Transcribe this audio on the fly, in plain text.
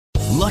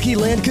Lucky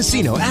Land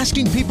Casino,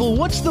 asking people,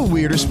 what's the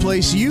weirdest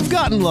place you've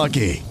gotten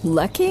lucky?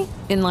 Lucky?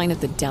 In line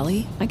at the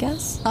deli, I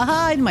guess?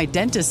 Aha, in my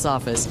dentist's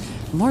office.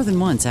 More than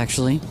once,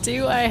 actually.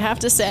 Do I have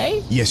to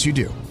say? Yes, you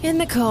do. In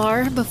the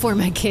car before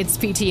my kids'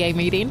 PTA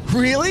meeting.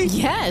 Really?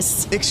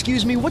 Yes.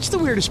 Excuse me, what's the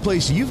weirdest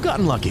place you've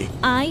gotten lucky?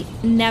 I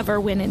never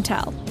win and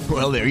tell.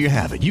 Well, there you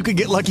have it. You can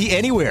get lucky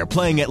anywhere,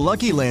 playing at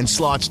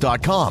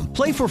LuckyLandSlots.com.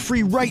 Play for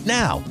free right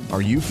now.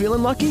 Are you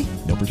feeling lucky?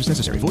 No purchase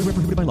necessary. Void where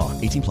prohibited by law.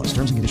 18 plus.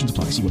 Terms and conditions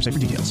apply. See website for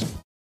details.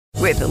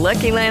 With the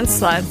Lucky Land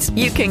Slots,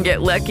 you can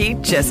get lucky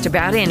just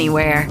about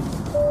anywhere.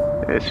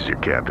 This is your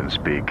captain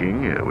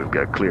speaking. We've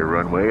got clear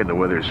runway and the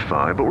weather's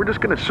fine, but we're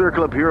just going to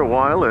circle up here a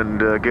while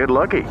and get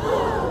lucky.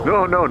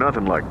 No,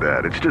 nothing like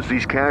that. It's just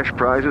these cash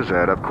prizes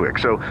add up quick.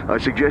 So I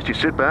suggest you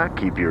sit back,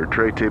 keep your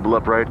tray table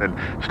upright, and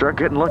start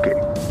getting lucky.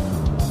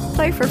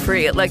 Play for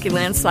free at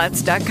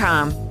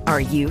LuckyLandSlots.com.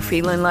 Are you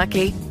feeling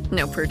lucky?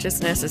 No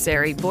purchase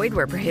necessary. Void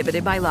where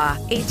prohibited by law.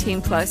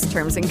 18 plus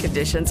terms and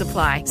conditions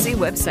apply. See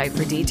website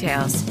for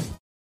details.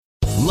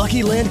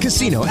 Lucky Land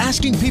Casino,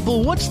 asking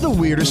people, what's the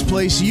weirdest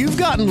place you've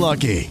gotten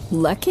lucky?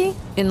 Lucky?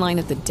 In line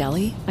at the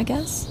deli, I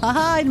guess?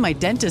 Aha, in my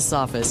dentist's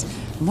office.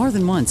 More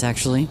than once,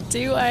 actually.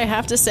 Do I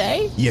have to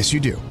say? Yes, you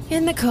do.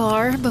 In the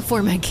car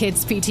before my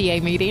kids'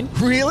 PTA meeting.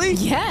 Really?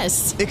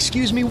 Yes.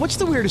 Excuse me, what's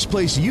the weirdest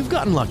place you've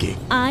gotten lucky?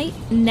 I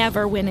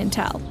never win and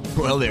tell.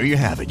 Well, there you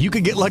have it. You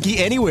can get lucky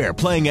anywhere,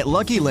 playing at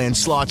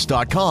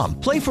LuckyLandSlots.com.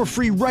 Play for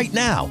free right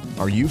now.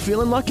 Are you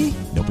feeling lucky?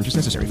 No purchase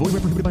necessary. Void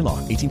where prohibited by law.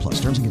 18 plus.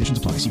 Terms and conditions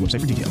apply. See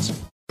website for details.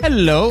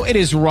 Hello, it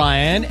is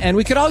Ryan, and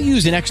we could all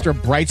use an extra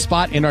bright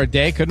spot in our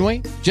day, couldn't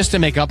we? Just to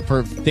make up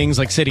for things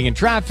like sitting in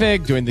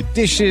traffic, doing the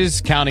dishes,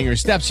 counting your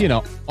steps, you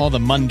know, all the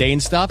mundane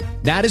stuff.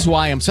 That is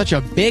why I'm such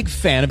a big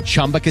fan of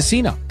Chumba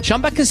Casino.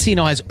 Chumba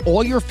Casino has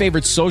all your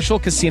favorite social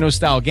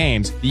casino-style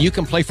games that you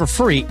can play for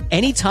free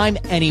anytime,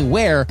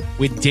 anywhere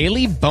with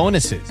daily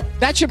bonuses.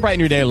 That should brighten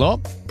your day a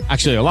little.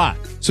 Actually, a lot.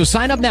 So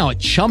sign up now at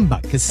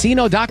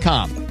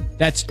ChumbaCasino.com.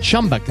 That's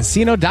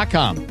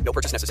ChumbaCasino.com. No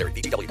purchase necessary.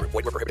 VGW Group.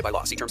 Void where prohibited by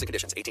law. See terms and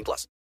conditions. 18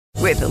 plus.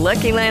 With the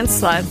Lucky Land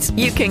Slots,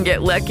 you can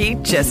get lucky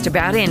just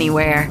about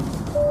anywhere.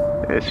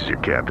 This is your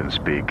captain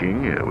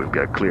speaking. We've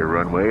got clear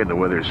runway and the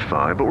weather's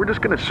fine, but we're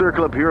just going to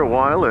circle up here a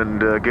while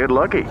and get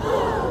lucky.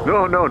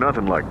 No,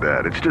 nothing like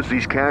that. It's just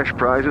these cash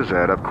prizes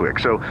add up quick.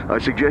 So I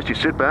suggest you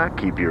sit back,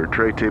 keep your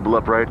tray table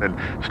upright, and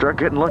start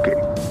getting lucky.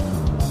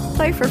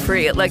 Play for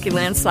free at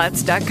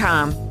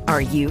LuckyLandSlots.com.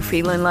 Are you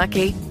feeling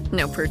lucky?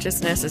 No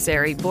purchase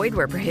necessary. Void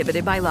where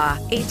prohibited by law.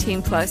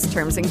 18 plus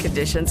terms and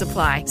conditions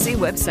apply. See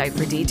website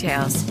for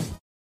details.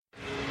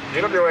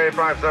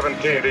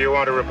 UWA-517, do you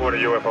want to report a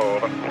UFO?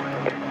 Over.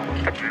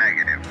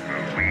 Negative.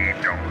 We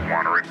don't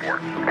want to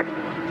report.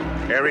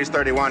 Aries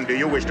 31, do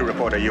you wish to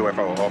report a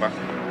UFO? Over.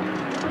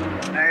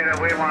 Negative.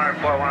 We want to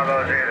report one of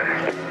those either.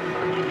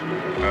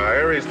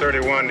 Aries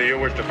 31, do you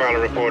wish to file a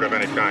report of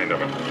any kind?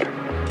 Over.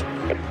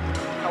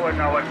 I wouldn't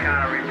know what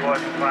kind of report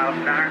to file,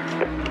 Connor.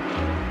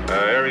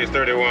 Aries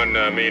 31,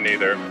 me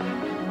neither.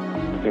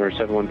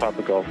 071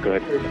 Papa Golf, go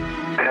ahead.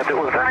 And there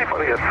was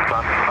anybody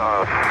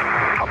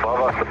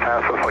above us that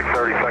passed us like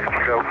 30 seconds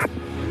ago.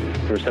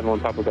 071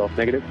 Papa Golf,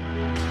 negative.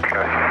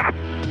 Okay.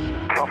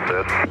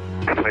 Something.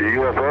 A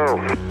UFO.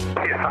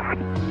 Yeah.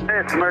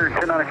 Hey, it's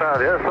American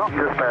 1095. Yeah, something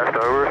just passed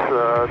over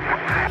us.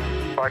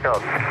 Like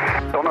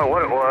don't know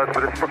what it was,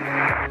 but it's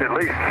at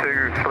least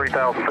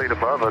 3,000 feet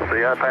above us. So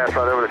yeah, it passed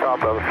right over the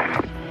top of us.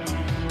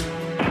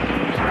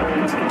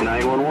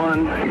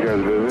 911. You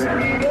guys busy?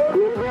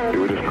 You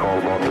would just call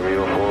about the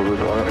UFOs this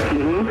time?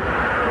 Mm-hmm.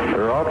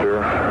 They're out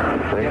there,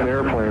 taking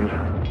airplanes.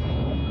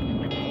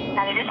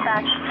 County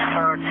Dispatch.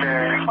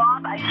 Okay.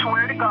 Bob, I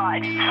swear to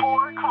God,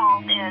 4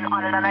 calls in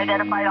on an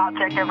unidentified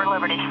object over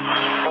Liberty.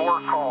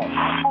 4 calls?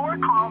 4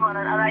 calls on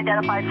an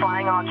unidentified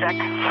flying object.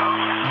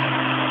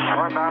 All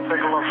right, now take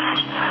a look.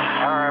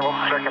 All right,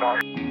 we'll check it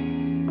out.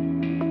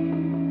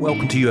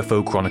 Welcome to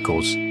UFO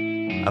Chronicles,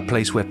 a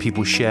place where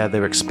people share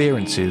their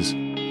experiences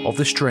of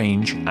the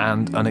strange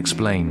and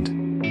unexplained.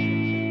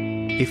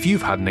 If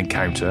you've had an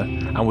encounter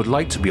and would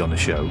like to be on the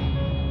show,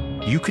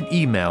 you can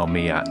email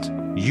me at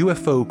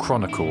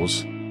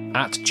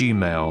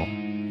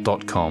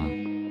ufochronicles@gmail.com.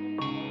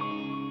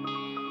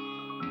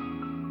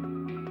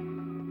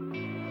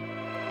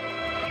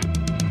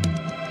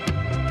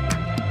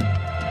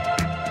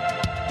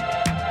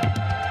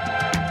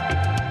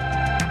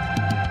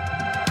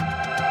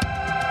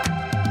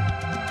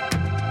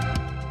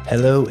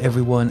 Hello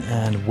everyone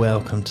and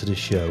welcome to the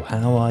show.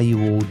 How are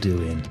you all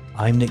doing?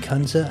 I'm Nick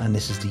Hunter and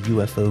this is the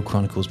UFO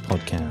Chronicles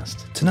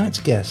podcast. Tonight's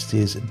guest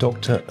is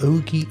Dr.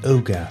 Ogi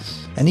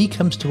Ogas and he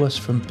comes to us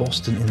from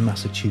Boston in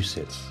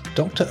Massachusetts.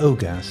 Dr.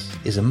 Ogas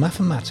is a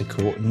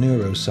mathematical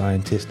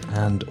neuroscientist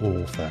and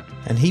author,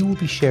 and he will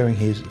be sharing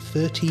his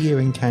 30-year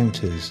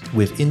encounters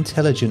with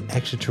intelligent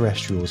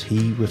extraterrestrials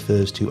he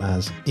refers to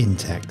as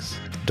Intex.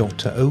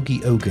 Dr.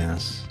 Ogi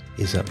Ogas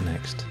is up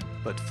next.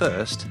 But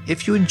first,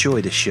 if you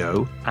enjoy the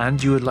show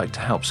and you would like to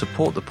help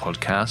support the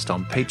podcast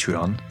on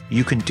Patreon,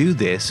 you can do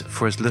this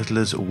for as little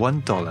as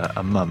 $1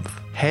 a month.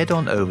 Head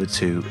on over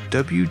to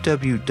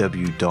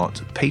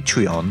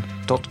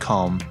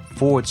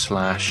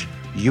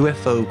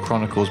www.patreon.com/UFO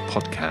Chronicles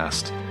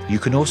Podcast. You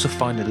can also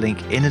find a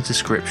link in the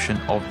description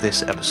of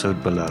this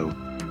episode below.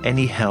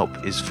 Any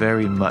help is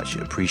very much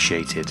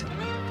appreciated.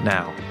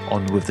 Now,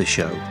 on with the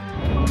show.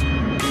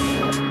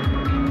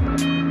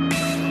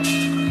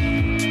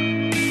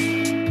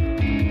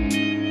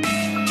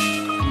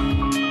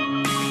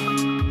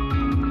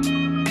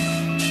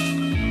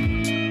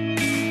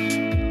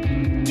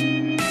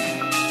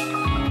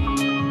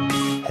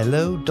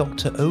 Hello,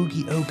 Dr.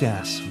 Ogie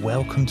Ogas.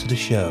 Welcome to the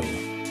show.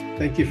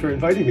 Thank you for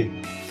inviting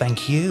me.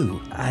 Thank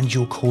you. And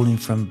you're calling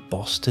from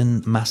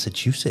Boston,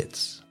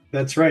 Massachusetts.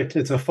 That's right.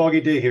 It's a foggy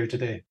day here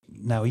today.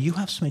 Now, you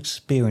have some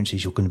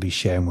experiences you're going to be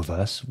sharing with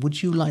us.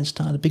 Would you like to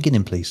start at the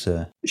beginning, please,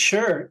 sir?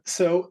 Sure.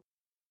 So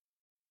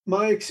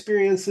my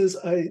experiences,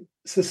 I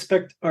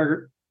suspect,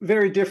 are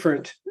very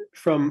different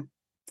from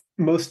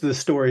most of the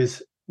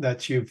stories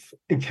that you've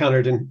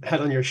encountered and had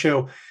on your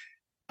show.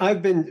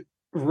 I've been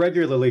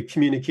regularly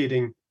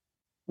communicating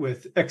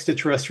with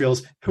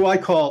extraterrestrials who I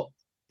call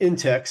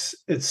Intex.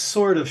 It's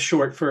sort of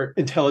short for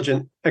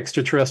intelligent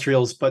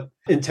extraterrestrials, but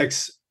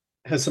Intex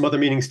has some other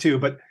meanings too.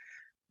 But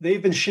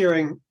they've been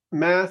sharing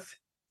math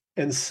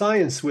and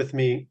science with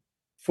me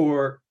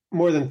for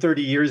more than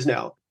 30 years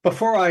now.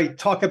 Before I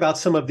talk about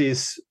some of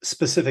these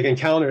specific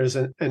encounters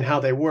and how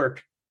they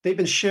work, they've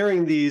been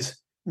sharing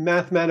these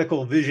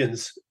mathematical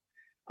visions.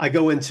 I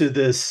go into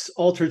this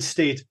altered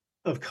state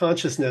of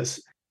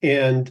consciousness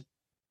and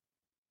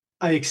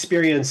I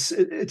experience,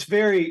 it's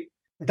very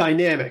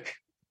dynamic,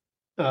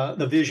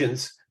 the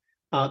visions.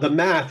 The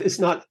math is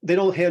not, they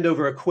don't hand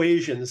over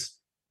equations.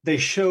 They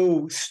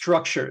show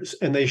structures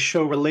and they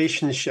show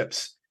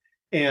relationships.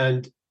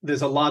 And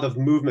there's a lot of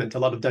movement, a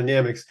lot of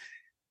dynamics.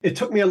 It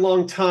took me a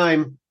long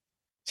time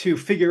to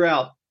figure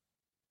out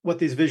what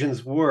these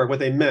visions were, what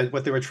they meant,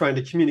 what they were trying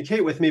to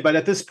communicate with me. But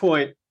at this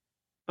point,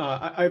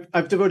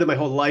 I've devoted my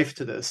whole life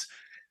to this.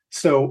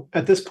 So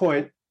at this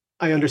point,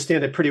 I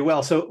understand it pretty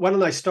well. So why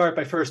don't I start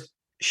by first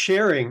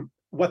sharing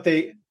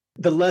the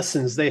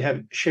lessons they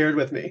have shared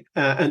with me.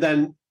 And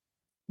then,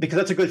 because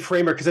that's a good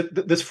framework, because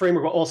this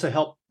framework will also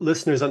help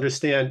listeners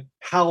understand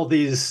how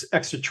these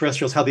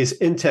extraterrestrials, how these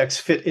Intex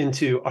fit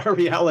into our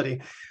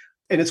reality.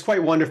 And it's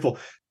quite wonderful.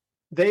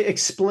 They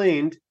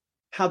explained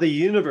how the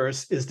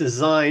universe is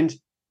designed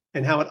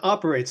and how it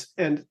operates.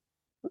 And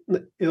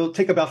it'll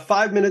take about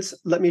 5 minutes.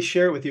 Let me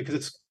share it with you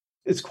because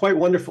it's quite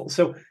wonderful.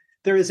 So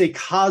there is a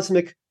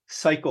cosmic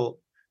cycle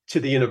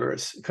to the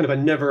universe, kind of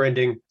a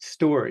never-ending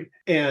story.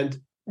 And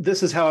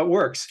this is how it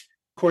works,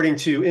 according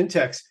to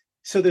Intex.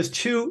 So there's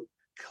two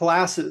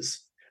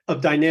classes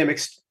of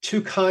dynamics,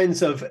 two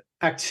kinds of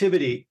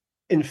activity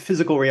in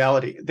physical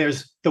reality.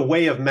 There's the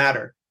way of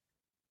matter,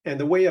 and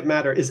the way of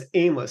matter is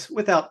aimless,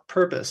 without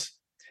purpose.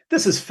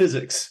 This is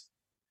physics.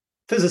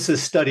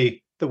 Physicists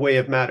study the way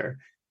of matter.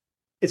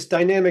 It's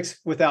dynamics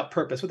without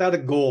purpose, without a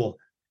goal.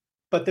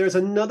 But there's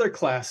another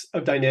class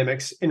of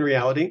dynamics in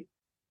reality,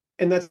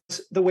 and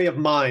that's the way of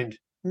mind,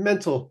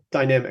 mental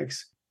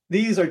dynamics.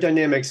 These are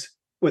dynamics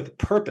with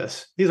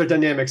purpose. These are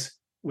dynamics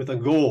with a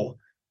goal.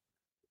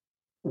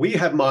 We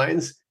have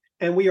minds,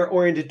 and we are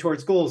oriented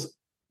towards goals.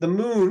 The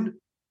moon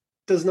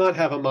does not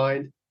have a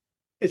mind.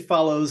 It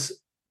follows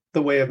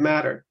the way of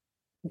matter.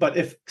 But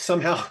if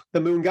somehow the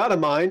moon got a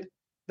mind,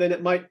 then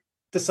it might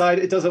decide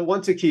it doesn't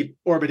want to keep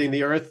orbiting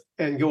the Earth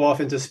and go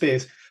off into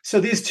space. So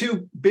these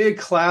two big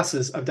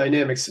classes of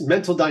dynamics,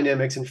 mental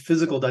dynamics and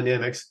physical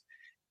dynamics,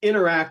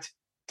 interact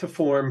to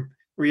form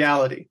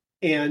reality.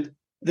 And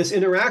this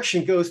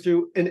interaction goes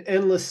through an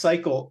endless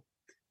cycle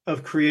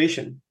of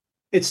creation.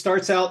 It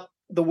starts out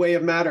the way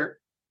of matter,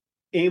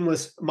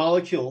 aimless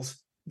molecules.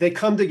 They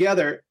come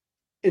together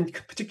in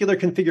particular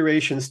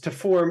configurations to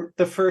form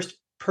the first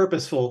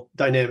purposeful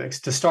dynamics,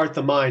 to start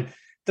the mind.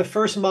 The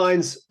first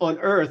minds on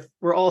Earth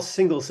were all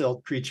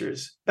single-celled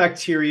creatures.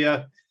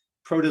 Bacteria,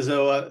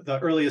 protozoa, the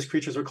earliest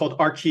creatures were called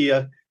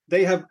archaea.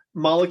 They have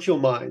molecule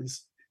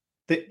minds.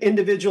 The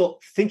individual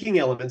thinking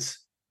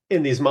elements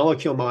in these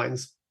molecule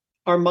minds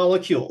are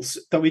molecules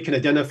that we can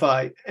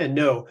identify and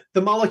know.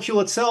 The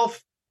molecule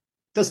itself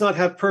does not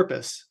have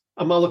purpose.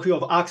 A molecule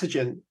of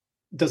oxygen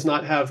does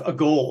not have a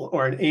goal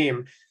or an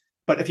aim.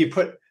 But if you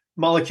put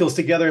molecules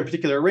together in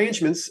particular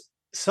arrangements,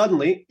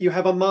 suddenly you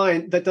have a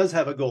mind that does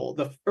have a goal.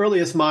 The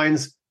earliest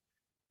minds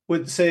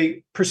would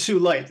say, pursue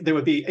light. There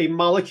would be a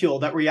molecule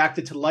that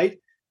reacted to light,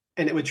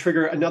 and it would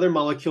trigger another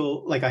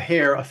molecule like a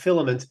hair, a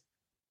filament,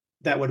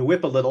 that would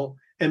whip a little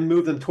and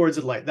move them towards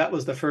the light. That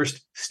was the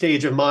first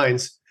stage of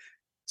minds.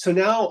 So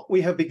now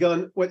we have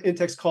begun what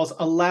Intex calls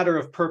a ladder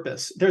of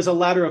purpose. There's a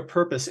ladder of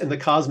purpose in the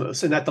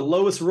cosmos, and at the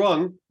lowest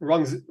rung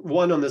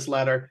 1 on this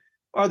ladder,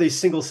 are these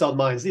single-celled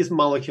minds, these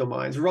molecule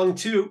minds. Rung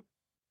 2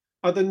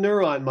 are the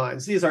neuron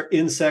minds. These are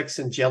insects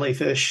and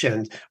jellyfish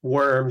and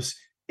worms,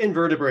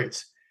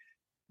 invertebrates.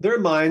 Their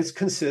minds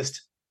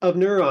consist of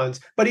neurons,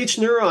 but each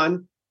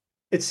neuron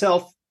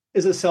itself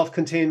is a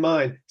self-contained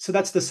mind. So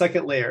that's the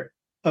second layer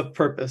of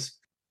purpose.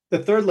 The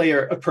third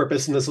layer of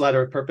purpose in this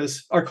ladder of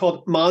purpose are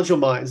called module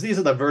minds. These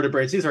are the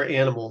vertebrates. These are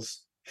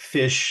animals,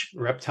 fish,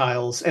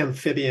 reptiles,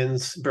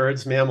 amphibians,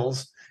 birds,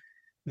 mammals.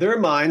 Their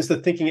minds, the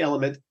thinking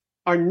element,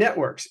 are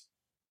networks.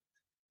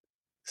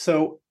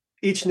 So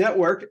each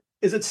network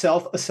is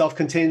itself a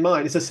self-contained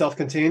mind. It's a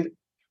self-contained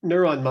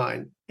neuron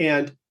mind.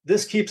 And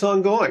this keeps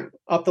on going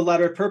up the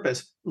ladder of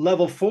purpose.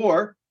 Level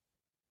 4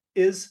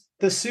 is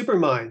the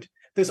supermind.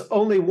 There's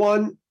only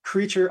one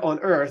creature on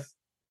Earth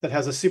that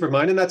has a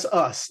supermind, and that's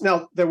us.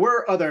 Now, there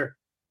were other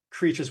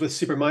creatures with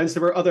superminds.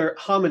 There were other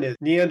hominids,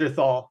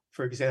 Neanderthal,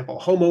 for example,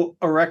 Homo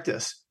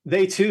erectus.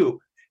 They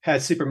too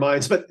had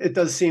superminds, but it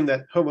does seem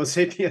that Homo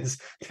sapiens,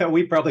 that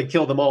we probably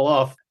killed them all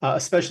off,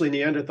 especially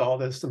Neanderthal.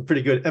 There's some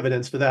pretty good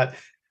evidence for that.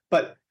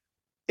 But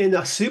in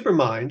a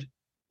supermind,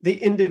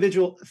 the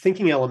individual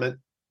thinking element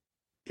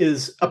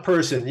is a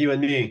person, you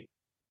and me.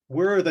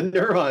 We're the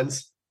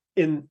neurons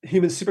in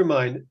human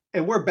supermind,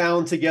 and we're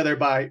bound together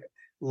by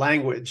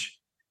language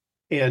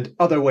and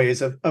other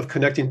ways of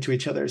connecting to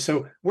each other.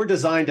 So we're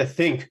designed to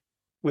think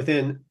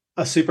within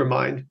a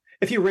supermind.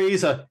 If you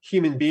raise a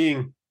human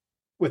being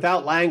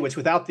without language,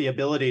 without the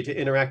ability to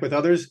interact with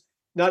others,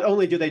 not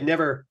only do they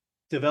never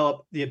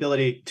develop the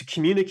ability to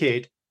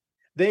communicate,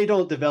 they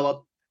don't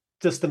develop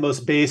just the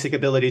most basic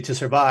ability to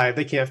survive.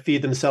 They can't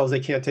feed themselves. They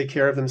can't take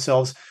care of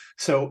themselves.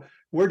 So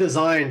we're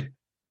designed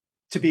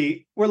to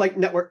be, we're like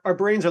network, our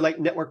brains are like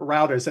network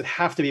routers that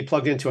have to be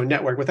plugged into a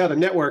network. Without a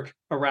network,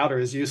 a router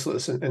is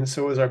useless, and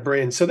so is our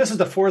brain. So this is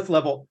the fourth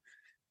level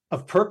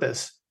of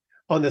purpose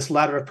on this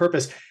ladder of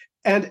purpose,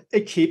 and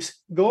it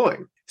keeps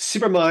going.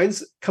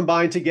 Superminds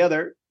combine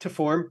together to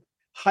form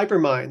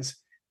hyperminds,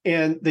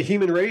 and the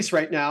human race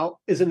right now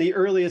is in the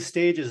earliest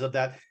stages of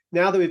that.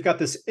 Now that we've got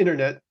this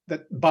internet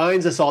that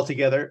binds us all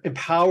together,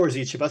 empowers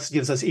each of us,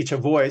 gives us each a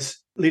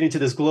voice, leading to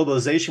this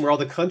globalization where all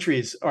the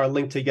countries are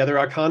linked together,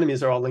 our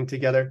economies are all linked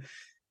together.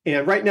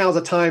 And right now is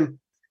a time,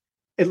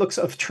 it looks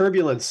of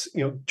turbulence,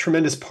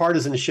 tremendous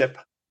partisanship,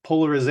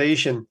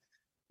 polarization,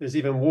 there's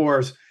even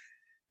wars.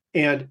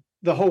 And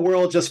the whole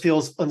world just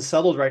feels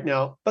unsettled right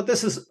now. But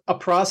this is a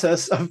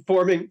process of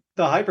forming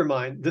the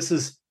hypermind. This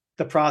is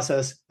the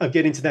process of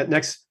getting to that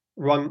next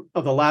rung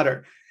of the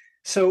ladder.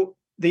 So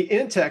the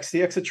insects,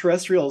 the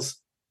extraterrestrials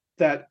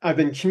that I've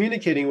been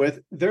communicating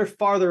with, they're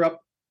farther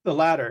up the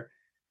ladder.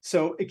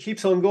 So it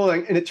keeps on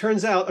going. And it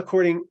turns out,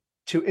 according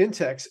to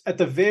insects, at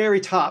the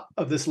very top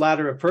of this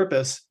ladder of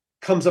purpose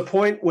comes a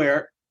point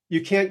where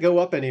you can't go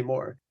up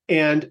anymore.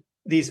 And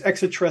these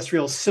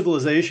extraterrestrial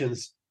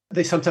civilizations,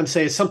 they sometimes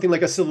say it's something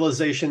like a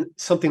civilization,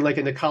 something like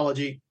an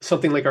ecology,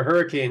 something like a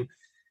hurricane.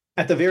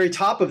 At the very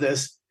top of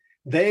this,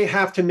 they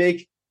have to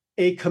make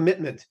a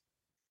commitment.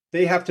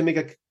 They have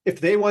to if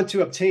they want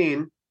to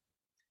obtain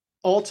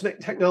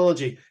ultimate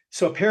technology.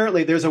 So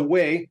apparently there's a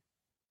way,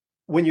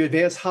 when you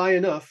advance high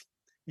enough,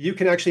 you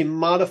can actually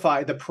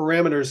modify the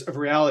parameters of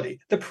reality,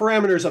 the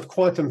parameters of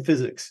quantum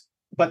physics.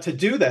 But to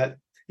do that,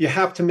 you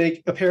have to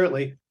make,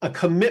 apparently, a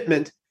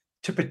commitment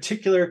to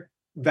particular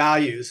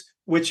values,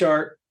 which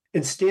are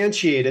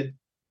instantiated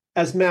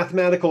as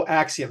mathematical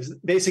axioms.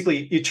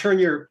 Basically, you turn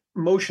your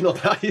emotional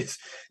values,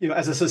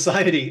 as a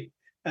society,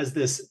 as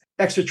this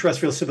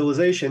extraterrestrial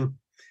civilization,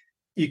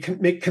 you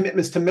can make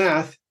commitments to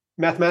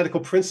mathematical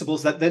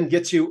principles that then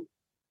gets you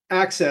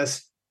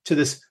access to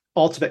this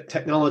ultimate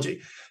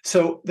technology.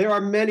 So there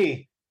are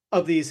many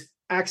of these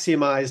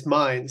axiomized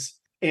minds,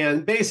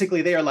 and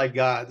basically they are like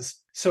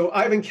gods. So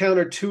I've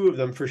encountered two of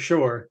them for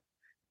sure.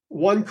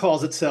 One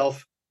calls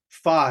itself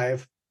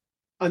 5,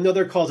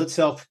 another calls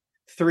itself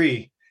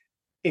 3.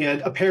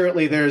 And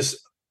apparently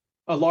there's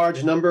a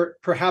large number,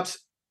 perhaps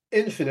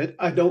infinite.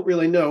 I don't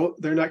really know.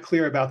 They're not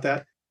clear about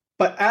that.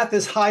 But at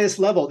this highest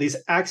level, these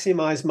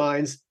axiomized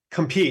minds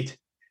compete.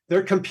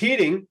 They're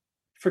competing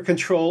for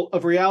control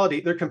of reality.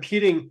 They're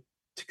competing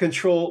to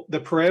control the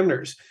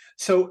parameters.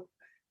 So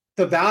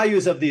the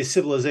values of these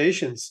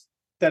civilizations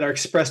that are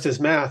expressed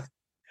as math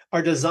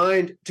are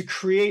designed to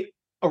create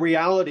a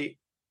reality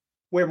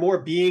where more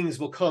beings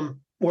will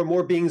come, where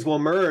more beings will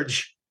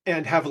merge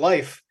and have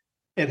life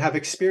and have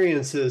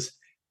experiences.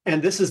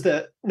 And this is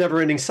the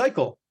never-ending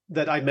cycle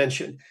that I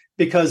mentioned,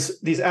 because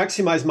these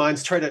axiomized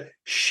minds try to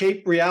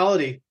shape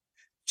reality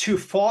to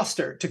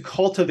foster, to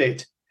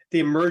cultivate the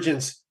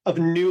emergence of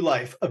new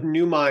life, of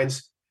new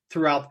minds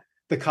throughout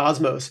the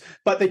cosmos.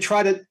 But they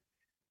try to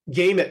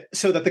game it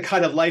so that the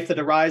kind of life that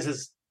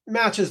arises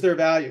matches their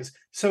values.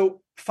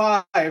 So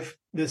 5,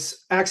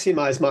 this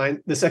axiomized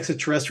mind, this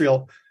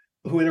extraterrestrial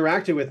who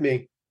interacted with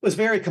me, was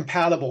very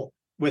compatible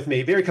with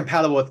me, very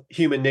compatible with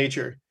human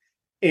nature.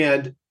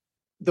 And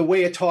the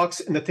way it talks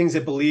and the things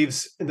it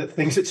believes and the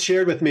things it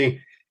shared with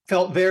me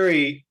felt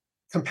very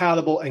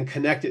compatible and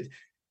connected.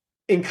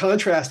 In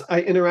contrast,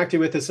 I interacted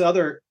with this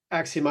other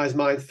axiomized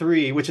mind,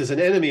 3, which is an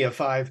enemy of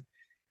 5.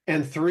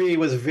 And 3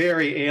 was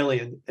very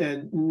alien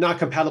and not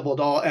compatible at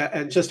all,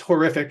 and just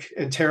horrific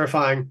and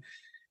terrifying.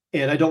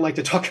 And I don't like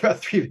to talk about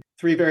 3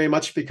 very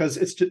much, because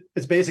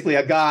it's basically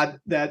a god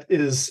that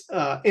is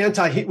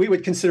we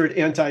would consider it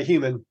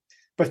anti-human,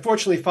 But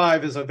fortunately,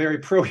 5 is a very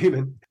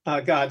pro-human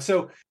God.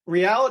 So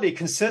reality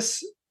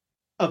consists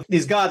of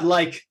these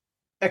God-like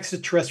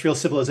extraterrestrial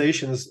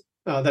civilizations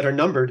that are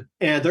numbered,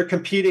 and they're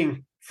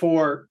competing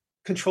for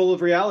control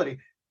of reality.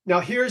 Now,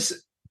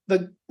 here's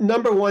the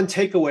number one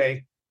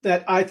takeaway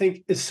that I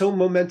think is so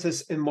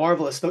momentous and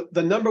marvelous.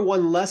 The number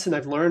one lesson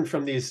I've learned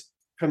from these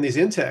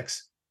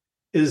intakes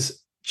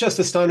is just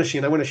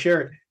astonishing. I want to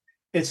share it.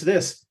 It's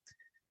this: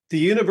 the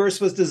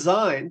universe was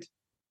designed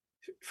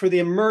for the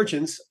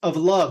emergence of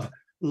love.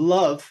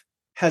 Love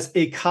has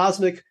a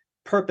cosmic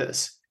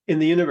purpose in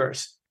the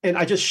universe. And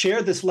I just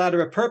shared this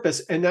ladder of purpose,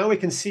 and now we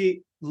can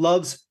see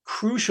love's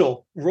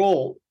crucial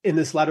role in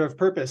this ladder of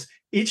purpose.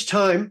 Each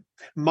time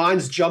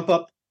minds jump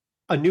up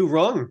a new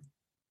rung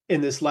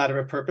in this ladder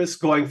of purpose,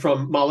 going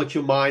from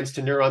molecule minds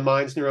to neuron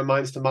minds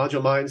to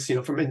module minds,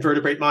 from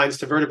invertebrate minds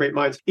to vertebrate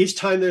minds. Each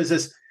time there's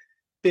this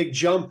big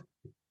jump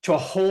to a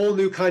whole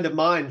new kind of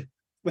mind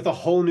with a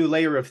whole new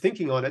layer of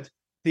thinking on it.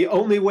 The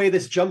only way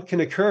this jump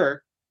can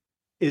occur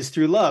is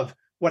through love.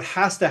 What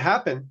has to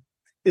happen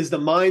is the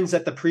minds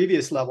at the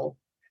previous level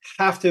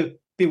have to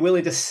be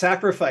willing to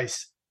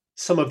sacrifice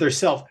some of their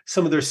self,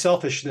 some of their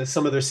selfishness,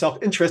 some of their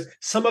self-interest,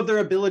 some of their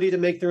ability to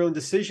make their own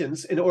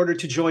decisions in order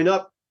to join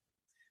up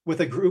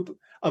with a group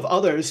of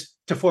others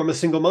to form a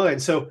single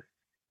mind. So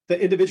the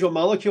individual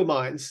molecule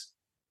minds,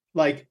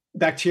 like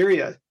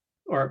bacteria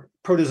or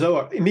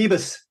protozoa,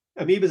 amoebas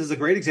is a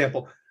great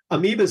example.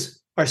 Amoebas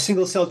are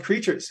single-celled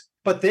creatures,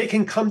 but they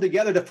can come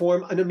together to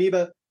form an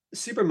amoeba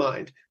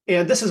supermind.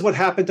 And this is what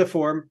happened to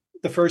form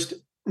the first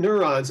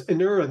neurons and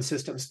neuron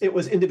systems. It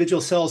was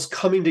individual cells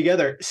coming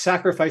together,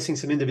 sacrificing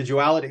some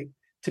individuality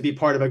to be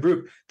part of a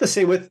group. The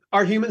same with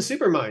our human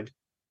supermind.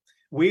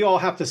 We all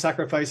have to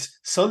sacrifice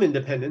some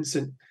independence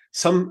and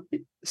some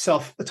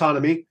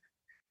self-autonomy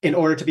in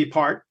order to be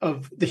part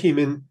of the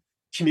human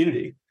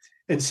community.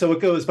 And so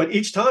it goes. But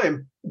each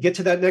time, get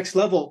to that next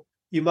level,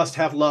 you must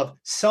have love,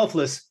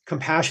 selfless,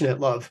 compassionate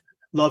love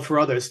for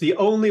others. The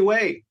only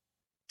way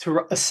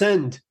to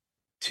ascend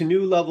to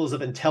new levels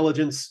of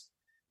intelligence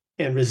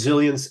and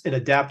resilience and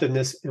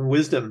adaptiveness and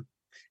wisdom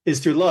is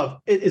through love.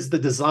 It is the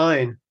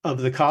design of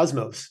the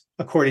cosmos,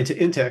 according to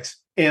Intex.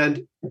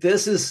 And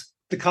this is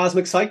the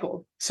cosmic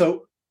cycle.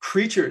 So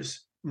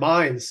creatures,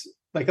 minds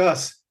like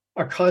us,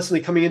 are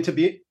constantly coming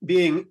into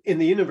being in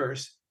the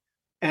universe.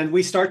 And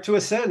we start to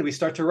ascend, we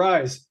start to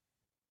rise.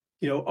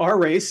 Our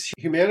race,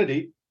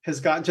 humanity, has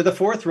gotten to the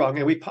 4th rung,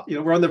 and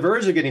we're on the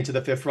verge of getting to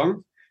the 5th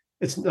rung.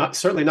 It's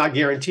certainly not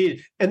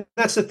guaranteed. And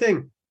that's the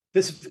thing.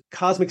 This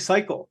cosmic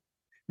cycle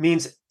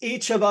means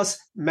each of us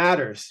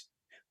matters.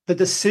 The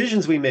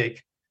decisions we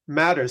make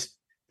matters.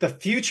 The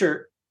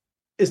future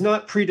is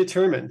not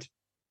predetermined.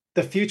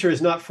 The future is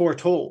not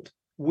foretold.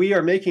 We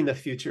are making the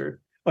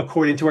future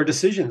according to our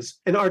decisions.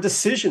 And our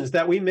decisions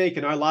that we make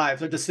in our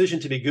lives, our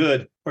decision to be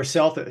good or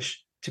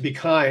selfish, to be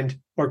kind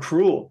or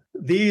cruel,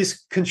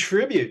 these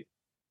contribute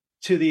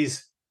to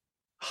these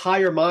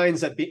higher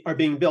minds that are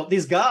being built,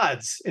 these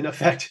gods, in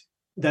effect,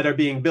 that are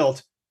being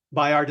built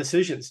by our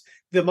decisions.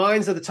 The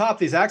minds at the top,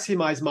 these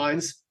axiomized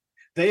minds,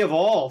 they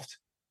evolved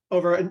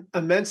over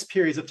immense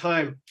periods of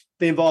time.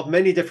 They involved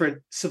many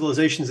different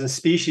civilizations and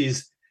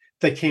species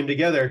that came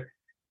together,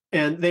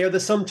 and they are the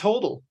sum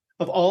total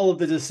of all of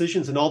the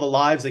decisions and all the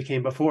lives that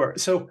came before.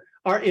 So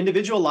our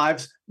individual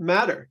lives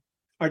matter.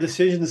 Our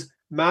decisions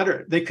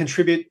matter. They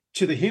contribute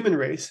to the human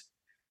race,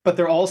 but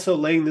they're also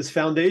laying this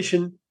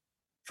foundation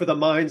for the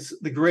minds,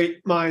 the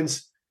great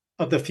minds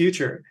of the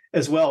future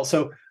as well.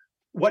 So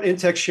what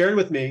Intex shared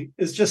with me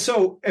is just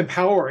so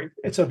empowering.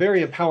 It's a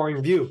very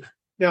empowering view.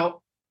 Now,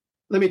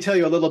 let me tell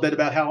you a little bit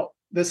about how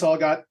this all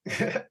got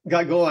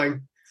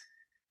going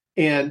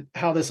and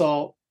how this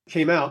all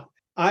came out.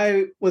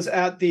 I was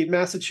at the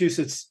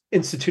Massachusetts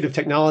Institute of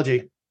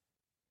Technology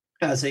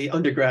as an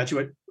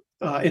undergraduate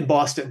in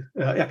Boston,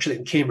 actually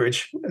in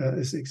Cambridge,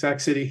 is the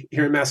exact city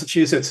here in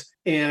Massachusetts.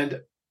 And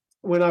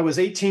when I was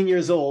 18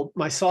 years old,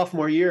 my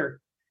sophomore year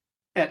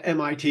at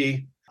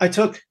MIT, I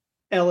took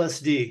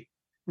LSD.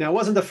 Now, it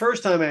wasn't the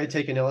first time I had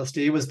taken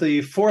LSD. It was the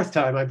 4th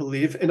time, I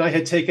believe, and I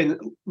had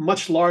taken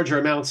much larger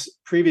amounts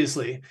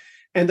previously.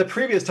 And the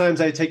previous times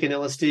I had taken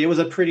LSD, it was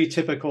a pretty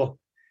typical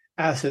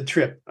acid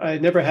trip. I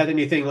never had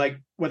anything like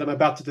what I'm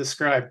about to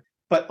describe.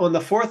 But on the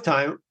 4th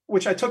time,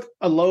 which I took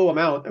a low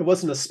amount, it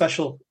wasn't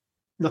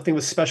nothing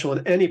was special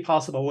in any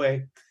possible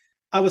way.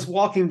 I was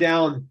walking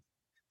down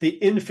the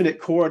infinite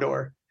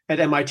corridor at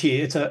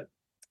MIT.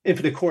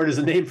 Infinite corridor is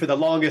a name for the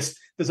longest.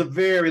 There's a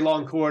very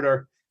long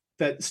corridor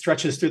that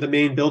stretches through the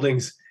main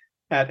buildings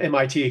at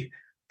MIT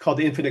called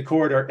the Infinite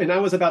Corridor. And I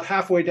was about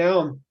halfway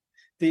down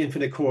the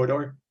Infinite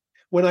Corridor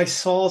when I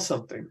saw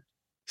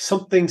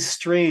something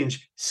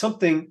strange,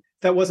 something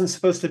that wasn't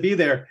supposed to be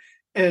there.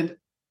 And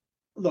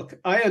look,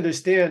 I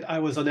understand I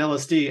was on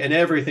LSD and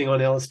everything on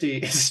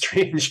LSD is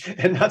strange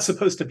and not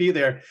supposed to be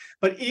there.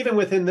 But even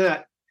within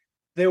that,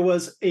 there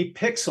was a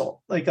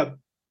pixel, like a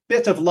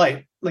bit of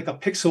light, like a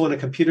pixel on a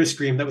computer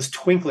screen that was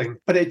twinkling,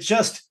 but it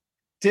just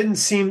didn't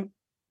seem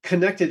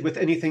connected with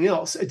anything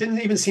else. It didn't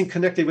even seem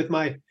connected with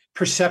my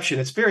perception.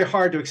 It's very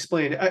hard to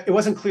explain. It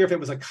wasn't clear if it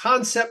was a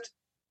concept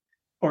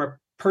or a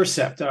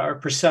percept or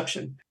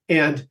perception.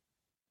 And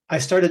I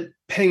started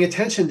paying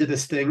attention to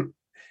this thing,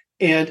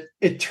 and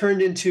it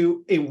turned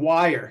into a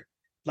wire,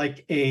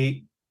 like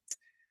a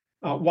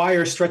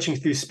wire stretching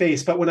through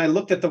space. But when I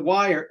looked at the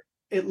wire,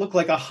 it looked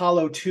like a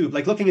hollow tube,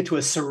 like looking into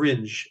a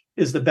syringe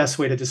is the best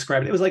way to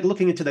describe it. It was like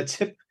looking into the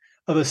tip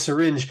of a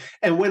syringe.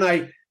 And when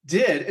I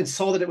did and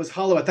saw that it was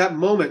hollow, at that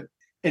moment,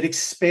 it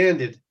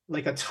expanded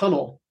like a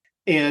tunnel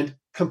and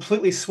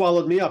completely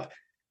swallowed me up.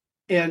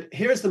 And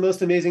here's the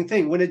most amazing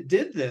thing. When it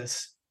did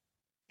this,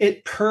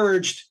 it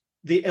purged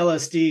the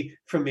LSD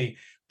from me.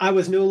 I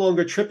was no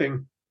longer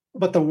tripping,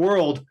 but the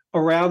world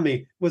around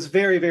me was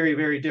very, very,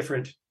 very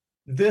different.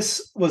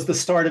 This was the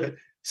start of it.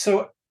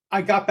 So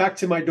I got back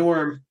to my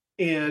dorm,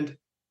 and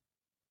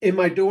in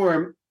my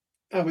dorm,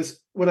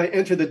 when I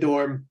entered the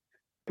dorm,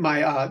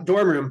 my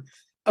dorm room,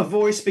 a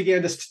voice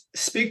began to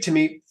speak to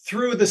me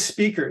through the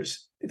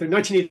speakers, either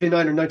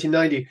 1989 or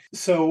 1990.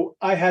 So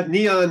I had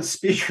neon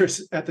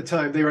speakers at the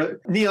time. They were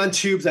neon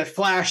tubes that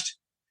flashed.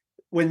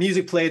 When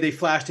music played, they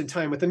flashed in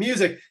time with the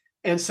music.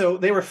 And so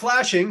they were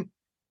flashing,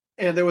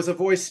 and there was a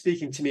voice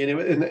speaking to me,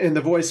 and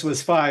the voice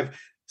was 5.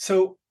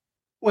 So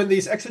when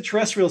these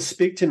extraterrestrials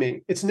speak to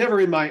me, it's never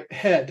in my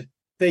head.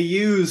 They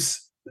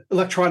use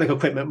electronic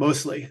equipment,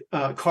 mostly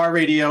car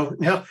radio.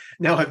 Now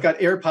I've got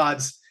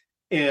AirPods,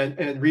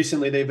 and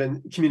recently they've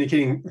been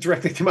communicating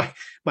directly to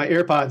my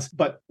AirPods,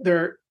 but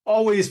they're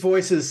always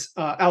voices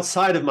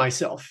outside of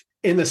myself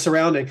in the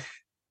surrounding.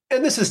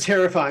 And this is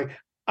terrifying.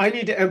 I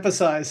need to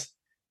emphasize,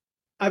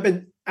 I've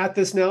been at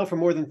this now for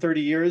more than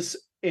 30 years,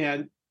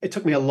 and it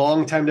took me a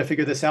long time to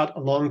figure this out, a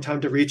long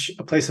time to reach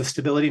a place of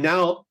stability.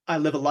 Now I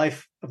live a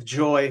life of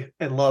joy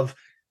and love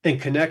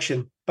and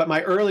connection. But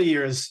my early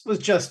years was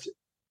just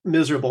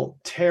miserable,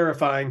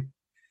 terrifying.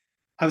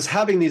 I was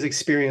having these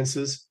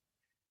experiences,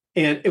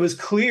 and it was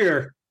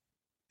clear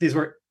these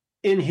were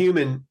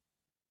inhuman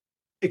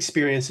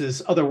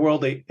experiences,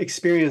 otherworldly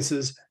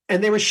experiences,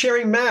 and they were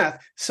sharing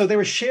math. So they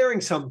were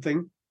sharing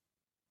something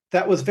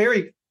that was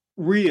very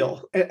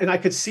real. And I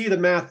could see the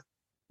math,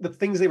 the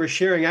things they were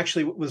sharing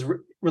actually was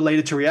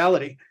related to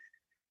reality.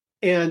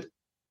 And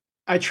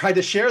I tried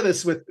to share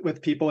this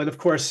with people. And of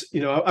course,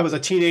 I was a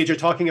teenager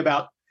talking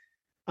about,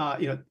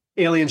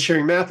 aliens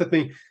sharing math with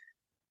me.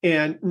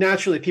 And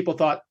naturally, people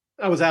thought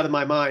I was out of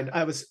my mind.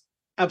 I was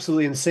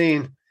absolutely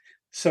insane.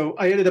 So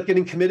I ended up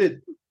getting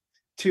committed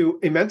to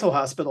a mental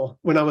hospital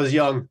when I was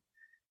young.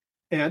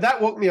 And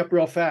that woke me up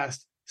real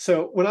fast.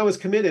 So when I was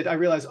committed, I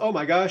realized, oh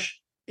my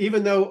gosh,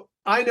 even though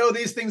I know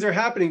these things are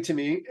happening to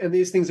me and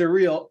these things are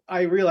real,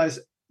 I realized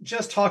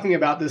just talking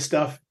about this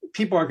stuff,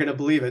 people aren't going to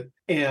believe it.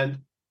 And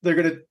they're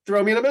going to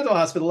throw me in a mental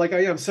hospital like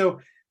I am. So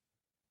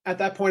at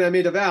that point, I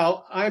made a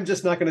vow, I'm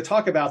just not going to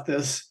talk about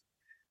this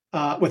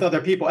with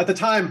other people. At the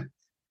time,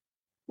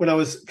 when I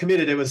was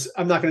committed,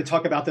 I'm not going to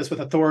talk about this with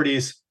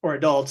authorities or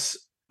adults.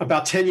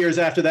 About 10 years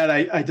after that,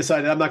 I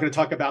decided I'm not going to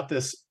talk about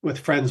this with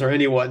friends or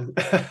anyone.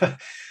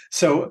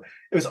 So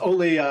it was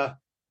only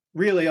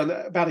really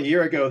about a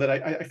year ago that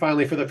I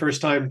finally, for the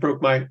first time,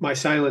 broke my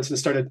silence and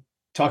started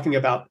talking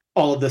about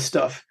all of this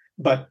stuff.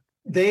 But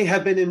they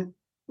have been in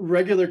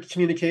regular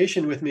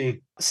communication with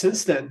me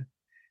since then.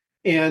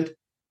 And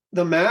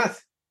the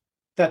math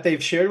that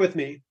they've shared with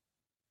me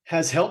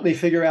has helped me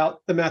figure out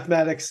the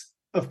mathematics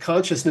of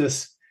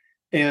consciousness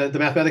and the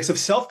mathematics of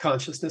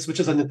self-consciousness, which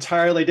is an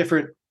entirely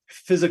different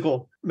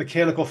physical,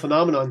 mechanical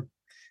phenomenon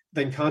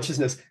than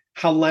consciousness.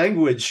 How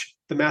language,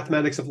 the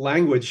mathematics of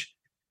language,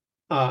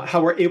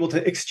 how we're able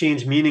to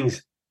exchange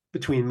meanings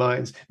between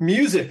minds.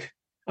 Music,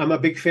 I'm a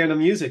big fan of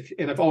music,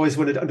 and I've always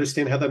wanted to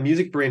understand how the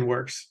music brain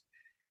works.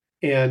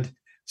 And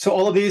so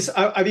all of these,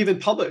 I've even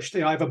published.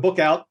 I have a book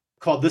out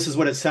called This Is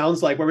What It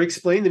Sounds Like, where we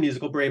explain the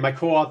musical brain. My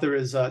co-author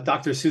is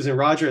Dr. Susan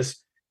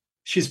Rogers.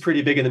 She's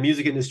pretty big in the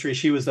music industry.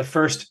 She was the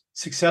first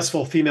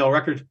successful female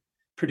record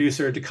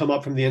producer to come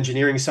up from the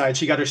engineering side.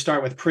 She got her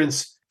start with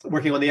Prince,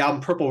 working on the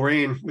album Purple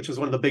Rain, which was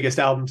one of the biggest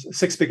albums,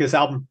 6th biggest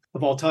album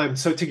of all time.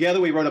 So together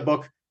we wrote a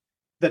book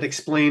that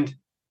explained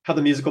how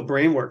the musical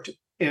brain worked.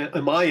 And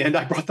on my end,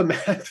 I brought the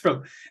math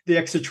from the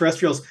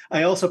extraterrestrials.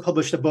 I also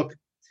published a book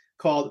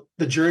called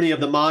The Journey of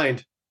the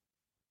Mind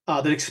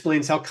that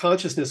explains how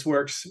consciousness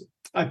works.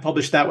 I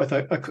published that with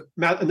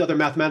another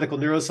mathematical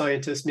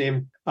neuroscientist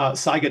named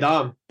Sai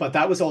Gadam, but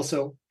that was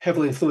also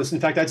heavily influenced. In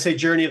fact, I'd say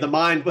Journey of the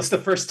Mind was the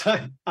first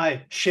time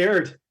I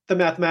shared the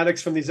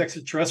mathematics from these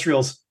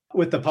extraterrestrials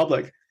with the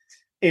public.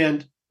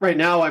 And right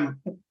now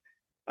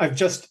I've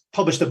just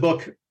published a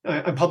book.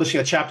 I'm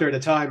publishing a chapter at a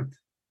time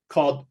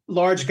called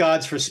Large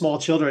Gods for Small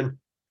Children.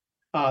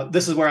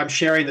 This is where I'm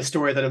sharing the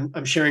story that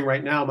I'm sharing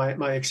right now,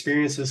 my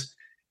experiences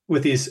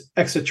with these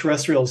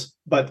extraterrestrials.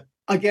 But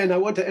again, I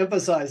want to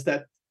emphasize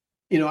that,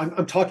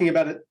 I'm talking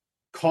about it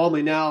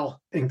calmly now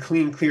in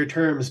clean, clear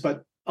terms,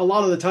 but a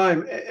lot of the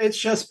time it's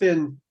just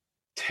been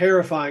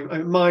terrifying,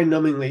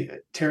 mind-numbingly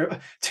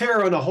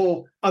terror on a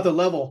whole other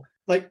level.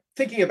 Like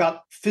thinking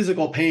about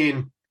physical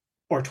pain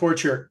or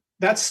torture,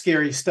 that's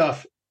scary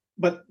stuff.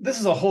 But this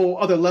is a whole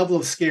other level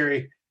of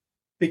scary,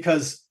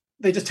 because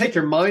they just take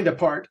your mind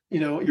apart,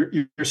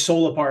 your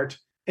soul apart,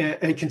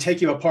 and can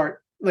take you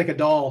apart like a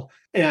doll.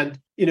 And,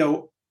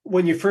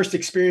 when you first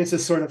experience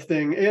this sort of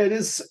thing, it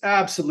is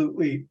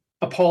absolutely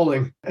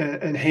appalling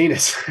and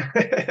heinous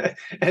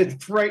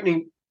and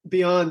frightening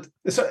beyond.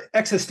 So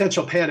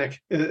existential panic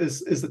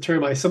is the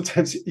term I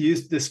sometimes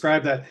use to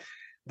describe that.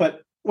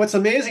 But what's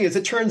amazing is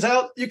it turns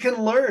out you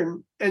can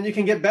learn and you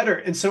can get better.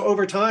 And so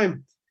over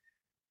time,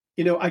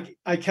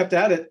 I kept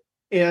at it,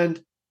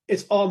 and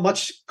it's all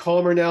much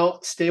calmer now,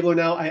 stabler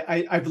now.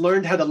 I've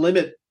learned how to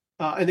limit.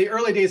 In the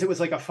early days, it was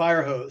like a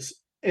fire hose,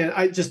 and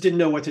I just didn't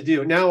know what to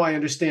do. Now I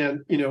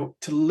understand, to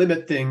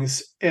limit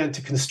things and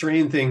to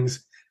constrain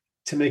things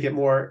to make it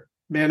more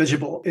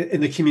manageable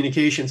in the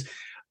communications.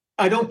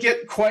 I don't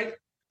get quite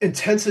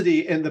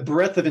intensity and the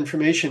breadth of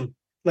information.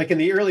 Like in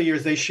the early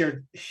years, they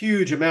shared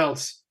huge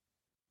amounts,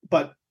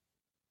 but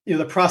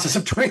the process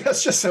of doing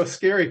that's just so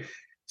scary.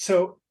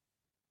 So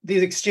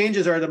these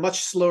exchanges are at a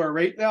much slower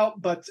rate now,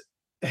 but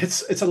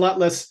it's a lot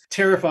less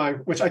terrifying,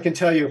 which I can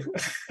tell you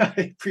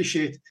I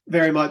appreciate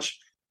very much.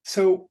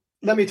 So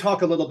let me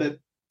talk a little bit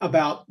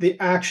about the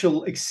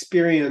actual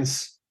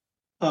experience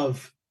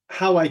of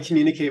how I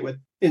communicate with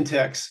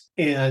Intex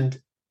and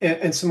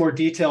some more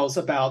details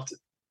about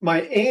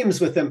my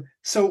aims with them.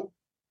 So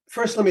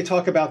first, let me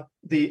talk about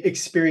the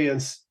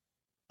experience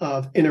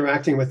of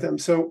interacting with them.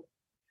 So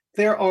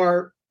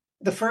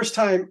the first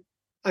time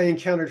I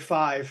encountered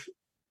 5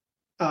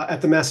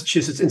 at the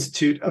Massachusetts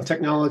Institute of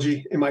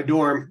Technology in my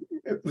dorm.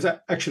 It was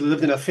actually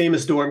lived in a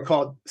famous dorm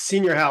called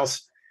Senior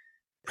House.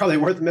 Probably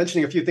worth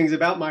mentioning a few things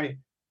about my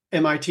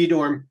MIT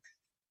dorm.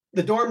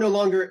 The dorm no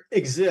longer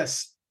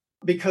exists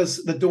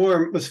because the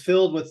dorm was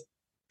filled with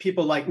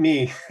people like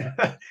me,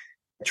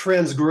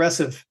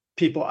 transgressive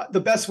people. The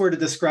best word to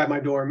describe my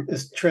dorm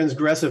is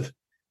transgressive.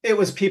 It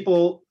was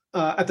people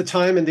at the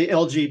time in the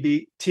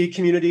LGBT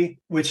community,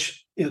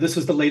 which this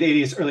was the late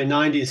 80s, early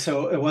 90s,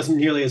 so it wasn't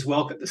nearly as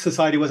welcome.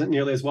 Society wasn't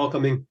nearly as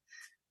welcoming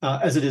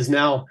as it is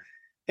now,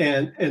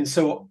 and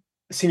so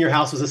Senior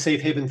House was a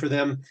safe haven for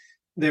them.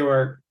 There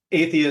were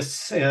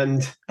atheists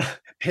and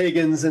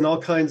pagans and all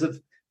kinds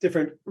of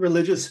different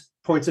religious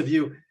points of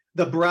view.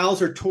 The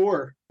browser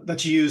Tor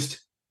that's used,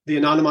 the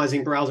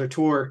anonymizing browser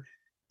Tor,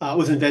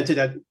 was invented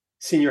at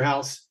Senior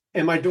House.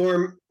 And my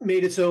dorm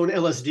made its own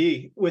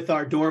LSD with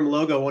our dorm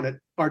logo on it.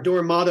 Our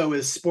dorm motto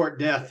is Sport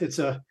Death. It's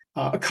a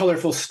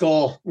colorful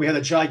skull. We had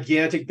a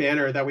gigantic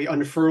banner that we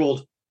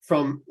unfurled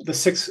from the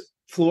 6th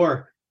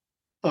floor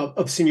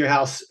of Senior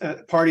House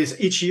at parties.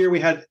 Each year we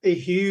had a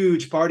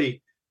huge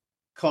party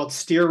called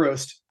Steer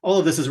Roast. All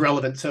of this is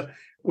relevant to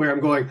where I'm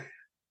going.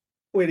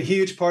 We had a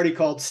huge party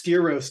called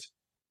Steer Roast.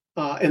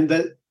 And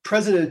the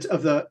president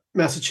of the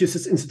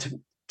Massachusetts Institute of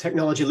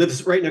Technology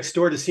lives right next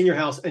door to Senior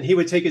House, and he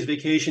would take his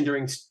vacation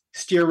during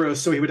Steer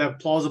Roast so he would have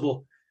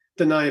plausible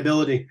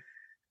deniability.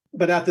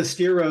 But at the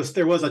Steer Roast,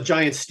 there was a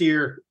giant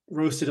steer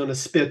roasted on a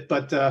spit,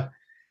 but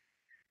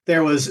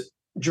there was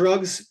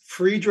drugs,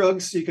 free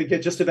drugs. You could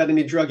get just about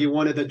any drug you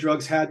wanted. The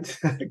drugs had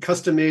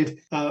custom made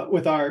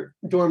with our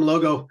dorm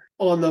logo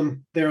on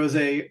them. There was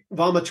a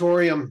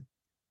vomitorium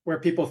where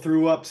people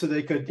threw up so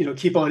they could,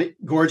 keep on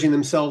gorging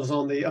themselves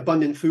on the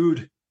abundant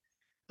food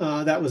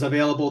that was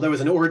available. There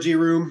was an orgy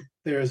room.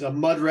 There's a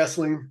mud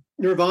wrestling.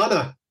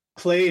 Nirvana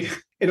played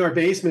in our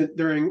basement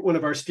during one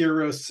of our Steer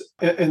Roasts,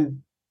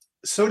 and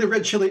so did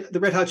the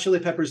Red Hot Chili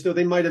Peppers, though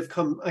they might have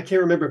come. I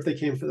can't remember if they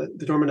came for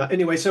the dorm or not.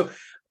 Anyway, so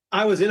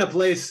I was in a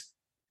place,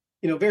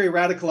 very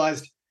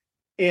radicalized,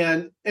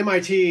 and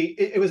MIT,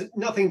 it was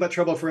nothing but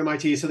trouble for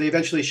MIT, so they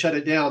eventually shut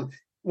it down.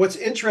 What's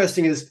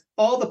interesting is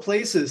all the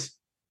places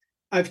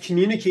I've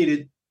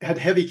had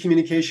heavy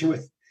communication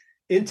with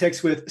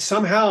Intex with,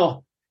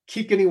 somehow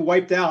keep getting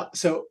wiped out.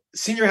 So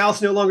Senior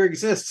House no longer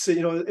exists.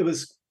 It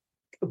was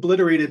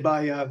obliterated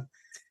by,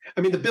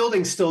 the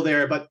building's still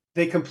there, but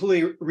they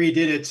completely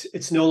redid it.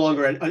 It's no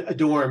longer a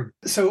dorm.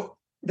 So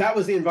that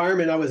was the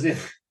environment I was in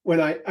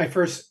when I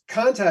first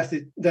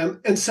contacted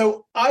them. And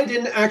so I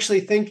didn't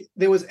actually think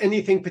there was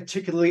anything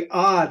particularly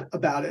odd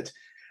about it.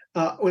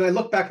 When I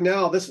look back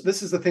now, this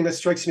is the thing that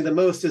strikes me the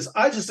most is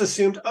I just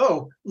assumed,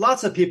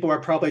 lots of people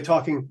are probably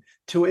talking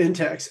to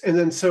Intex. And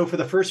then so for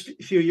the first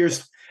few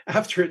years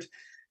after it,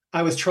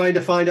 I was trying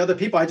to find other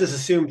people. I just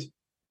assumed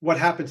what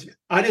happened to me.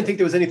 I didn't think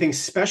there was anything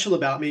special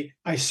about me.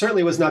 I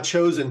certainly was not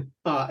chosen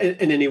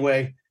in any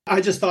way. I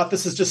just thought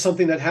this is just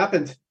something that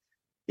happened,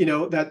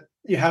 that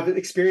you have an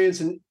experience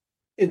and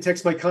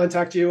Intex might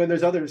contact you and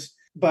there's others.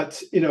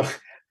 But,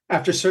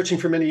 after searching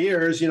for many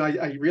years,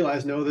 I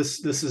realized, no,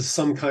 this is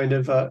some kind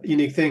of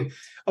unique thing.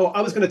 Oh,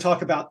 I was going to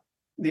talk about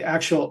the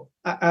actual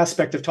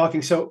aspect of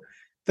talking. So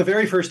the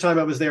very first time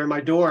I was there in my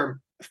dorm,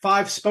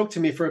 5 spoke to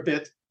me for a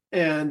bit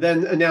and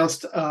then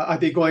announced I'd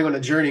be going on a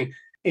journey.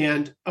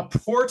 And a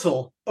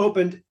portal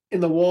opened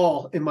in the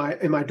wall in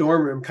my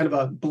dorm room, kind of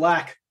a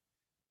black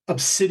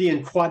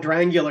obsidian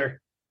quadrangular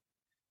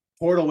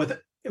portal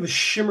it was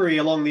shimmery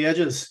along the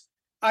edges.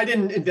 I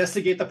didn't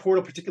investigate the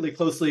portal particularly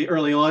closely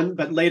early on,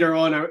 but later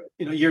on,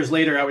 years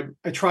later,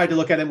 I tried to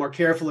look at it more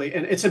carefully.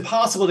 And it's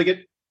impossible to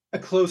get a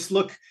close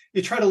look.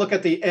 You try to look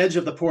at the edge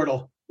of the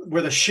portal,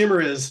 where the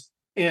shimmer is.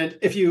 And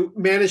if you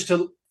manage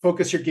to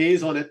focus your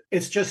gaze on it,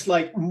 it's just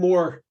like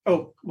more.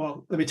 Oh,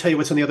 well, let me tell you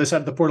what's on the other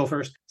side of the portal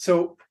first.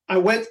 So I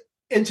went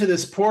into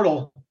this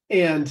portal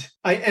and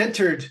I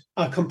entered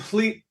a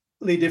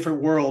completely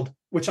different world,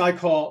 which I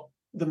call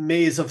the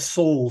Maze of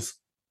Souls.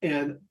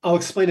 And I'll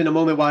explain in a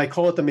moment why I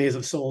call it the Maze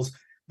of Souls.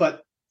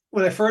 But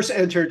when I first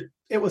entered,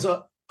 it was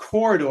a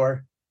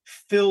corridor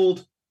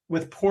filled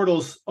with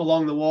portals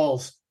along the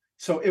walls.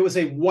 So it was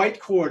a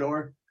white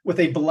corridor with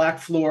a black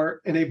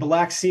floor and a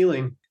black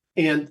ceiling,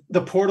 and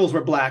the portals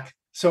were black.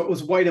 So it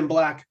was white and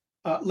black.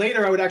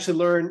 Later, I would actually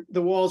learn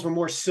the walls were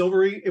more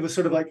silvery. It was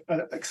sort of like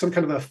some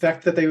kind of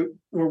effect that they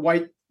were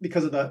white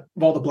because of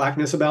all the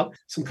blackness about,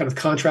 some kind of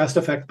contrast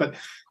effect. But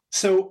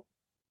so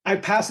I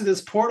passed through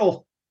this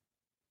portal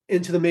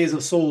into the Maze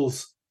of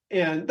Souls,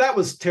 and that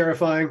was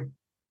terrifying.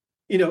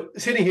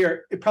 Sitting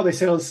here, it probably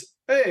sounds,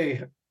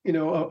 hey,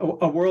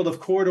 a world of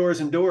corridors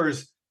and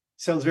doors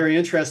sounds very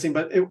interesting,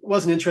 but it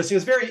wasn't interesting. It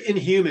was very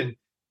inhuman.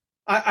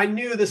 I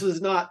knew this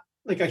was not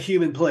like a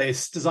human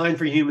place designed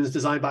for humans,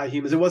 designed by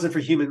humans. It wasn't for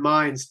human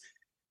minds.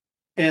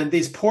 And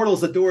these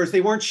portals, the doors,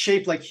 they weren't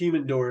shaped like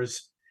human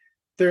doors.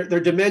 Their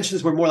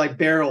dimensions were more like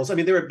barrels. I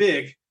mean, they were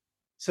big.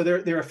 So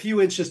they're a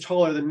few inches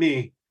taller than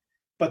me,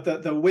 but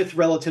the width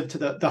relative to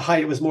the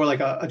height was more like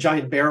a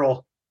giant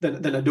barrel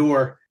than a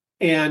door.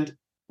 And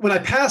when I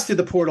passed through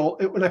the portal,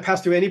 when I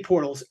pass through any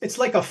portals, it's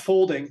like a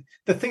folding.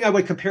 The thing I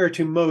would compare it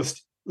to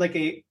most, like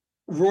a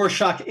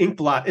Rorschach ink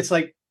blot. It's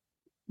like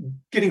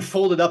getting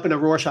folded up in a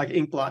Rorschach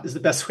ink blot is the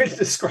best way to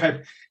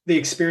describe the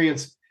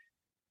experience.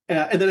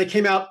 And then I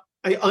came out,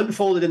 I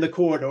unfolded in the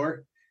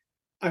corridor.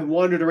 I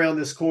wandered around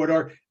this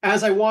corridor.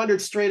 As I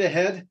wandered straight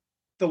ahead,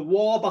 the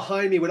wall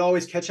behind me would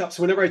always catch up.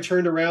 So whenever I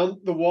turned around,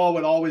 the wall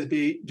would always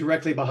be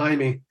directly behind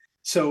me.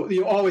 So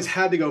you always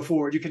had to go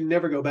forward. You could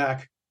never go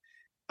back.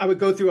 I would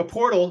go through a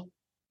portal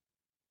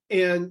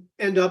and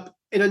end up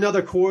in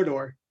another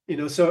corridor.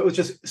 So it was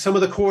just, some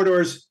of the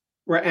corridors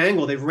were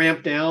angled. They'd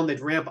ramp down, they'd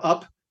ramp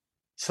up.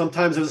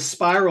 Sometimes it was a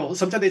spiral.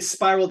 Sometimes they'd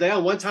spiral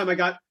down. One time I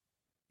got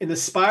in the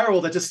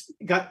spiral that just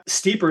got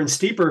steeper and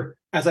steeper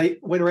as I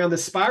went around the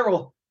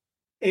spiral,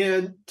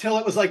 until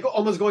it was like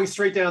almost going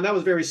straight down. That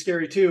was very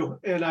scary too.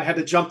 And I had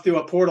to jump through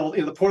a portal.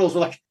 The portals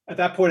were like at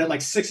that point at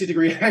like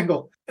 60-degree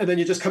angle. And then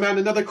you just come out in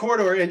another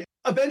corridor. And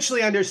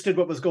eventually I understood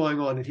what was going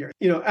on in here.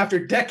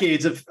 After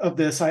decades of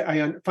this,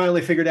 I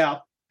finally figured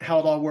out how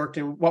it all worked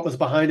and what was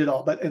behind it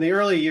all. But in the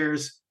early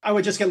years, I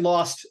would just get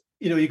lost.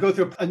 You go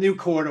through a new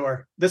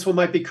corridor. This one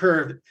might be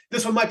curved.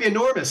 This one might be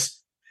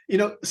enormous.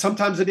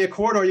 Sometimes it'd be a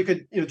corridor you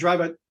could drive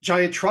a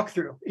giant truck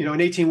through, an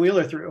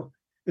 18-wheeler through.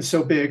 It's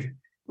so big.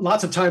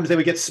 Lots of times they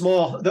would get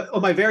small.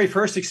 On my very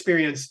first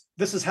experience,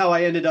 this is how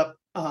I ended up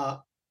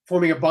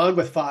forming a bond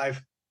with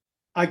Five.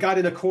 I got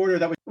in a corridor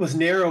that was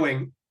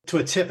narrowing to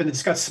a tip, and it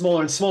just got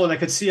smaller and smaller, and I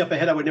could see up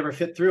ahead I would never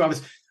fit through. I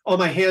was on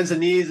my hands and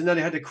knees, and then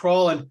I had to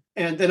crawl, and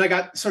then I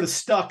got sort of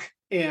stuck.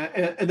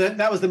 And then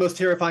that was the most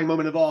terrifying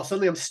moment of all.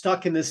 Suddenly I'm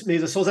stuck in this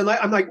Maze of Souls, and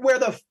I'm like, where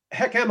the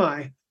heck am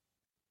I?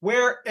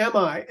 Where am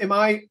I? Am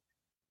I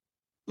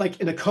like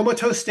in a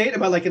comatose state?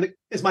 Am I like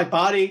is my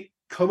body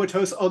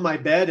comatose on my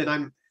bed and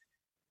I'm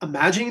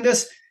imagining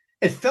this?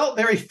 It felt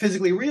very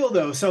physically real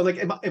though. So like,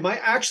 am I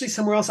actually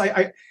somewhere else?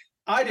 I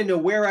didn't know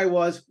where I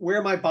was,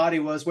 where my body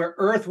was, where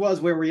Earth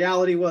was, where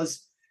reality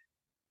was.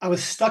 I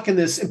was stuck in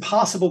this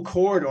impossible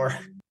corridor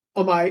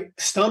on my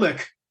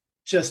stomach,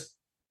 just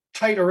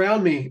tight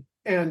around me,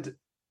 and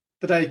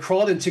that I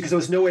crawled into because there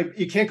was no way.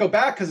 You can't go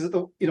back because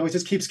it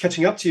just keeps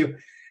catching up to you.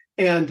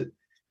 And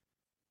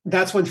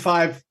that's when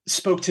Five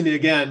spoke to me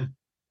again,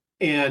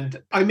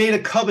 and I made a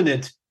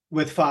covenant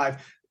with Five.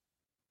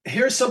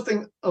 Here's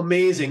something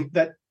amazing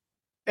that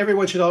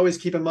everyone should always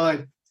keep in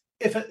mind.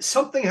 If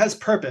something has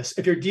purpose,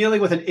 if you're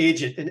dealing with an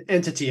agent, an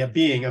entity, a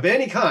being of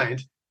any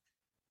kind,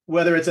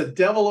 whether it's a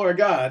devil or a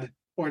god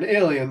or an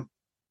alien,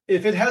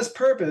 if it has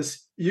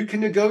purpose, you can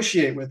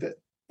negotiate with it.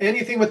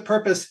 Anything with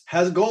purpose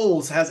has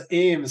goals, has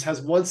aims,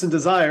 has wants and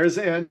desires,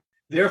 and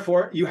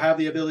therefore you have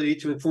the ability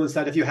to influence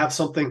that if you have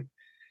something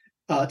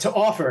to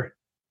offer.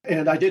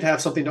 And I did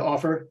have something to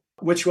offer,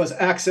 which was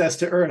access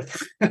to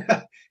Earth.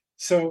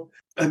 So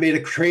I made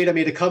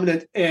a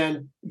covenant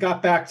and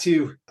got back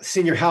to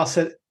senior house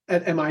at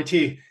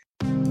MIT.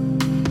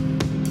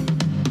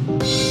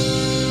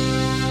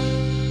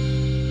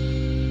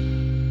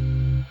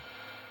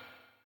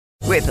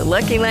 With the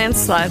Lucky Land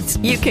Slots,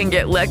 you can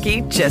get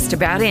lucky just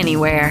about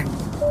anywhere.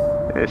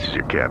 This is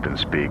your captain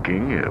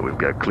speaking. We've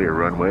got clear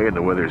runway and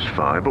the weather's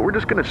fine, but we're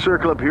just going to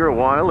circle up here a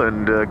while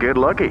and get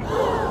lucky.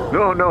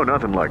 No,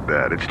 nothing like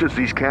that. It's just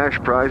these cash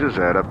prizes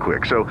add up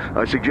quick. So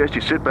I suggest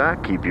you sit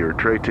back, keep your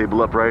tray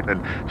table upright,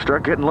 and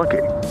start getting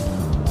lucky.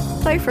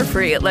 Play for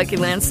free at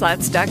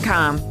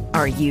LuckyLandSlots.com.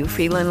 Are you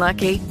feeling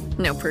lucky?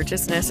 No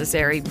purchase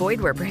necessary.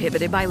 Void where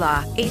prohibited by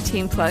law.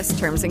 18+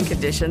 terms and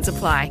conditions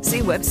apply. See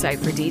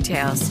website for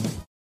details.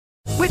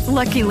 With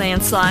Lucky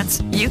Land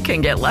Slots, you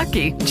can get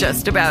lucky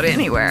just about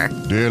anywhere.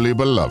 Dearly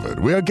beloved,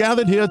 we are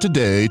gathered here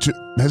today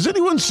to... Has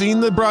anyone seen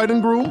the bride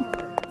and groom?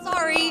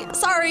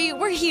 Sorry,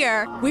 we're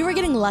here. We were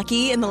getting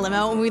lucky in the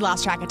limo and we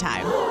lost track of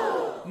time.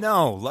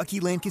 No, Lucky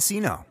Land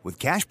Casino, with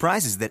cash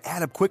prizes that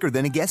add up quicker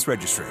than a guest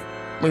registry.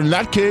 In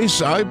that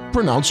case, I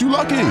pronounce you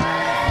lucky.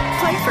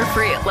 Play for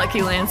free at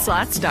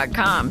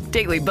LuckyLandSlots.com.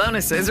 Daily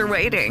bonuses are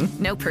waiting.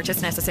 No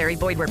purchase necessary.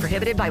 Void where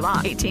prohibited by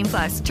law.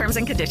 18+. Terms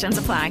and conditions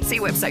apply. See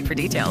website for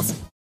details.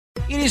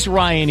 It is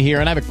Ryan here,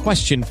 and I have a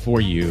question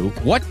for you.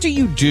 What do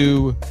you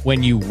do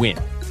when you win?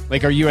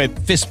 Like, are you a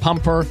fist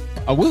pumper,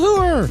 a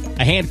woohooer,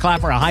 a hand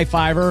clapper, a high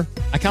fiver?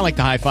 I kind of like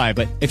the high five,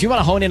 but if you want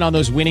to hone in on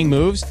those winning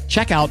moves,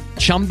 check out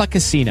Chumba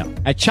Casino.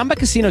 At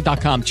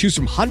ChumbaCasino.com, choose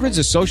from hundreds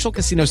of social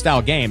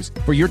casino-style games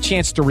for your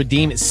chance to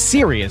redeem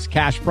serious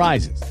cash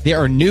prizes. There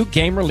are new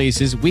game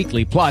releases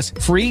weekly, plus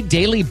free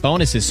daily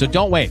bonuses. So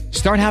don't wait.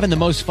 Start having the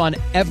most fun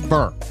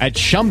ever at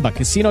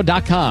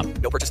ChumbaCasino.com.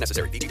 No purchase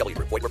necessary. VGW.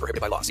 Void where prohibited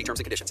by law. See terms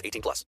and conditions.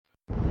 18+.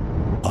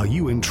 Are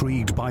you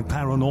intrigued by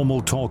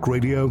paranormal talk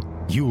radio?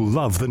 You'll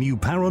love the new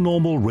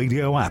paranormal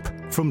radio app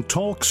from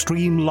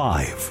TalkStream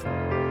Live.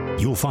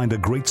 You'll find a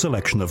great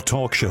selection of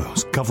talk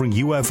shows covering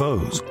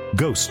UFOs,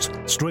 ghosts,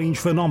 strange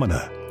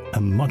phenomena,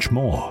 and much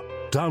more.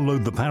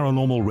 Download the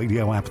Paranormal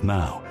Radio app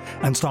now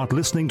and start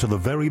listening to the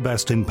very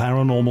best in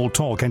paranormal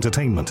talk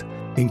entertainment,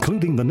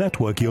 including the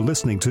network you're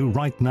listening to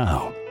right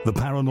now, the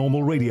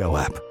Paranormal Radio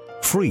app,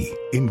 free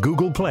in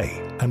Google Play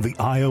and the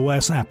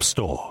iOS App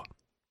Store.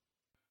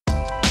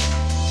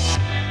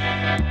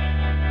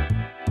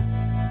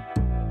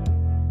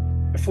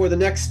 For the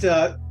next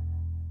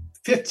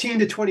 15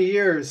 to 20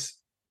 years,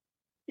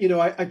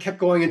 I kept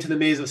going into the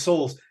Maze of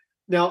Souls.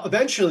 Now,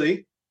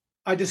 eventually,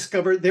 I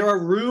discovered there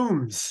are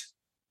rooms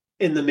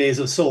in the Maze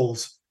of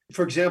Souls.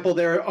 For example,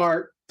 there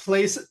are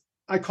places,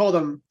 I call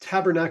them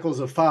tabernacles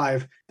of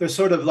five. They're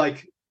sort of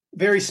like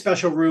very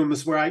special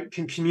rooms where I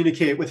can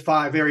communicate with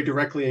five very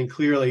directly and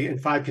clearly,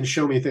 and five can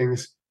show me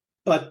things.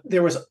 But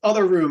there was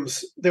other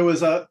rooms.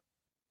 There's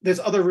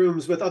other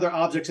rooms with other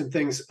objects and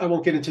things. I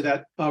won't get into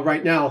that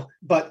right now.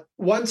 But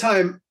one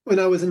time when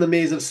I was in the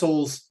Maze of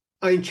Souls,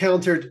 I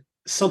encountered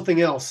something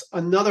else,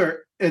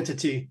 another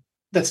entity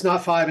that's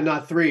not five and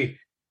not three,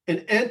 an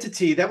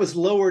entity that was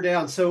lower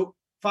down. So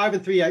 5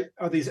 and 3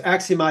 are these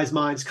axiomized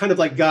minds, kind of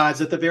like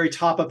gods at the very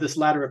top of this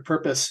ladder of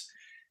purpose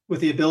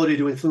with the ability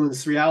to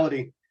influence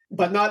reality.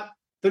 But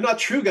they're not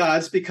true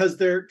gods because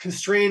they're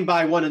constrained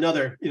by one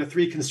another.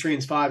 3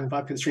 constrains 5 and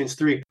 5 constrains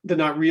 3. They're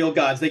not real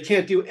gods. They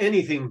can't do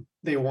anything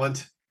they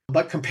want.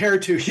 But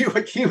compared to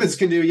what humans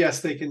can do,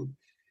 yes, they can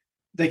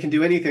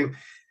do anything.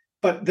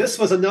 But this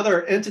was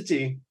another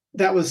entity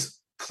that was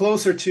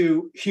closer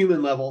to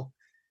human level.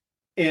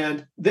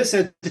 And this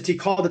entity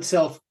called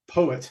itself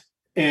Poet.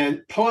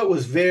 And Poet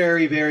was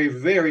very, very,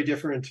 very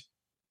different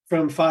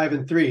from 5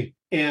 and 3.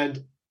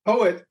 And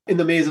Poet in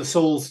the Maze of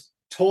Souls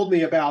told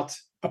me about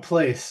a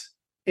place.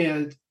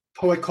 And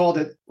Poet called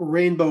it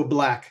Rainbow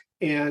Black.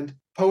 And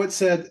Poet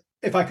said,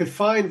 if I could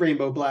find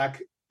Rainbow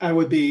Black, I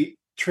would be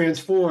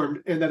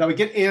transformed and that I would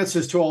get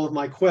answers to all of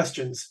my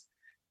questions.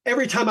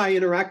 Every time I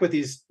interact with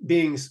these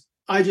beings,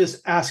 I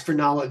just ask for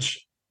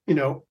knowledge.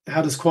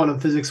 How does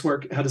quantum physics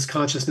work? How does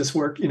consciousness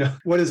work?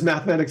 What is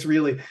mathematics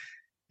really?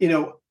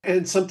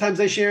 And sometimes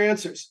they share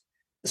answers.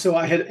 So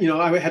I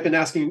had been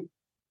asking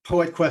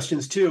Poet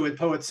questions too. And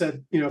Poet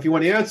said, if you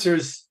want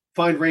answers,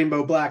 find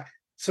Rainbow Black.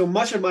 So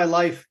much of my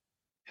life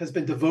has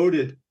been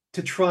devoted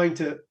to trying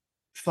to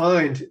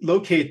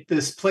locate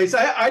this place.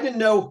 I didn't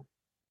know,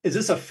 is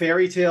this a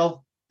fairy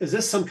tale? Is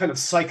this some kind of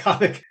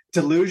psychotic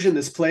delusion,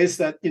 this place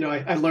that,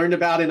 I learned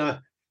about in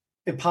a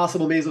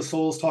impossible Maze of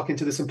Souls, talking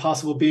to this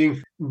impossible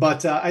being.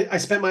 But I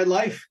spent my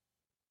life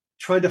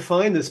trying to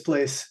find this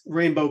place,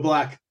 Rainbow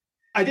Black.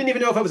 I didn't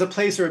even know if it was a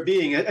place or a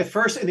being. At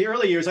first, in the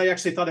early years, I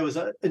actually thought it was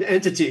an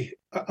entity,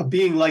 a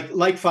being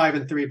like 5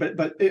 and 3,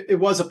 but it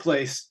was a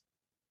place,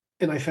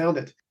 and I found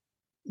it.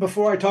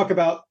 Before I talk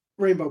about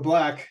Rainbow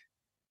Black,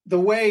 the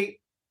way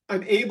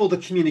I'm able to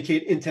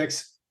communicate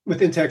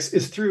with Intex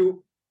is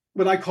through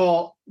what I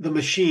call the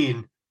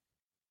machine.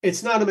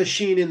 It's not a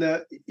machine in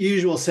the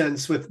usual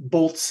sense with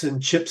bolts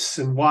and chips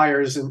and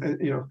wires,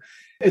 and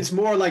it's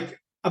more like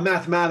a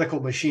mathematical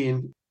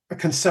machine, a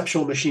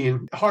conceptual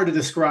machine, hard to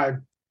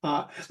describe.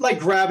 Like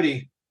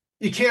gravity.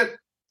 You can't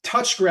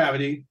touch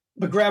gravity,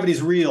 but gravity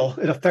is real.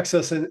 It affects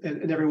us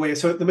in every way.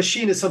 So the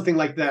machine is something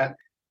like that.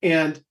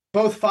 And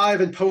both 5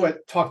 and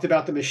Poet talked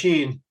about the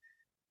machine.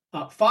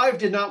 5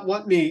 did not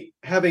want me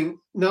having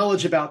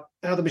knowledge about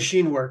how the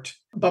machine worked,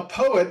 but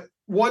Poet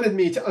wanted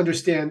me to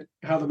understand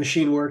how the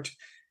machine worked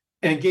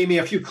and gave me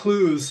a few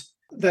clues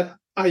that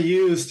I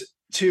used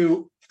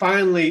to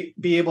finally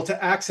be able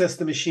to access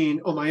the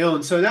machine on my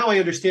own. So now I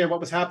understand what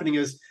was happening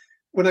is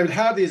when I would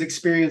have these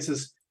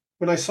experiences,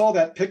 when I saw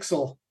that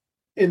pixel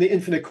in the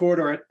infinite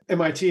corridor at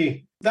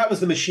MIT, that was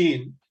the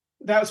machine.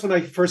 That was when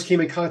I first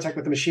came in contact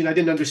with the machine. I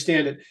didn't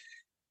understand it.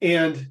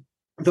 And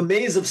the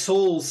Maze of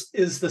Souls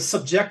is the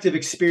subjective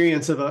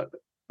experience of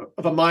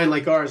a mind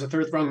like ours, a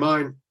third rung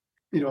mind,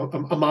 a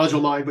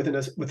module mind within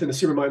a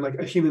super mind, like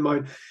a human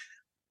mind,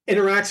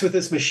 interacts with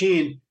this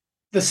machine.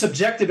 The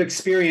subjective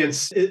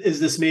experience is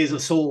this Maze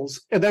of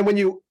Souls. And then when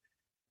you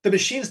the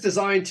machine's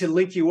designed to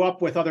link you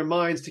up with other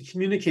minds to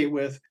communicate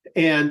with.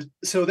 And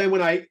so then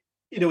when I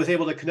was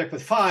able to connect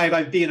with 5,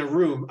 I'd be in a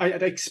room.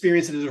 I'd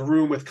experience it as a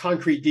room with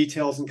concrete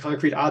details and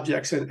concrete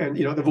objects and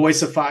the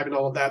voice of 5 and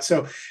all of that.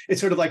 So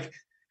it's sort of like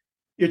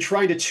you're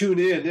trying to tune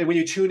in. And when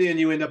you tune in,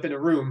 you end up in a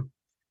room,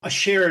 a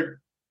shared,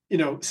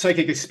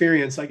 psychic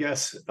experience, I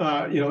guess.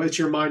 It's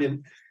your mind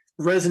and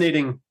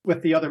resonating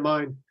with the other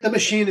mind. The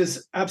machine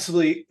is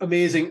absolutely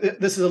amazing.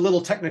 This is a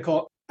little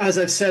technical. As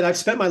I've said, I've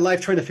spent my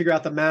life trying to figure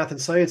out the math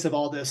and science of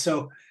all this.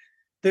 So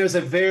there's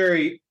a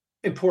very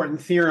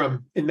important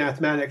theorem in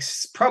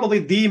mathematics, probably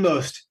the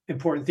most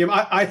important theorem.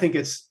 I think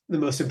it's the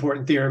most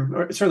important theorem,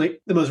 or certainly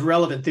the most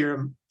relevant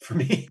theorem for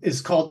me,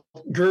 is called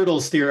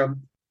Gödel's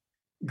theorem.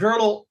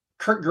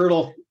 Kurt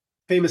Gödel,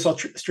 famous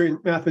Austrian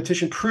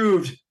mathematician,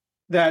 proved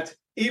that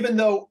even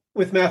though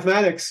with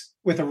mathematics,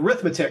 with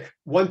arithmetic,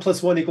 1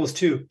 + 1 =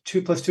 2,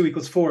 2 +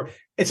 2 = 4,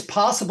 it's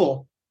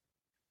possible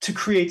to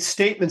create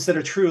statements that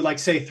are true, like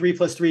say 3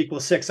 + 3 =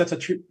 6. That's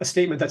a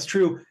statement that's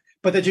true,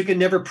 but that you can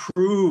never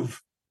prove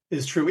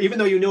is true. Even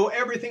though you know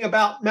everything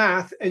about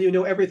math and you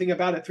know everything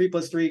about it, 3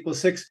 + 3 =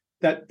 6,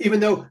 that even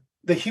though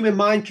the human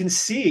mind can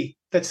see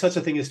that such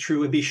a thing is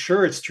true and be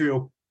sure it's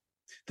true,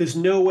 there's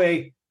no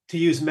way to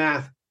use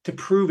math to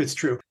prove it's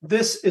true.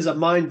 This is a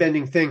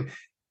mind-bending thing.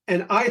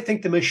 And I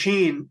think the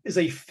machine is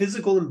a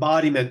physical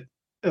embodiment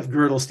of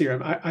Gödel's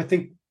theorem. I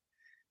think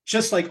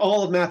just like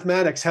all of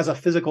mathematics has a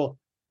physical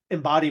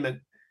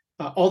embodiment.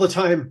 All the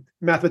time,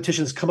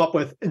 mathematicians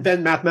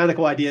invent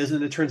mathematical ideas,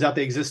 and it turns out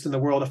they exist in the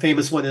world. A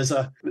famous one is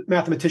a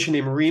mathematician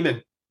named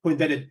Riemann, who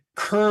invented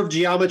curved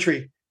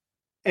geometry.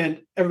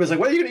 And everybody's like,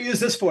 what are you going to use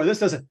this for? This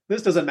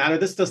doesn't matter.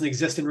 This doesn't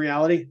exist in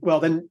reality.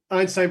 Well, then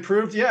Einstein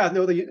proved,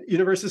 the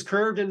universe is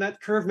curved, and that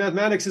curved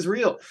mathematics is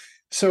real.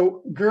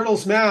 So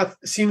Gödel's math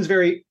seems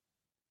very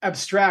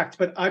abstract,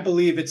 but I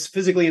believe it's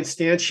physically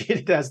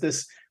instantiated as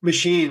this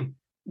machine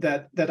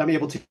that I'm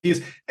able to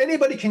use.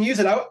 Anybody can use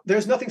it.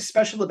 There's nothing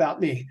special about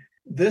me.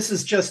 This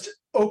is just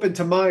open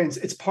to minds.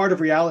 It's part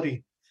of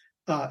reality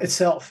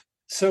itself.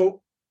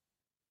 So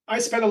I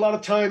spent a lot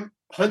of time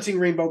hunting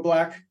Rainbow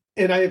Black,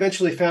 and I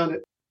eventually found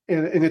it,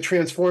 and it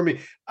transformed me.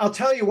 I'll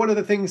tell you, one of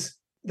the things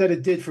that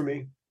it did for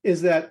me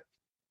is that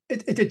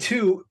it did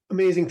 2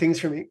 amazing things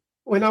for me.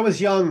 When I was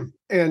young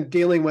and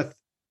dealing with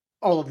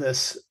all of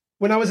this,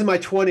 when I was in my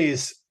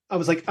 20s, I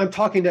was like, I'm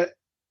talking to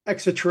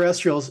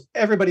extraterrestrials.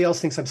 Everybody else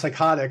thinks I'm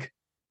psychotic.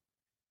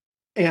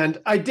 And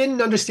I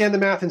didn't understand the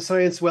math and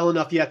science well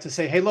enough yet to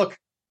say, hey, look,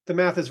 the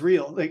math is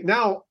real. Like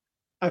now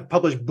I've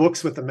published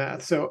books with the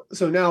math. So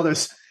now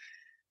there's,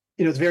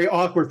 it's very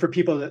awkward for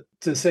people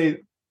to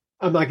say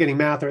I'm not getting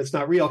math or it's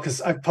not real,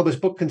 because I've published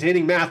a book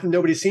containing math and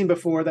nobody's seen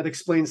before that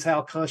explains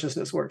how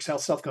consciousness works, how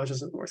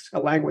self-consciousness works,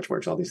 how language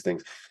works, all these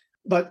things.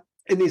 But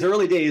in these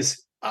early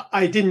days,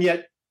 I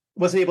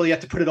wasn't able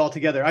yet to put it all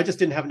together. I just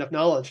didn't have enough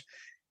knowledge.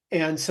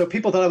 And so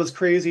people thought I was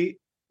crazy,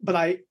 but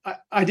I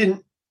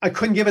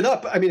couldn't give it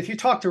up. I mean, if you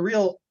talk to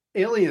real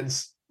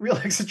aliens, real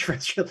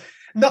extraterrestrials,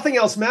 nothing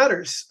else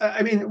matters.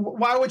 I mean,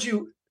 why would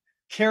you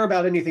care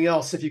about anything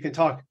else if you can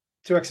talk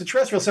to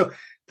extraterrestrials? So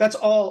that's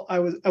all I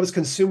was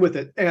consumed with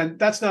it. And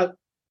that's not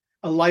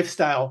a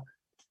lifestyle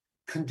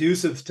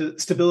conducive to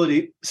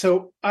stability.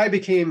 So I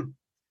became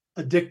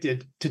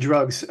addicted to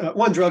drugs.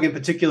 One drug in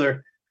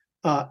particular,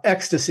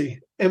 ecstasy,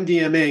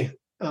 MDMA.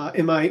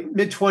 In my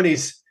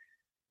mid-20s,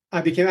 I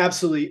became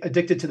absolutely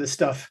addicted to this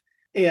stuff.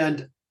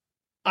 And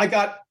I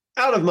got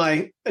out of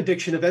my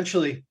addiction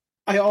eventually.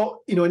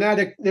 An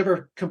addict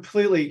never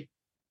completely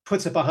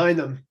puts it behind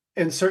them.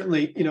 And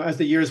certainly, as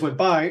the years went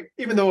by,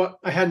 even though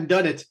I hadn't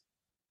done it,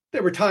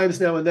 there were times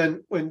now and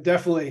then when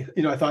definitely,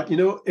 I thought,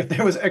 if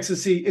there was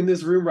ecstasy in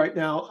this room right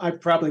now, I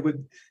probably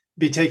would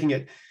be taking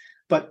it.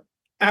 But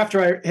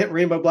after I hit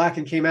Rainbow Black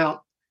and came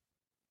out,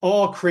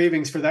 all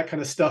cravings for that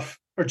kind of stuff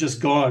are just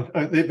gone.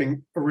 They've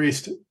been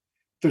erased.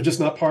 They're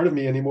just not part of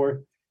me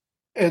anymore.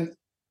 And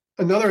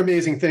another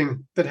amazing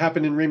thing that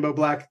happened in Rainbow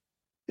Black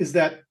is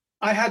that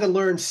I had to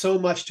learn so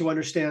much to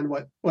understand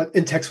what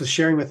Intex was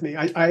sharing with me.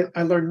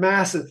 I learned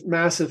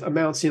massive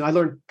amounts. I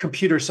learned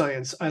computer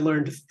science. I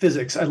learned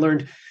physics. I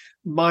learned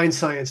mind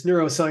science,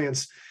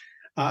 neuroscience.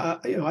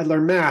 I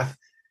learned math.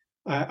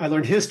 I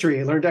learned history.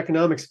 I learned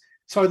economics.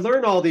 So I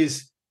learned all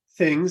these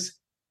things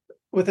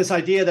with this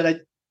idea that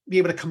I'd be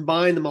able to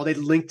combine them all. They'd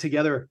link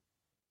together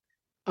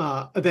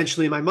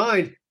eventually in my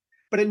mind.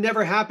 But it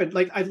never happened.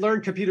 Like I'd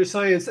learn computer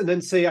science and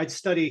then say I'd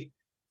study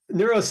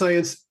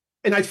neuroscience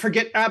and I'd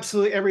forget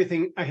absolutely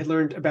everything I had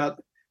learned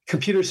about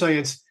computer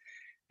science.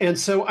 And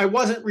so I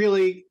wasn't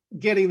really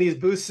getting these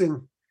boosts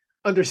in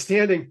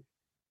understanding.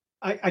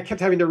 I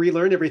kept having to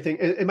relearn everything.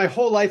 And my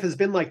whole life has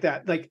been like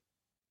that. Like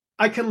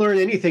I can learn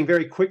anything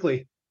very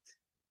quickly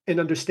and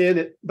understand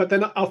it, but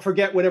then I'll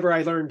forget whatever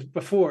I learned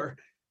before.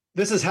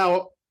 This is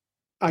how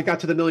I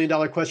got to the $1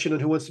 million question on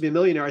Who Wants to Be a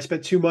Millionaire. I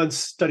spent 2 months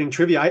studying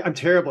trivia. I'm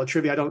terrible at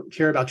trivia. I don't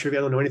care about trivia.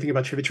 I don't know anything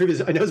about trivia.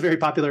 Trivia, I know, is very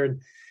popular in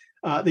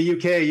the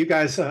UK. You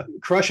guys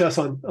crush us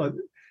on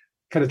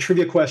kind of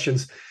trivia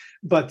questions.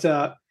 But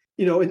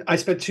and I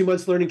spent 2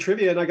 months learning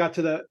trivia, and I got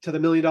to the $1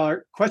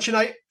 million question.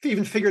 I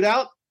even figured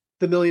out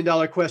the $1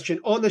 million question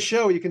on the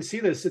show. You can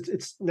see this.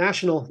 It's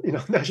national,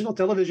 national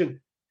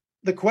television.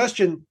 The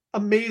question,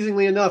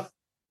 amazingly enough,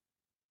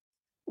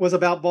 was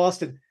about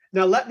Boston.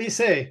 Now, let me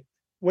say,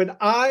 when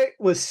I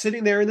was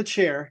sitting there in the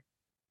chair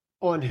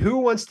on Who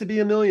Wants to Be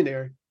a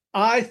Millionaire,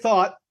 I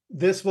thought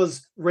this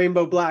was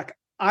Rainbow Black.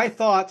 I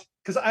thought,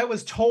 because I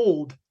was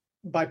told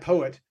by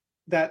Poet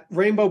that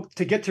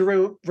to get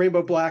to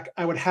Rainbow Black,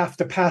 I would have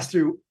to pass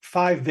through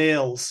 5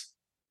 veils.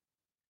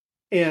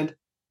 And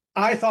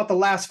I thought the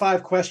last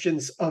 5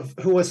 questions of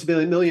Who Wants to Be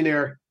a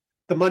Millionaire,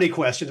 the money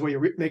questions where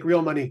you make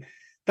real money,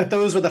 that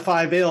those were the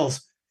 5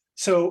 veils.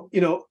 So,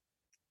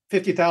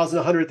 50,000,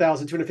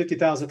 100,000,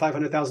 250,000,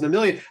 500,000, $1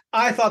 million.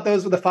 I thought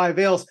those were the 5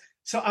 veils.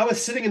 So I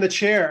was sitting in the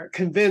chair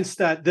convinced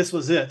that this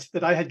was it,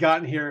 that I had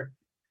gotten here,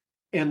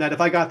 and that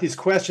if I got these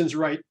questions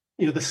right,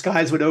 the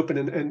skies would open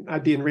and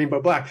I'd be in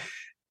Rainbow Black.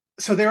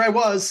 So there I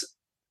was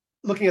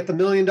looking at the $1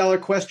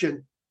 million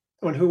question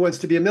on Who Wants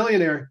to Be a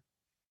Millionaire.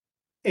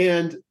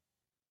 And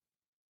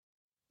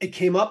it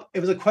came up. It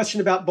was a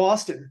question about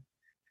Boston.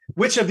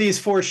 Which of these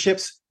 4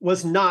 ships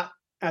was not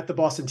at the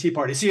Boston Tea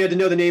Party? So you had to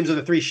know the names of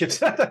the 3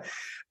 ships at the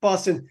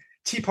Boston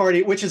Tea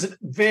Party, which is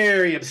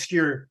very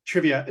obscure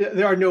trivia.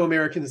 There are no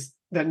Americans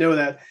that know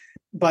that.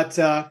 But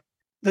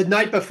the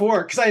night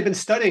before, because I had been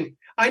studying,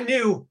 I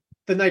knew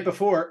the night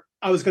before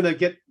I was going to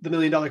get the $1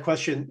 million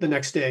question the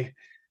next day.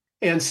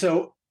 And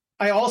so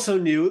I also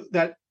knew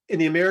that in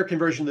the American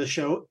version of the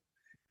show,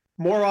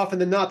 more often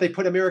than not, they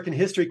put American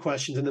history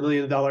questions in the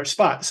 $1 million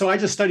spot. So I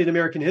just studied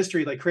American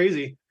history like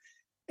crazy.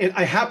 And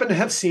I happened to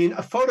have seen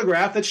a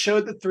photograph that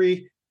showed the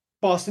 3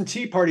 Boston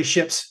Tea Party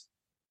ships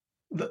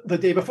the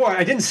day before.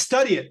 I didn't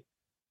study it.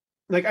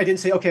 Like, I didn't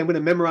say, okay, I'm going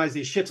to memorize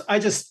these ships. I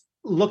just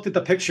looked at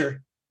the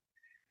picture,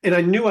 and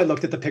I knew I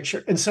looked at the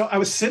picture. And so I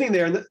was sitting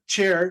there in the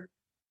chair.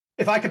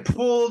 If I could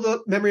pull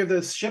the memory of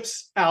those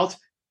ships out,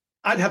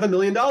 I'd have $1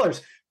 million.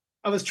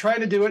 I was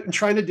trying to do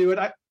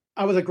it.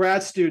 I was a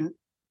grad student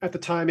at the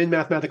time in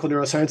mathematical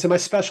neuroscience, and my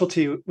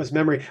specialty was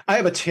memory. I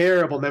have a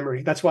terrible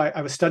memory. That's why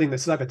I was studying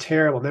this. I have a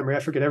terrible memory. I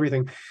forget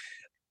everything.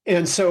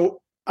 And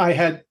so I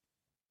had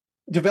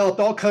developed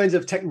all kinds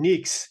of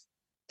techniques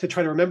to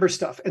try to remember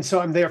stuff. And so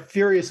I'm there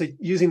furiously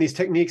using these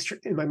techniques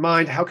in my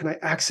mind. How can I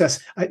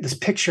access this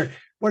picture?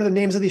 What are the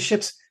names of these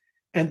ships?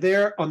 And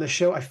there on the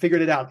show, I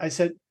figured it out. I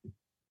said,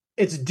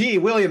 it's D.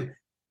 William.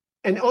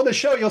 And on the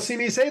show, you'll see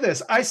me say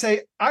this. I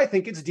say, I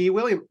think it's D.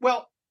 William.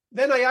 Well,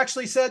 then I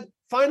actually said,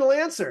 final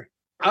answer.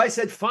 I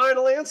said,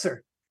 final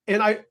answer.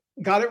 And I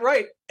got it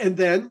right. And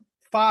then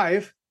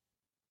 5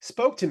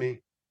 spoke to me.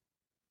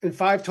 And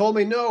 5 told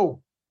me,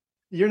 no,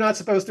 you're not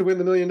supposed to win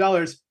the $1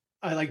 million.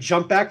 I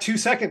jumped back 2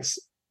 seconds.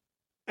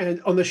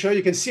 And on the show,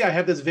 you can see I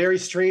have this very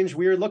strange,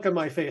 weird look on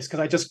my face because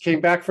I just came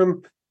back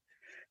from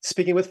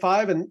speaking with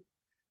 5 and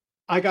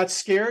I got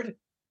scared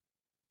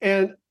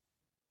and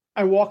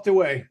I walked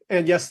away.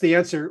 And yes, the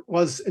answer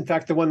was, in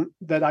fact, the one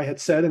that I had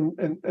said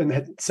and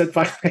had said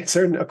final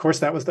answer. And of course,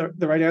 that was the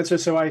right answer.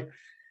 So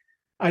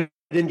I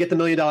didn't get the $1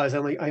 million.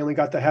 I only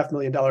got the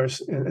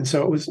 $500,000. And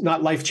so it was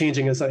not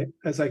life-changing as I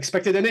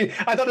expected. And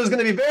I thought it was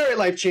going to be very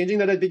life-changing,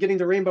 that I'd be getting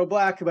to Rainbow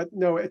Black, but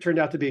no, it turned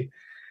out to be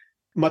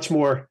much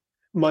more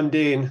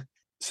mundane.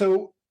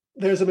 So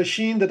there's a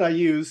machine that I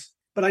use,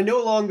 but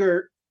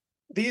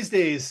these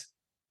days,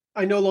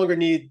 I no longer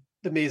need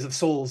the Maze of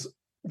Souls.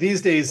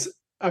 These days,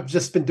 I've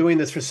just been doing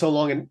this for so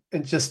long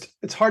and just,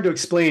 it's hard to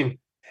explain.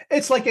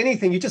 It's like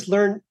anything. You just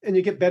learn and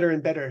you get better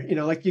and better.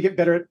 Like you get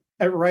better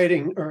at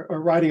riding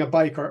or riding a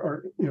bike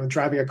or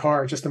driving a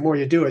car. Just the more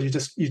you do it,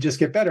 you just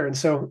get better. And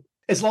so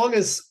as long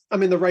as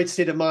I'm in the right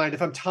state of mind,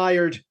 if I'm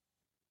tired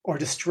or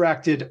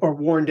distracted or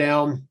worn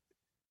down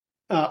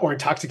or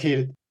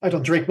intoxicated, I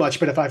don't drink much,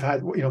 but if I've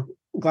had a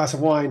glass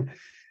of wine,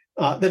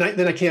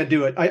 then I can't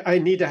do it. I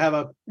need to have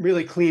a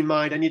really clean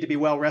mind. I need to be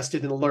well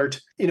rested and alert.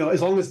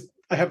 As long as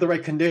I have the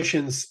right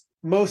conditions,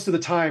 most of the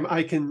time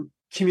I can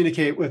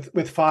communicate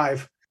with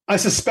 5. I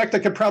suspect I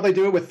could probably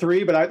do it with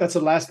 3, but that's the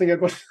last thing I'd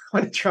want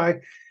to try.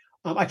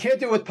 I can't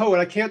do it with Poet.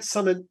 I can't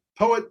summon.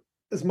 Poet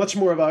is much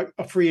more of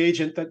a free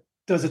agent that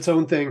does its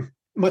own thing,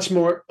 much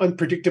more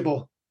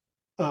unpredictable,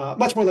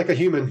 much more like a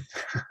human.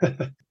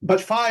 But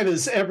 5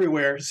 is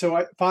everywhere.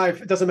 So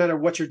 5, it doesn't matter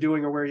what you're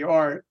doing or where you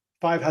are.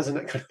 5 has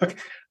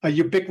a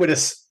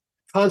ubiquitous,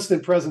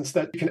 constant presence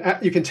that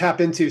you can tap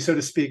into, so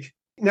to speak.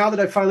 Now that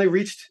I've finally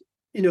reached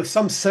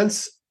some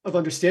sense of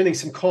understanding,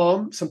 some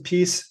calm, some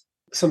peace,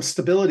 some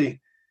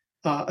stability,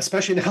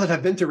 especially now that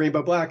I've been to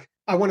Rainbow Black,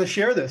 I want to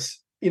share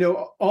this.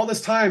 All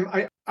this time,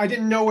 I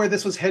didn't know where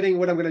this was heading,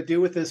 what I'm going to do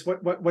with this,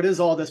 what is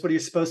all this, what are you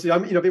supposed to do?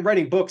 I've been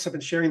writing books, I've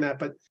been sharing that,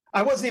 but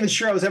I wasn't even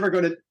sure I was ever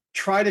going to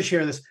try to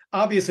share this.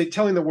 Obviously,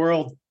 telling the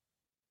world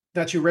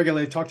that you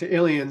regularly talk to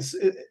aliens,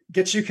 it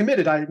gets you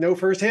committed. I know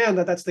firsthand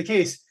that that's the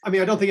case. I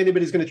don't think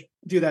anybody's going to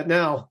do that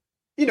now.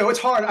 It's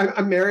hard.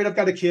 I'm married, I've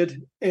got a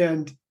kid,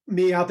 and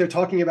me out there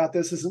talking about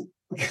this isn't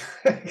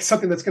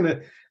something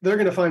they're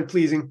going to find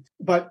pleasing.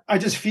 But I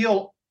just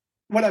feel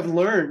what I've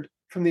learned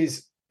from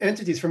these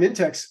entities, from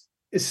Intex,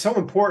 is so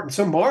important,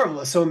 so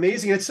marvelous, so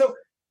amazing. It's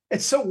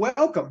so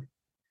welcome.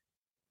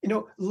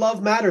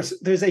 love matters.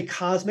 There's a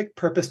cosmic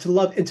purpose to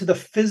love, into the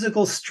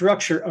physical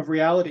structure of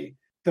reality.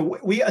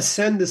 We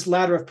ascend this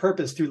ladder of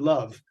purpose through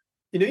love.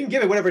 You can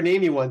give it whatever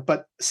name you want,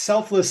 but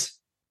selfless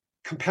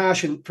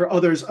compassion for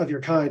others of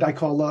your kind, I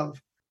call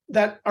love.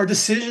 That our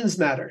decisions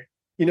matter.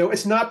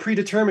 It's not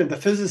predetermined. The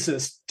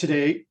physicists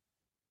today,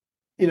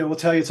 will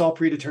tell you it's all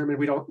predetermined.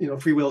 We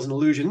don't, free will is an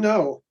illusion.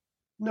 No.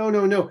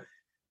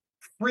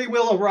 Free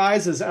will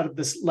arises out of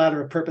this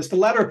ladder of purpose. The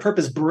ladder of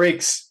purpose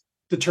breaks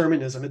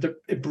determinism.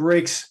 It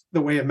breaks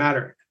the way of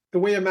matter. The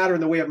way of matter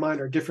and the way of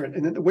mind are different.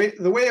 And the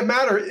way of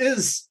matter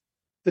is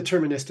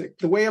deterministic.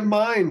 The way of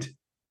mind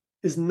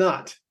is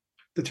not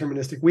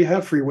deterministic. We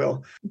have free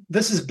will.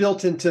 This is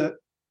built into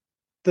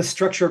the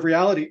structure of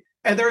reality.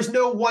 And there's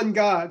no one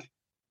God.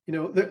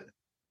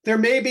 There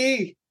may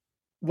be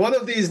one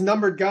of these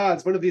numbered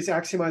gods, one of these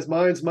axiomized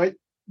minds might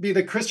be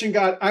the Christian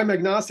God. I'm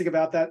agnostic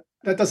about that.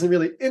 That doesn't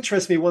really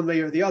interest me one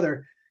way or the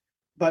other.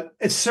 But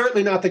it's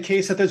certainly not the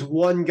case that there's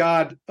one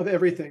God of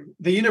everything.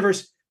 The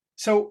universe.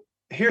 So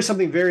here's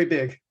something very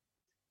big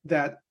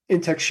that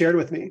Intex shared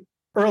with me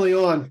early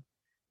on.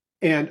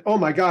 And oh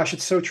my gosh,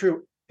 it's so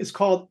true. It's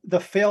called the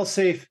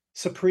fail-safe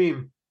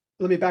supreme.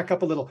 Let me back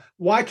up a little.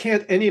 Why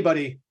can't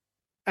anybody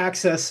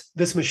access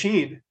this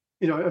machine?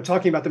 I'm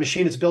talking about the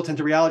machine. It's built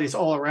into reality. It's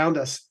all around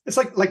us. It's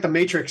like the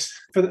Matrix,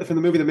 from the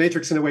movie The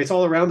Matrix in a way. It's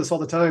all around us all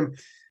the time.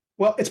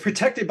 Well, it's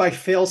protected by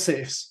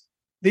fail-safes.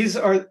 These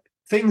are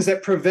things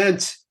that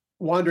prevent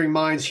wandering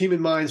minds, human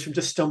minds, from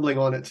just stumbling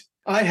on it.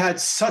 I had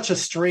such a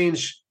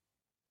strange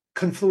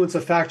confluence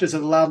of factors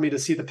that allowed me to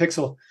see the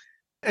pixel.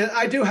 And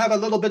I do have a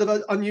little bit of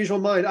an unusual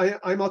mind.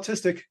 I'm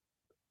autistic,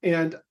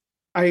 and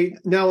I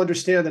now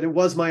understand that it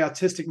was my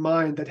autistic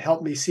mind that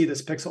helped me see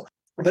this pixel.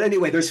 But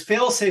anyway, there's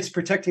fail-safes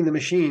protecting the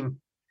machine.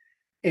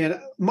 And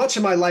much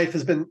of my life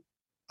has been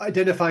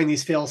identifying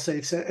these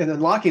fail-safes and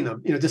unlocking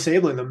them,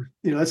 disabling them.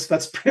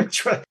 That's pretty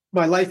much what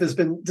my life has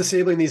been,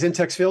 disabling these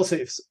Intex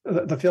fail-safes,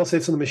 the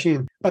fail-safes on the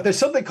machine. But there's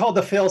something called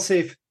the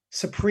fail-safe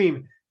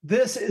supreme.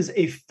 This is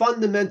a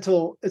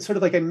fundamental, it's sort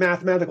of like a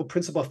mathematical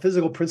principle, a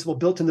physical principle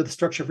built into the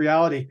structure of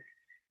reality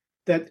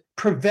that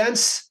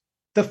prevents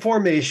the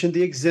formation,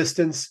 the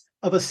existence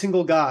of a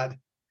single God.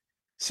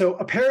 So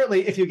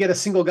apparently, if you get a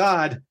single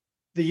God,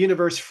 the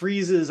universe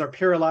freezes or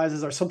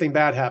paralyzes or something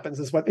bad happens,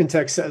 is what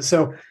Intex says.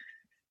 So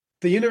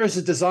the universe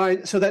is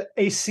designed so that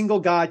a single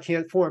God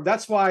can't form.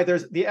 That's why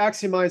there's the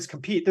axiom minds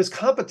compete. There's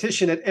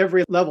competition at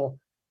every level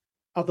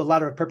of the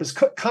ladder of purpose,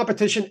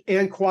 competition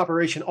and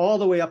cooperation, all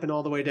the way up and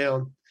all the way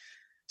down.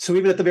 So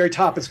even at the very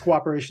top, it's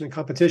cooperation and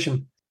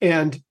competition.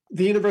 And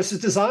the universe is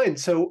designed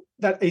so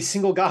that a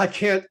single God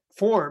can't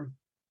form.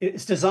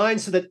 It's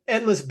designed so that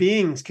endless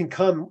beings can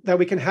come, that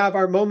we can have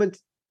our moment,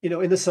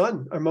 in the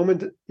sun, our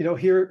moment,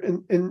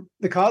 here in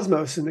the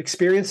cosmos, and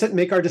experience it,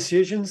 make our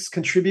decisions,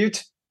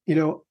 contribute,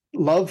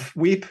 love,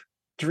 weep,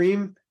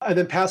 dream, and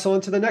then pass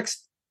on to the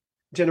next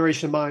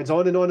generation of minds,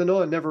 on and on and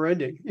on, never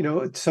ending,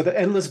 so that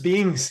endless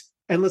beings,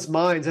 endless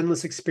minds,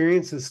 endless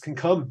experiences can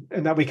come,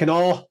 and that we can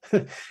all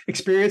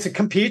experience and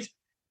compete.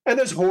 And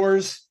there's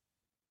wars,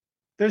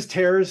 there's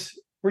terrors.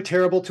 We're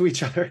terrible to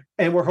each other,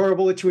 and we're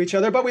horrible to each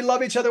other, but we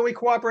love each other. We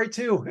cooperate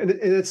too. And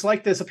it's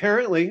like this,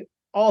 apparently,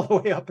 all the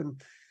way up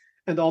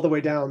and all the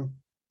way down.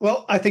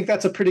 Well, I think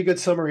that's a pretty good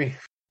summary.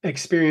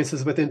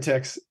 Experiences with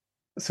Intex.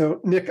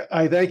 So, Nick,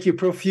 I thank you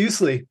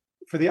profusely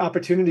for the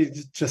opportunity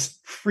to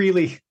just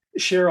freely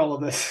share all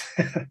of this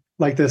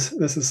like this.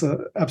 This is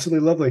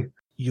absolutely lovely.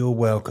 You're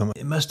welcome.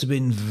 It must have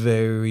been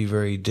very,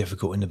 very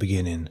difficult in the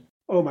beginning.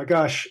 Oh my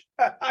gosh.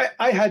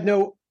 I had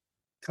no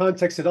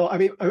context at all. I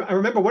mean, I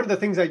remember one of the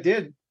things I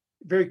did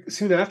very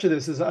soon after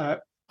this is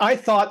I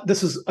thought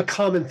this was a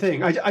common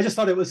thing. I just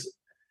thought it was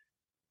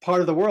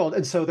part of the world.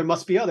 And so there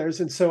must be others.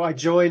 And so I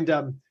joined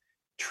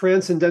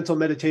transcendental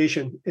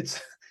meditation.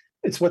 It's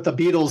what the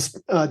Beatles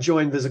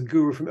joined. There's a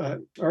guru from, I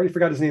already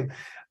forgot his name,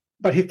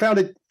 but he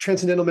founded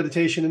transcendental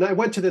meditation. And I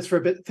went to this for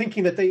a bit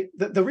thinking that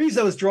the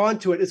reason I was drawn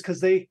to it is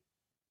because they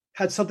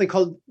had something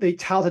called, they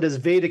touted as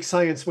Vedic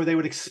science, where they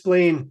would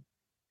explain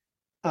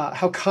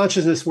how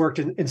consciousness worked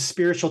in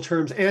spiritual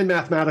terms and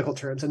mathematical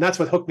terms. And that's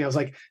what hooked me. I was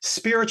like,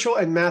 spiritual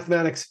and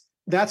mathematics,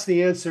 that's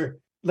the answer.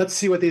 Let's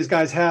see what these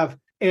guys have.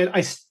 And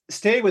I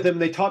stayed with them.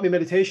 They taught me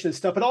meditation and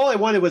stuff. But all I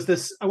wanted was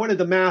this. I wanted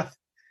the math,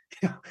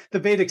 the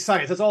Vedic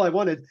science. That's all I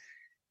wanted.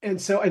 And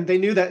they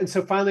knew that. And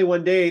so finally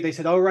one day they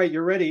said, all right,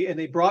 you're ready. And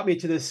they brought me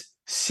to this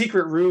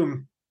secret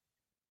room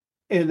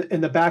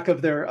in the back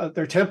of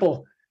their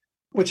temple,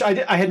 which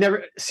I had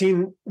never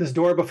seen this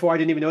door before. I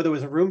didn't even know there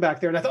was a room back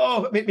there. And I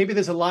thought, oh, maybe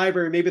there's a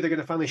library. Maybe they're going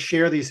to finally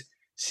share these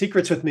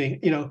secrets with me,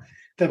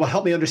 that will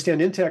help me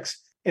understand Intex.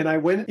 And I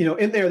went,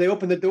 in there, they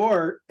opened the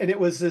door, and it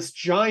was this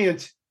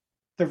giant,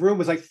 the room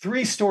was like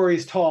 3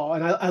 stories tall.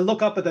 And I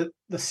look up at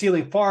the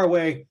ceiling far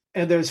away,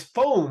 and there's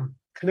foam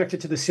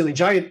connected to the ceiling,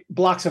 giant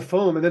blocks of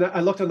foam. And then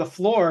I looked on the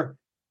floor,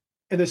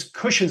 and there's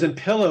cushions and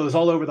pillows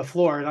all over the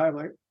floor. And I'm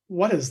like,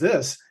 what is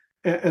this?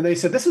 And they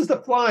said, this is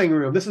the flying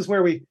room. This is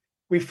where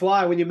we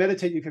fly. When you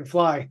meditate, you can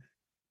fly.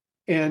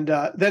 And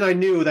then I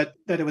knew that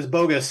it was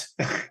bogus.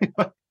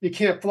 You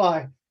can't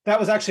fly. that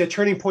was actually a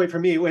turning point for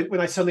me when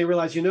I suddenly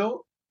realized,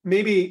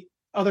 maybe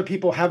other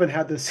people haven't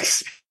had this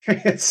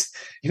experience.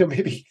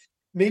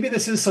 Maybe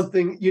this is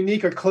something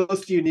unique or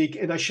close to unique,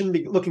 and I shouldn't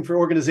be looking for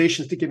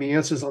organizations to give me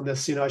answers on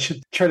this. I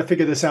should try to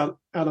figure this out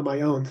on my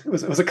own. It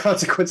was a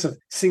consequence of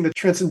seeing the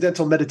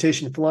Transcendental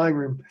Meditation Flying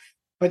Room.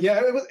 But yeah,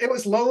 it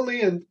was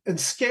lonely and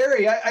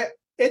scary.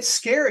 It's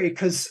scary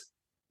because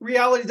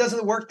reality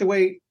doesn't work the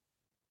way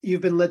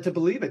you've been led to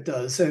believe it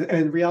does,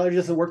 and reality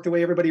doesn't work the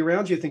way everybody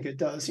around you think it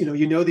does.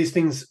 These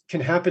things can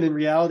happen in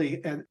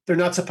reality, and they're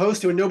not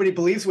supposed to, and nobody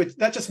believes. Which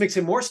that just makes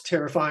it more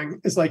terrifying.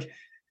 It's like,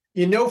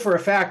 for a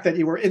fact that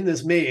you were in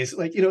this maze.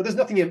 There's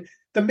nothing in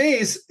the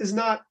maze is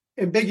not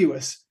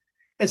ambiguous.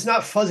 It's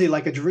not fuzzy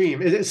like a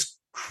dream. It is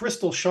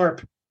crystal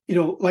sharp,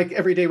 like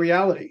everyday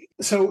reality.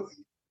 So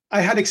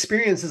I had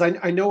experiences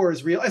I know are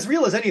as real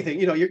as anything.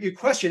 You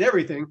question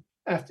everything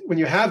after, when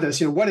you have this.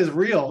 What is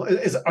real?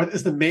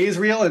 Is the maze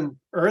real and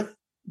Earth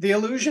the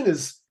illusion?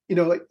 Is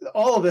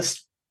all of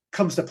this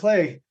comes to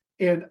play.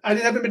 And I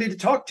didn't have anybody to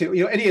talk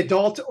to. Any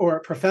adult or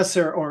a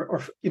professor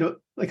or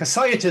like a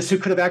scientist who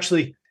could have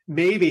actually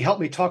maybe help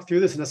me talk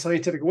through this in a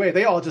scientific way.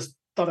 They all just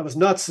thought I was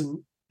nuts.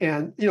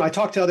 And I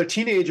talked to other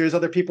teenagers,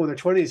 other people in their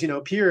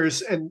 20s,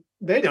 peers, and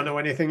they don't know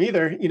anything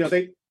either.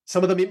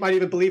 Some of them might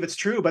even believe it's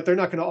true, but they're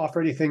not going to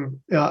offer anything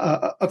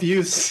of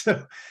use.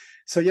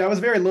 So yeah, it was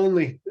a very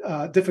lonely,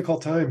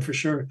 difficult time for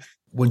sure.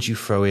 Once you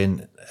throw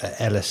in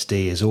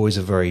LSD is always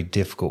a very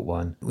difficult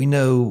one. We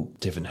know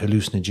different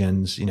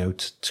hallucinogens,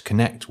 to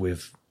connect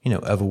with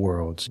other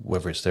worlds,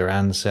 whether it's their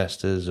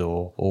ancestors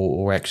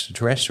or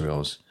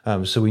extraterrestrials.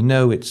 So we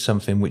know it's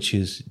something which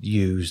is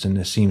used, and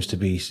there seems to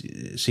be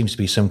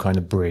some kind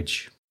of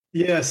bridge.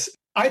 Yes,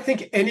 I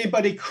think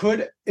anybody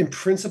could, in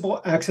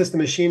principle, access the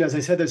machine. As I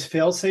said, there's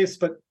fail safes,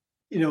 but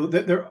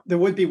there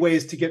would be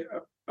ways to get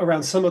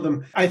around some of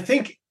them. I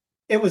think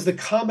it was the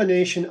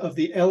combination of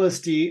the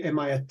LSD and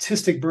my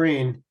autistic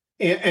brain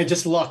and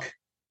just luck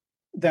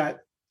that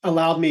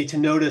allowed me to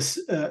notice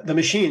the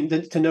machine,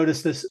 to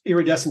notice this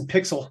iridescent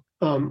pixel,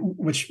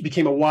 which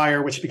became a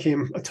wire, which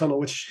became a tunnel,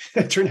 which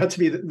turned out to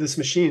be this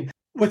machine.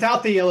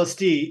 Without the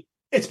LSD,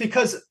 it's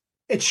because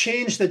it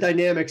changed the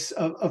dynamics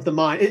of the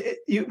mind.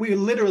 We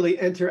literally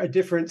enter a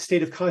different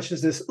state of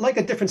consciousness, like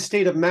a different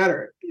state of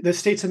matter. The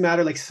states of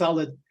matter, like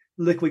solid,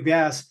 liquid,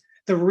 gas.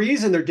 The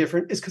reason they're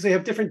different is because they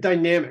have different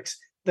dynamics.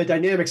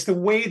 The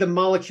way the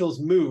molecules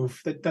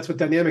move, that's what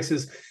dynamics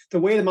is. The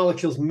way the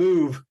molecules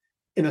move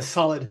in a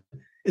solid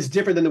is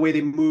different than the way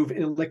they move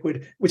in a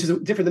liquid, which is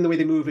different than the way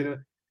they move in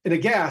a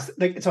gas.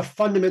 Like, it's a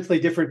fundamentally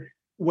different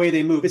way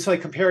they move. It's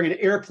like comparing an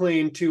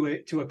airplane to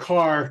a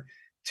car,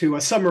 to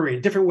a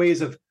submarine. Different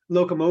ways of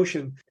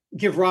locomotion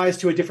give rise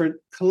to a different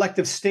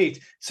collective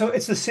state. So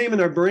it's the same in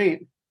our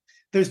brain.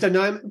 There's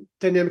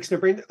dynamics in our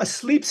brain. A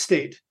sleep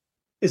state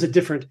is a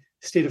different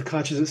state of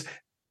consciousness.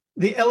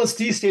 The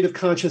LSD state of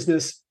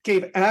consciousness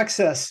gave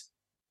access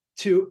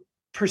to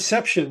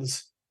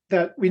perceptions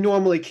that we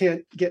normally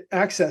can't get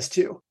access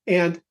to.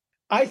 And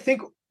I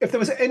think if there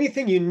was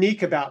anything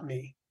unique about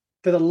me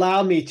that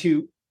allowed me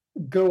to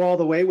go all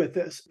the way with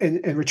this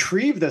and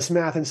retrieve this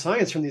math and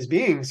science from these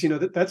beings,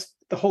 that's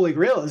the holy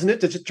grail, isn't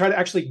it? To try to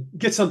actually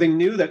get something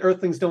new that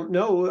earthlings don't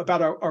know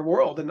about our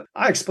world. And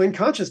I explained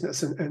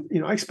consciousness and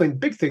I explained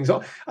big things.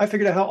 I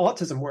figured out how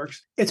autism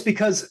works. It's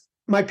because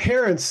my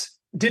parents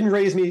didn't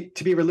raise me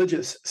to be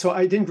religious. So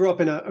I didn't grow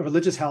up in a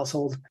religious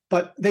household,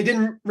 but they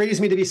didn't raise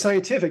me to be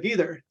scientific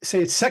either.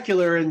 Say it's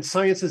secular and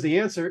science is the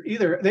answer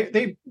either.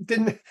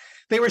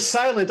 They were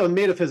silent on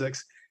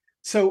metaphysics.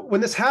 So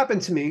when this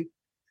happened to me,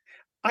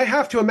 I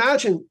have to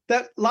imagine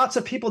that lots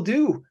of people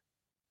do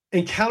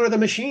encounter the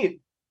machine.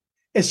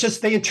 It's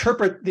just they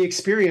interpret the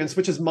experience,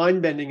 which is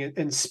mind-bending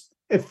and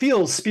it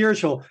feels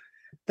spiritual.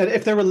 That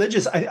if they're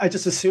religious, I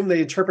just assume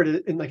they interpret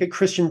it in like a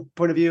Christian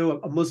point of view,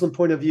 a Muslim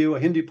point of view, a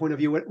Hindu point of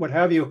view, what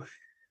have you.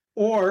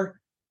 Or,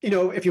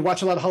 if you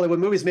watch a lot of Hollywood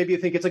movies, maybe you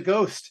think it's a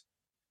ghost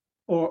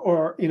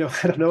or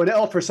I don't know, an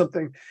elf or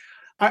something.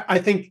 I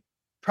think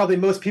probably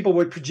most people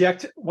would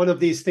project one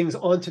of these things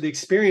onto the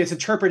experience,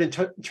 interpret in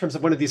terms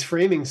of one of these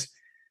framings,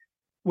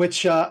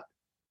 which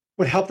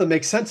would help them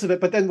make sense of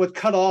it, but then would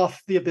cut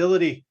off the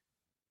ability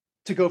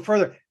to go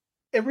further.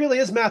 It really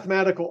is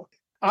mathematical.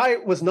 I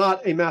was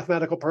not a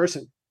mathematical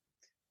person.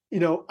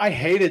 I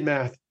hated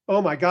math.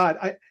 Oh my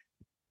God.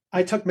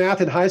 I took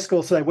math in high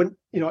school so I wouldn't,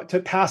 to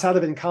pass out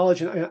of it in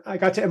college. And I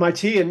got to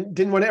MIT and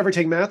didn't want to ever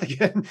take math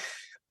again.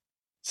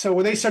 So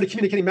when they started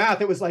communicating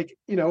math, it was like,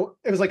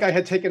 I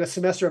had taken a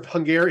semester of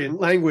Hungarian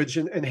language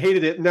and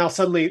hated it. And now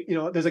suddenly,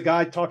 there's a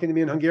guy talking to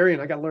me in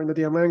Hungarian. I got to learn the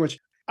damn language.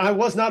 I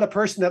was not a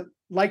person that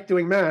liked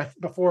doing math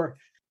before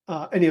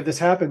any of this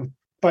happened.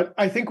 But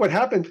I think what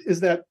happened is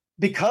that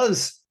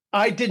because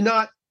I did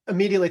not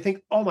immediately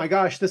think, oh my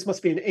gosh, this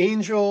must be an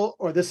angel,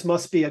 or this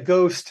must be a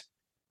ghost,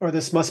 or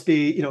this must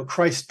be,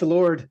 Christ the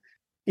Lord.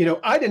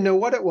 I didn't know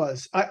what it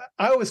was.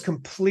 I was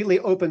completely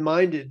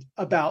open-minded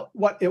about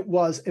what it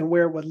was and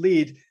where it would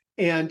lead.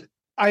 And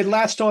I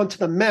latched on to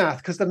the math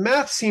because the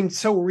math seemed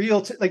so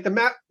real.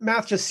 The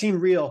math just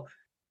seemed real.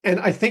 And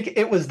I think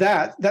it was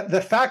that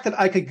the fact that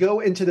I could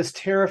go into this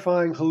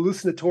terrifying,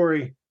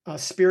 hallucinatory,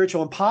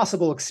 spiritual,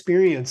 impossible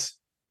experience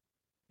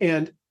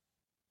and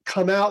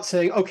come out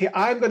saying, okay,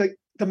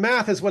 the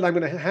math is what I'm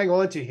going to hang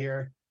on to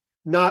here,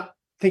 not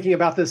thinking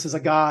about this as a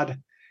God.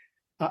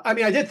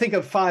 I did think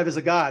of 5 as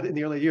a God in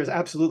the early years.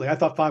 Absolutely. I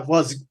thought 5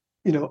 was,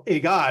 a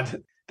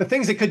God. The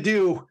things it could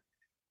do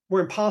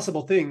were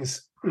impossible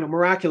things,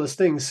 miraculous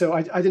things. So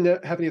I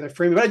didn't have any other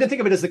framing, but I didn't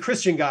think of it as the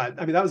Christian God.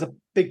 That was a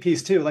big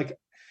piece too. Like,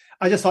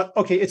 I just thought,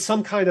 okay, it's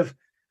some kind of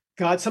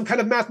God, some kind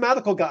of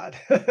mathematical God.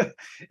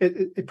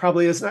 it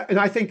probably is. And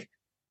I think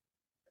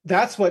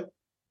that's what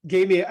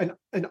gave me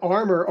an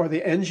armor or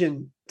the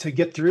engine to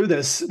get through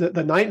this,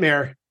 the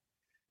nightmare,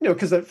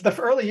 because the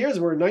early years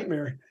were a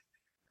nightmare.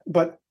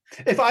 But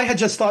if I had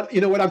just thought,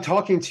 what I'm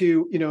talking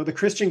to, the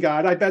Christian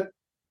God, I bet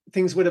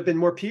things would have been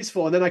more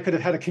peaceful. And then I could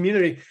have had a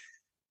community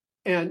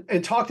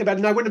and talked about it,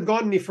 and I wouldn't have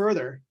gone any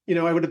further.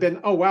 I would have been,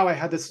 oh, wow, I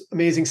had this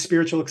amazing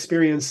spiritual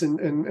experience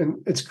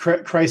and it's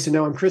Christ and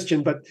now I'm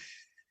Christian. But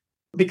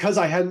because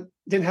I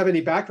didn't have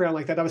any background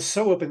like that, I was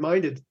so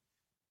open-minded.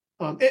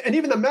 And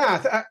even the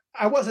math,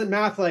 I wasn't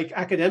math like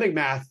academic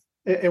math.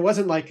 It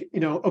wasn't like,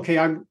 okay,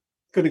 I'm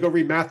going to go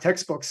read math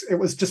textbooks. It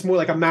was just more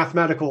like a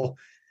mathematical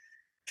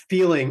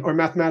feeling or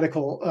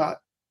mathematical,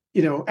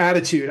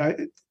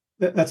 attitude.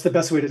 That's the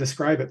best way to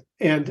describe it.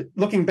 And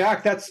looking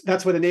back,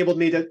 that's what enabled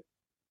me to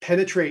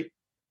penetrate,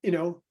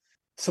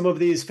 some of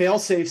these fail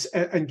safes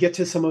and get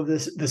to some of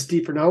this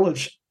deeper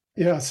knowledge.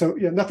 Yeah. So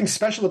nothing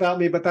special about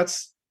me, but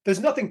there's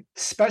nothing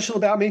special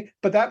about me,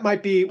 but that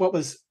might be what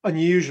was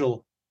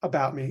unusual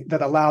about me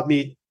that allowed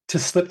me to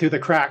slip through the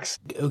cracks.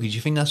 Okay, do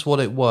you think that's what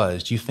it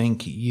was? Do you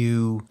think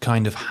you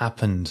kind of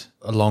happened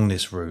along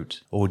this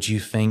route, or do you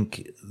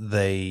think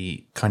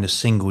they kind of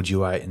singled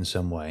you out in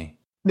some way?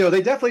 No,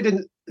 they definitely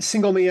didn't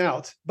single me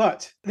out,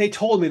 but they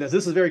told me this.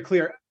 This is very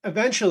clear.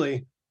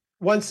 Eventually,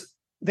 once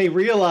they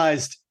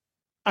realized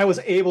I was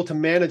able to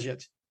manage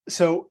it.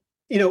 So,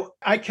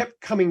 I kept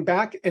coming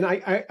back and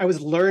I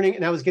was learning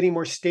and I was getting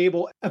more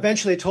stable.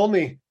 Eventually, they told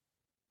me,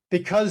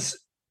 because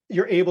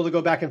you're able to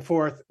go back and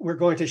forth, we're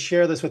going to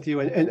share this with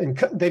you. And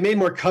they made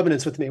more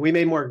covenants with me. We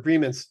made more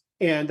agreements.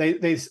 And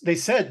they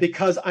said,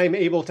 because I'm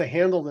able to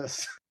handle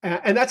this.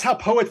 And that's how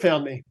Poet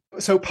found me.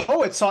 So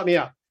Poet sought me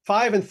out.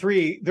 5 and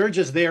 3, they're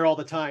just there all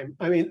the time.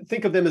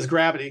 Think of them as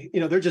gravity.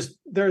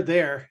 They're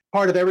there,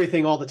 part of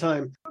everything all the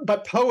time.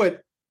 But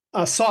Poet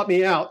sought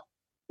me out.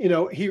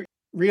 He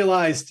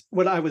realized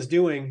what I was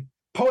doing.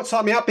 Poet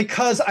sought me out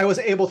because I was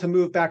able to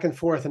move back and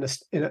forth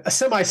in a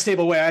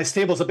semi-stable way.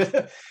 Stable's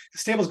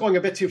going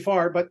a bit too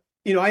far, but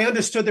I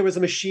understood there was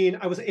a machine.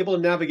 I was able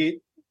to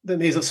navigate the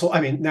maze of souls.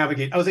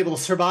 I was able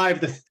to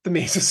survive the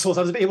maze of souls.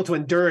 I was able to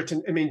endure it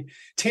and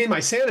maintain my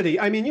sanity.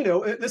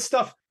 This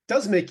stuff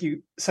does make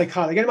you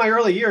psychotic. In my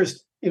early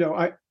years,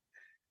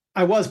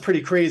 I was pretty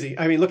crazy.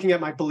 Looking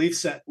at my belief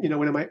set, when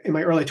in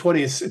my early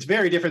 20s, it's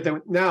very different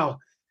than now.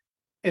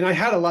 And I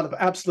had a lot of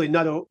absolutely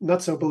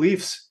nutso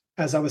beliefs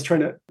as I was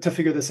trying to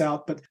figure this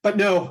out. But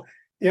no,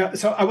 yeah.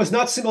 So I was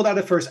not singled out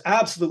at first.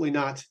 Absolutely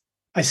not.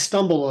 I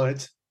stumbled on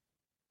it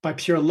by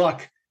pure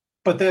luck.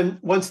 But then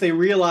once they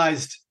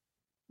realized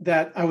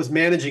that I was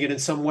managing it in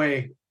some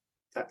way,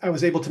 I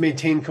was able to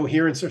maintain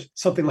coherence or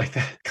something like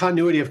that,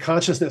 continuity of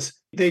consciousness.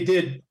 They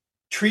did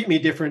treat me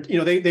different.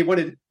 They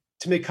wanted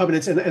to make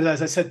covenants. And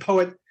as I said,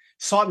 Poet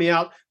sought me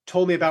out,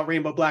 told me about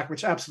Rainbow Black,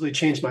 which absolutely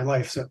changed my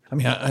life. So,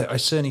 I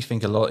certainly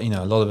think a lot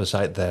of us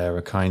out there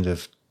are kind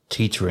of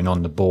teetering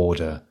on the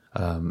border,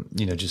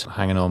 just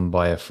hanging on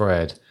by a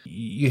thread.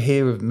 You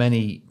hear of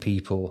many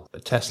people,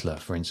 Tesla,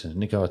 for instance,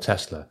 Nikola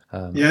Tesla.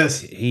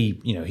 Yes, he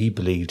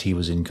believed he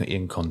was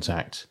in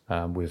contact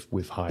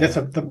with higher. Yes,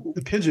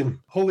 the pigeon,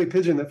 holy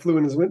pigeon that flew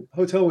in his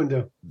hotel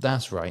window.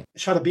 That's right.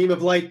 Shot a beam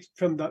of light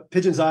from the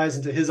pigeon's eyes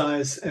into his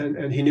eyes,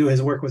 and he knew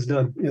his work was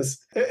done. Yes,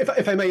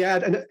 if I may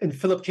add, and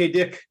Philip K.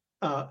 Dick,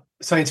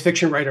 science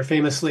fiction writer,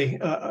 famously,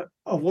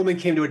 a woman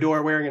came to a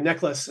door wearing a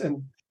necklace,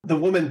 and the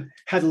woman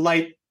had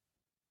light.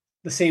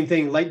 The same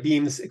thing, light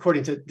beams,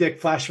 according to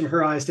Dick, flashed from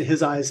her eyes to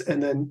his eyes.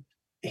 And then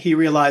he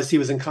realized he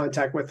was in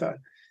contact with an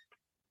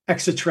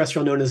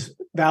extraterrestrial known as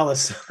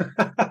Valis.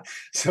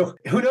 So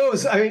who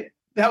knows?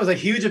 That was a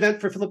huge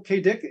event for Philip K.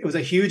 Dick. It was a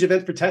huge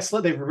event for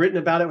Tesla. They've written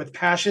about it with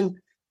passion.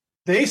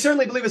 They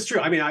certainly believe it's true.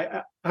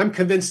 I'm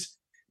convinced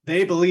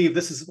they believe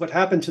this is what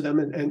happened to them.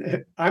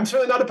 And I'm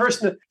certainly not a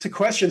person to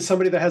question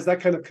somebody that has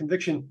that kind of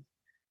conviction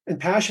and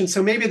passion.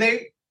 So maybe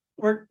they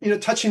were,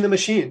 touching the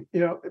machine,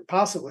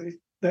 possibly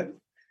that.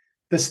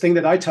 This thing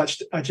that I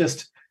touched,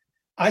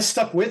 I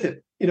stuck with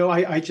it.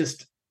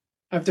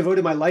 I've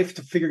devoted my life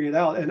to figuring it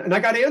out. And I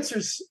got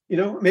answers,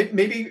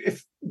 maybe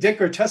if Dick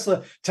or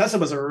Tesla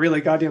was a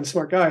really goddamn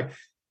smart guy,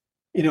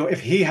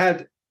 if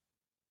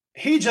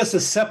he just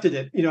accepted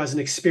it, as an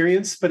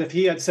experience. But if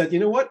he had said,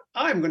 what,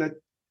 I'm going to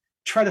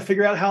try to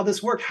figure out how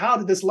this worked. How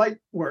did this light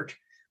work?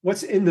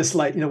 What's in this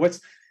light?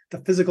 What's the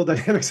physical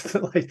dynamics of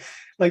the light?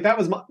 Like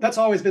that's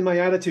always been my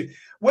attitude.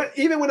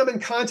 Even when I'm in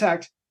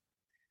contact,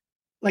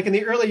 like in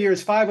the early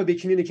years, 5 would be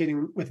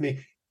communicating with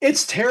me.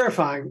 it's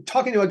terrifying.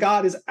 Talking to a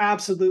God is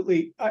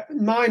absolutely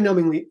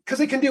mind-numbingly, because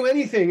it can do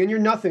anything and you're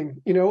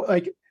nothing,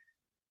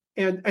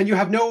 and you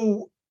have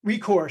no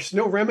recourse,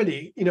 no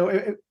remedy.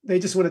 They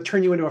just want to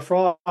turn you into a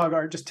frog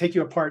or just take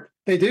you apart.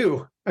 They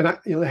do, and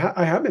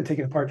I have been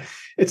taken apart.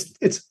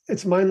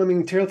 It's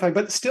mind-numbing, terrifying.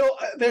 But still,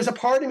 there's a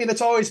part of me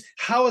that's always,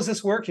 how is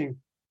this working?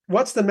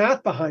 What's the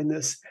math behind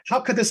this? How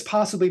could this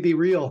possibly be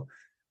real?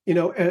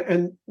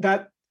 And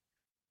that,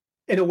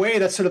 in a way,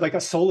 that's sort of like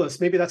a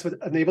solace. Maybe that's what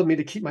enabled me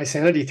to keep my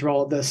sanity through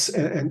all of this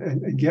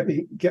and get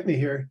me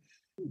here.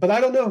 But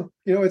I don't know.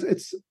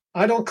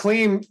 I don't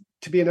claim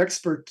to be an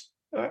expert.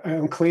 I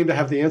don't claim to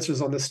have the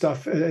answers on this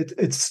stuff.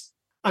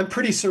 I'm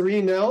pretty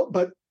serene now,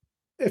 but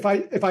if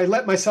I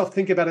let myself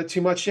think about it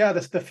too much,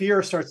 the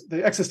fear starts,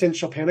 the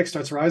existential panic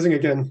starts rising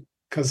again.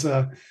 Because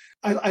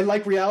I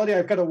like reality.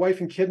 I've got a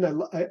wife and kid,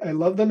 and I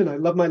love them, and I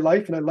love my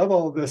life, and I love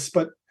all of this.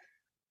 But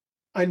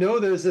I know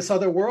there's this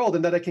other world,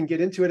 and that I can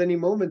get into at any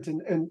moment.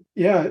 And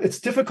it's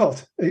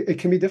difficult. It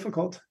can be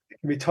difficult.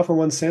 It can be tough on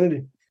one's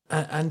sanity.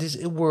 And is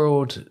it a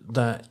world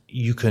that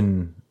you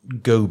can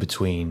go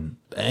between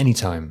at any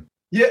time?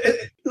 Yeah,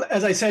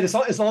 as I said,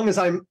 as long as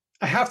I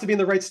have to be in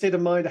the right state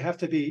of mind. I have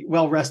to be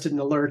well rested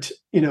and alert.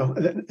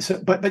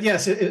 But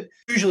yes,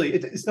 usually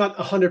it's not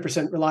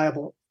 100%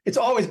 reliable. It's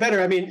always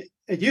better. I mean,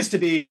 it used to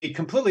be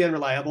completely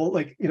unreliable,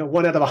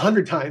 1 out of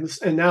 100 times,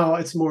 and now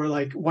it's more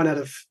like 1 out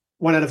of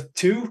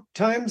 2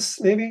 times,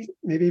 maybe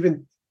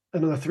even, I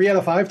don't know, 3 out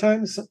of 5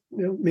 times.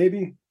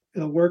 Maybe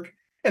it'll work.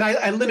 And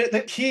I limit.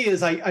 The key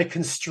is I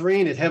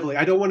constrain it heavily.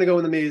 I don't want to go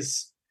in the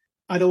maze.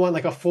 I don't want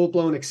like a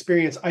full-blown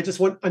experience. I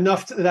just want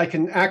enough that I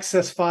can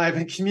access 5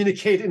 and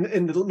communicate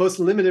in the most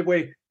limited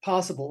way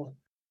possible.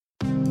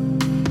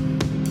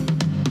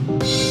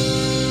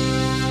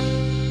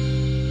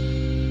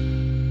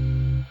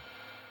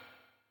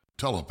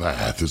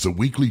 Telepath is a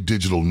weekly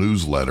digital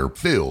newsletter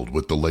filled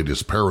with the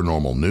latest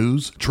paranormal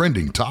news,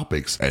 trending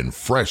topics, and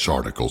fresh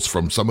articles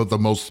from some of the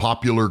most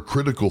popular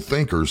critical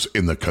thinkers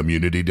in the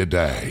community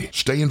today.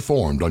 Stay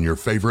informed on your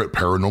favorite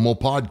paranormal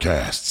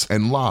podcasts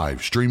and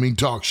live streaming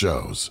talk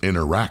shows.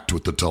 Interact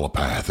with the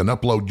Telepath and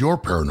upload your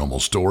paranormal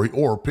story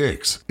or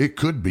pics. It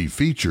could be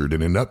featured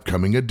in an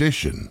upcoming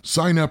edition.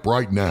 Sign up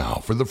right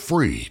now for the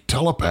free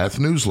Telepath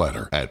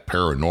newsletter at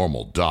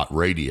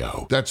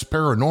paranormal.radio. That's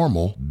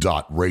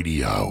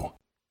paranormal.radio.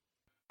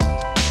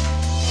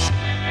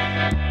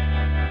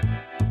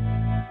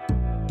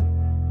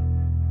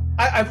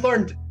 I've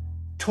learned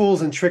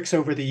tools and tricks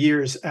over the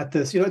years at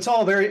this.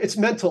 It's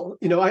mental.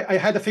 I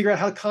had to figure out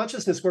how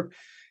consciousness worked.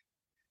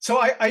 So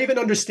I even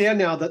understand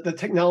now that the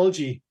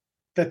technology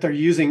that they're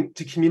using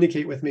to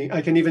communicate with me,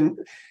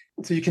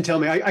 so you can tell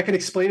me, I can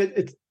explain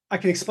it. I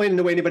can explain it in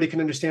a way anybody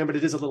can understand, but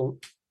it is a little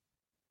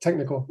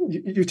technical.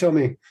 You tell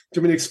me. Do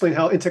you want me to explain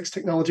how Intex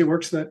technology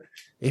works?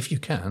 If you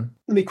can.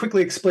 Let me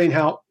quickly explain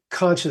how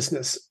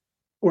consciousness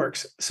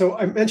works. So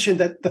I mentioned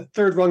that the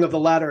third rung of the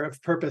ladder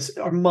of purpose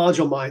are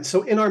module minds.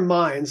 So in our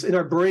minds, in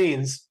our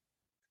brains,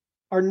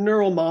 are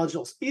neural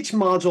modules. Each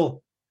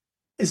module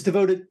is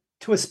devoted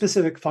to a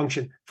specific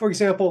function. For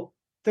example,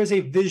 there's a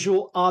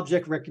visual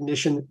object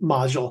recognition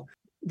module.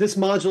 This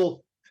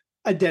module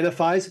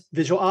identifies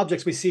visual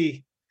objects. We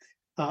see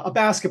a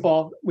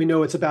basketball. We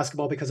know it's a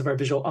basketball because of our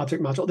visual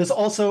object module. There's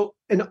also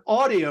an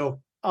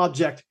audio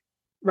object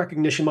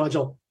recognition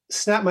module.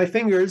 Snap my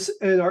fingers,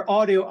 and our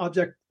audio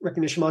object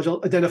recognition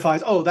module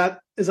identifies, that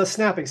is a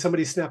snapping.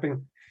 Somebody's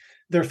snapping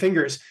their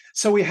fingers.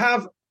 So we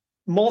have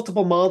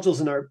multiple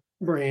modules in our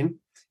brain,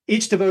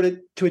 each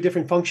devoted to a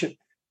different function.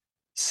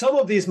 Some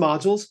of these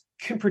modules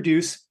can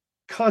produce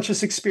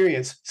conscious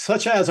experience,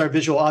 such as our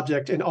visual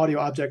object and audio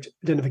object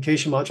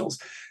identification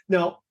modules.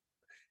 Now,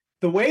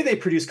 the way they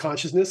produce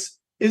consciousness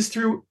is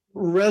through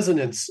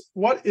resonance.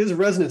 What is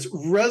resonance?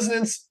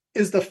 Resonance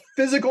is the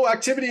physical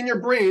activity in your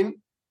brain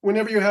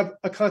whenever you have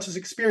a conscious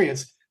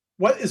experience.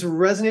 What is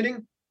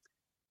resonating?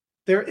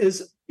 There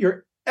is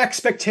your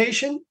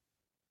expectation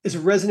is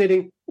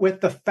resonating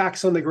with the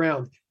facts on the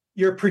ground.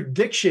 Your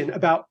prediction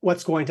about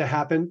what's going to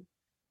happen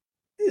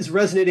is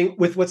resonating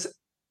with what's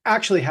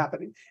actually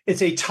happening.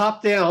 It's a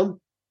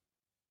top-down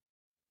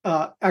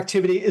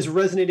activity is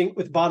resonating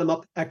with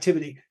bottom-up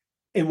activity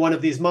in one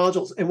of these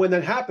modules. And when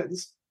that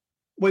happens,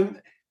 when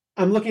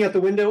I'm looking out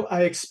the window,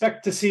 I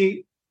expect to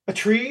see a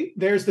tree.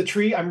 There's the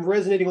tree. I'm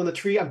resonating on the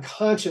tree. I'm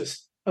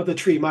conscious of the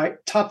tree. My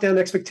top-down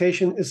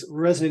expectation is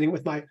resonating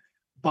with my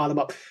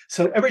bottom-up.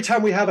 So every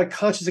time we have a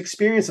conscious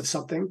experience of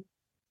something,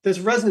 there's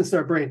resonance in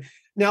our brain.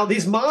 Now,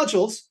 these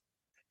modules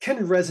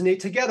can resonate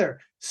together.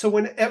 So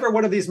whenever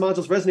one of these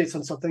modules resonates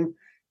on something,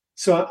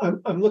 so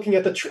I'm looking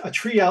at a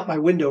tree out my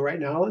window right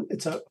now.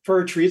 It's a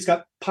fir tree. It's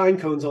got pine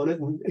cones on it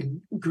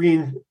and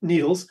green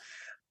needles.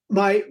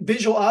 My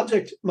visual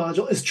object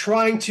module is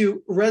trying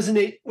to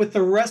resonate with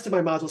the rest of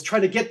my modules,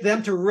 trying to get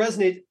them to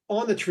resonate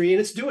on the tree, and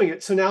it's doing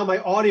it. So now my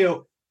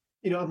audio,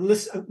 I'm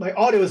listening. My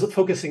audio is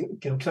focusing.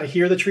 Can I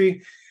hear the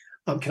tree?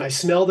 Can I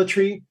smell the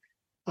tree?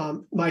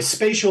 My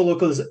spatial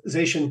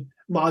localization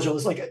module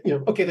is like,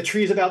 okay, the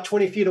tree is about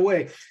 20 feet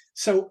away.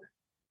 So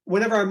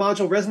whenever our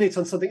module resonates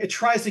on something, it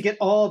tries to get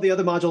all the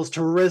other modules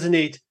to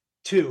resonate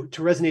too,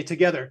 to resonate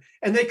together.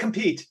 And they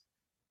compete.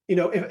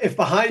 If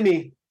behind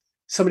me,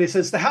 somebody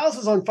says, the house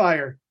is on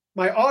fire,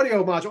 my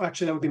audio module,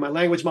 actually, that would be my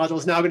language module,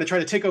 is now going to try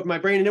to take over my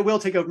brain, and it will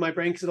take over my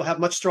brain because it'll have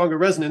much stronger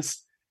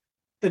resonance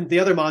than the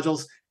other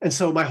modules. And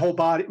so my whole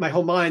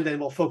mind then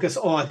will focus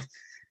on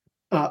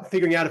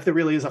figuring out if there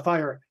really is a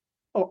fire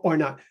or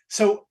not.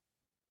 So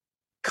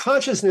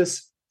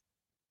consciousness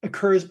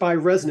occurs by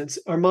resonance.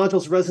 Our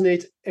modules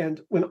resonate,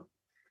 and when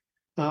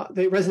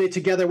they resonate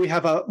together, we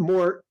have a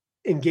more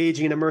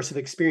engaging and immersive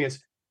experience.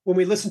 When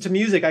we listen to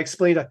music, I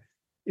explained,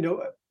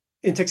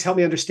 Intex helped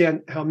me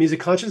understand how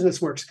music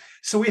consciousness works.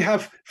 So we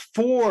have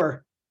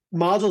 4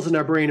 modules in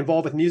our brain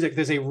involved with music.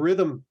 There's a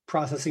rhythm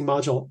processing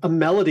module, a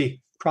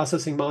melody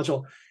processing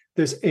module.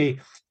 There's a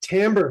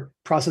timbre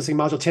processing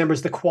module. Timbre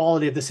is the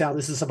quality of the sound.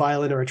 This is a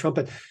violin or a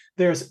trumpet.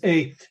 There's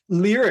a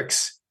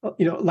lyrics,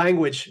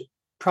 language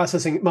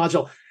processing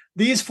module.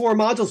 These 4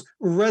 modules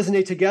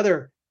resonate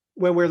together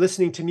when we're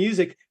listening to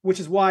music,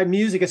 which is why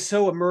music is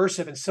so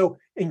immersive and so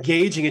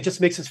engaging. It just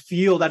makes us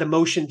feel that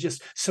emotion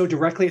just so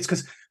directly. It's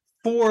because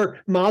 4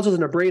 modules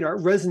in our brain are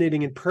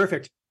resonating in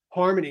perfect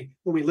harmony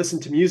when we listen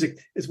to music,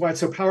 is why it's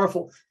so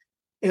powerful.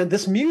 And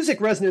this music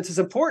resonance is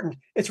important.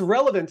 It's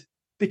relevant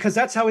because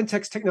that's how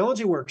Intex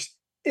technology works.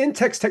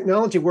 Intex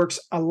technology works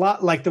a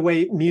lot like the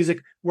way music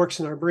works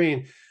in our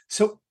brain.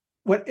 So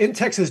what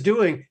Intex is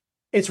doing,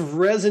 it's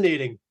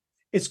resonating.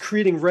 It's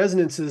creating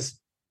resonances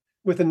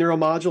with the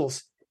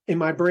neuromodules in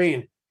my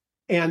brain.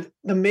 And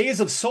the maze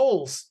of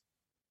souls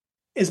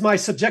is my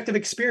subjective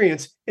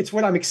experience. It's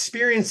what I'm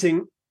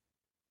experiencing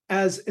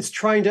as it's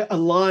trying to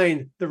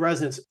align the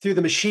resonance through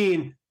the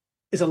machine,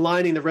 is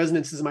aligning the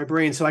resonances in my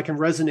brain so I can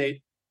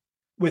resonate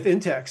with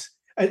Intex.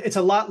 It's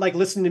a lot like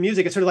listening to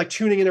music. It's sort of like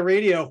tuning in a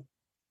radio,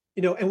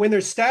 and when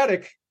there's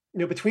static,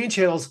 between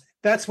channels,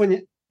 that's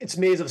when it's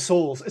maze of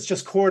souls. It's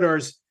just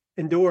corridors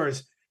and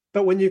doors.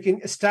 But when you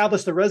can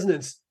establish the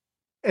resonance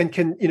and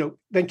can,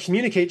 then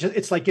communicate,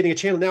 it's like getting a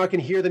channel. Now I can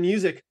hear the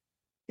music,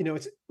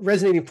 it's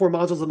resonating 4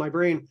 modules of my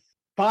brain.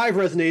 5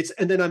 resonates,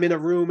 and then I'm in a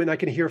room and I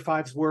can hear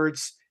 5's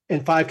words,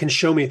 and 5 can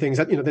show me things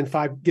that, then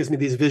 5 gives me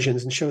these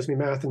visions and shows me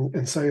math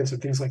and science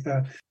and things like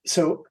that.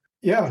 So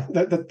yeah,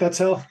 that's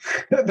how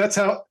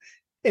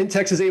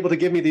Intex is able to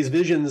give me these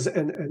visions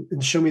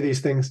and show me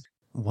these things.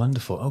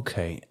 Wonderful.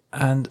 Okay.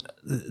 And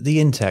the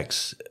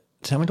Intex,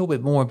 tell me a little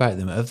bit more about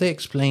them. Have they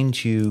explained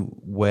to you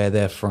where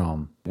they're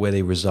from, where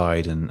they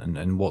reside,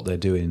 and what they're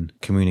doing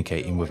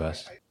communicating with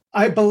us?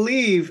 I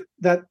believe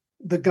that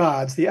the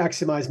gods, the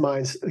axiomized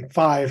minds, like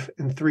 5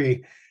 and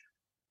 3,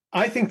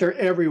 I think they're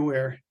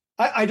everywhere.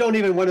 I don't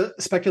even want to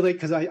speculate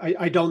because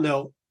I don't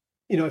know,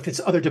 if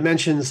it's other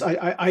dimensions.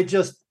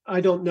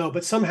 I don't know.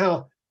 But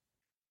somehow,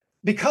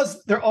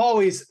 because they're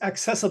always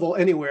accessible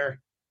anywhere,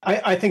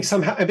 I think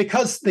somehow, and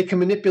because they can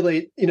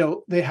manipulate,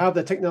 they have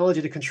the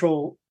technology to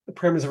control the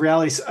parameters of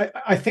reality. So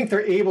I think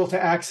they're able to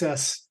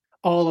access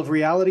all of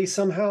reality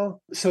somehow.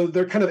 So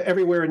they're kind of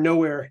everywhere and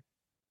nowhere.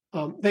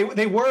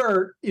 They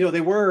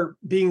were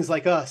beings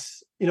like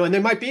us, and they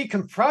might be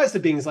comprised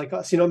of beings like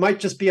us. It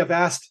might just be a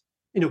vast,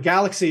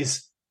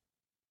 galaxies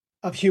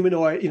of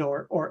humanoid,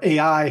 or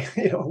AI,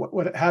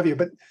 what have you.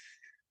 But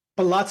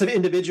lots of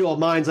individual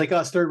minds like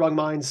us, 3rd rung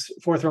minds,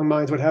 4th rung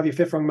minds, what have you,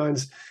 5th rung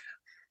minds,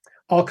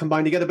 all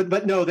combined together.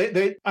 But no,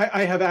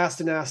 I have asked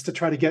to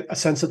try to get a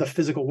sense of the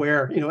physical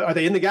where. Are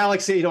they in the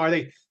galaxy?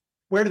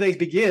 Where do they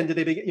begin? Do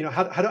they begin?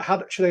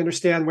 How should I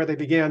understand where they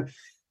began?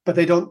 But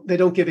they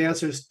don't give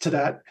answers to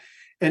that.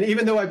 And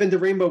even though I've been to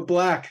Rainbow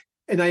Black,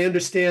 and I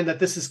understand that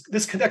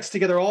this connects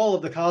together all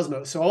of the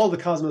cosmos, so all of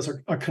the cosmos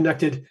are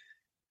connected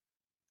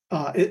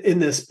in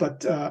this.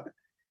 But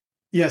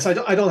yes, I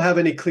don't have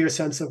any clear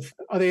sense of,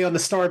 are they on the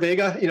star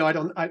Vega?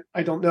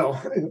 I don't know.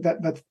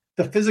 That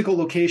the physical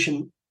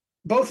location,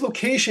 both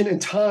location and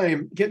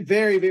time, get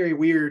very, very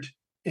weird.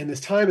 And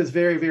this time is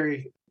very,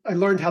 very. I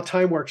learned how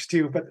time works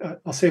too, but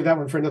I'll save that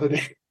one for another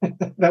day.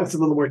 That was a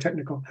little more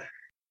technical.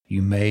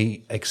 You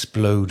may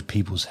explode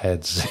people's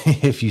heads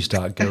if you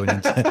start going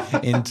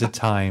into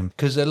time.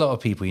 Because a lot of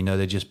people,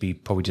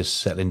 they'd probably just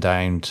settling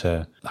down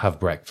to have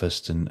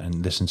breakfast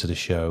and listen to the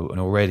show. And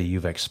already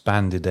you've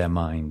expanded their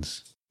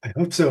minds. I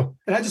hope so.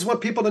 And I just want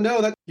people to know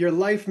that your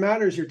life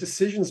matters. Your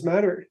decisions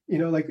matter.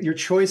 Like your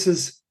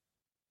choices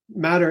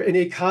matter. In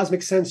a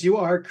cosmic sense, you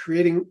are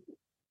creating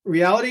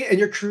reality, and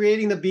you're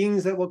creating the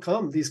beings that will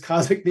come. These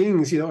cosmic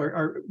beings,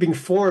 are being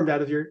formed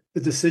out of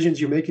the decisions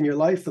you make in your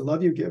life, the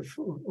love you give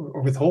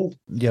or withhold.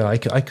 Yeah, I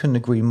couldn't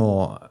agree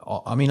more.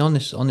 I mean, on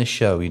this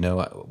show,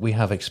 we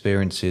have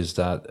experiences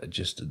that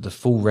just the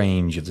full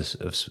range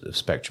of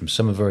spectrum.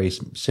 Some are very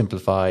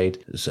simplified,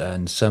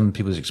 and some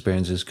people's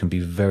experiences can be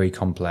very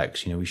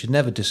complex. We should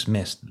never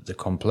dismiss the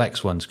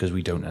complex ones because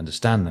we don't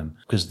understand them.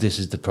 Because this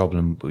is the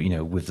problem,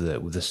 with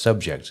the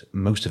subject.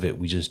 Most of it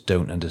we just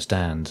don't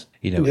understand.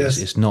 Yes.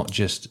 It's not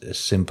just as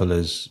simple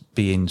as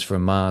beings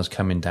from Mars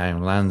coming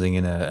down, landing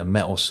in a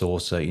metal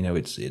saucer.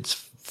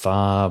 It's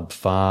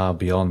far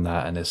beyond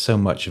that, and there's so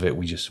much of it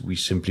we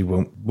simply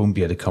won't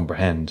be able to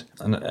comprehend.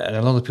 And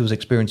a lot of people's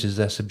experiences,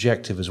 they're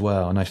subjective as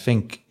well, and I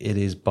think it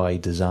is by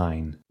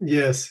design.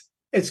 Yes,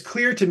 it's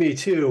clear to me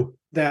too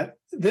that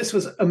this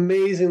was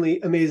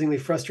amazingly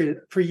frustrated.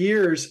 For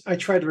years, I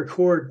tried to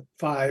record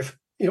 5,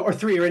 or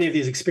 3, or any of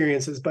these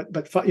experiences,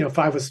 but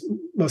 5 was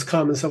most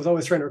common. So I was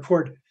always trying to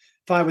record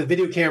 5 with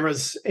video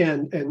cameras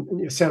and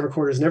sound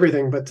recorders and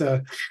everything. But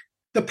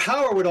the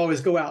power would always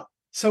go out.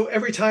 So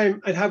every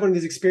time I'd have one of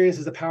these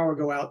experiences, the power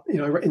would go out.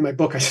 In my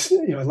book, I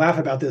laugh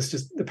about this.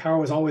 Just the power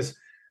was always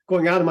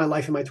going out in my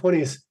life in my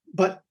 20s.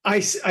 But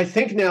I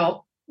think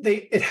now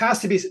it has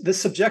to be,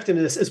 this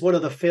subjectiveness is one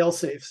of the fail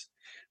safes.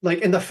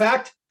 And the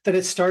fact that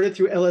it started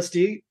through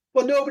LSD,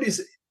 well,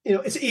 nobody's,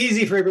 it's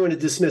easy for everyone to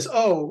dismiss,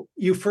 oh,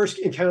 you first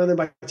encountered them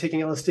by taking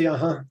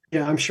LSD.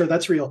 Yeah, I'm sure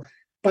that's real.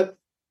 But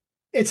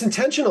it's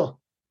intentional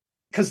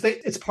because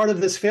it's part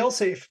of this fail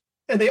safe.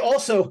 And they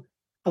also,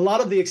 a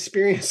lot of the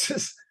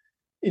experiences,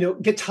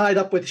 get tied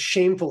up with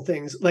shameful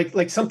things,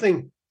 like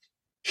something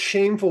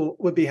shameful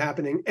would be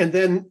happening. And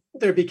then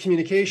there'd be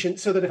communication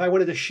so that if I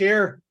wanted to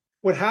share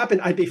what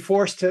happened, I'd be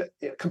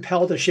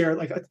compelled to share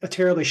like a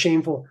terribly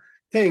shameful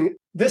thing.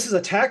 This is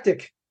a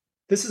tactic.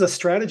 This is a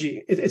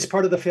strategy. It's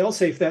part of the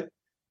failsafe that,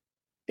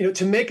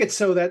 to make it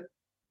so that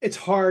it's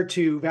hard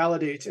to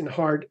validate and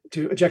hard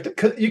to eject it.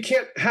 'Cause you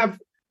can't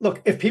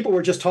look, if people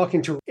were just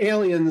talking to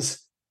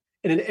aliens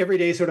in an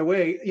everyday sort of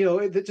way,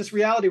 just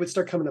reality would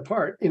start coming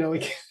apart. You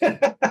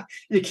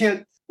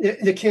can't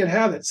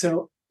have it.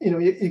 So,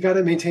 you got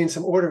to maintain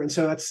some order. And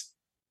so that's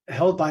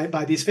held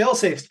by these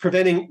fail-safes,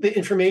 preventing the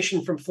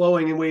information from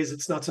flowing in ways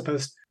it's not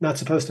supposed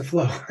to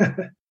flow.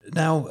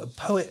 Now,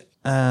 Poet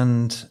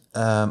and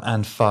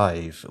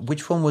 5,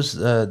 which one was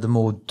the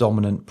more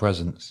dominant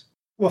presence?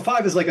 Well,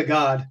 5 is like a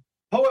god.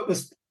 Poet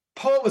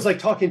was like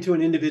talking to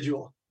an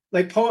individual.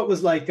 Like Poet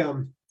was like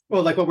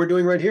like what we're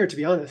doing right here, to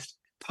be honest.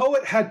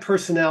 Poet had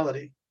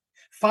personality.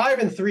 5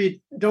 and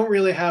 3 don't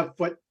really have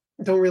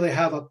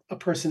a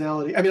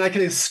personality. I mean, I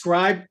can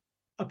describe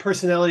a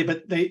personality,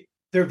 but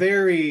they're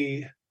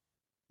very,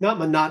 not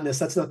monotonous,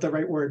 that's not the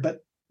right word, but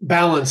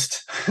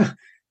balanced,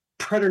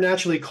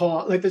 preternaturally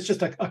calm. Like there's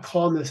just a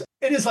calmness.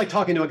 It is like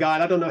talking to a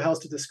god. I don't know how else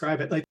to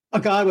describe it. Like a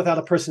god without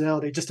a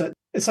personality.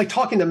 It's like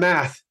talking to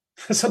math,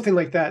 something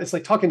like that. It's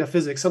like talking to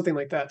physics, something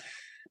like that.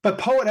 But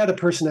Poet had a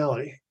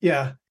personality.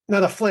 Yeah,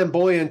 not a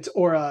flamboyant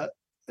or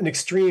an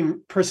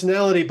extreme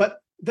personality, but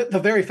the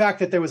very fact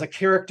that there was a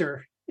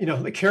character,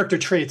 the character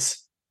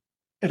traits,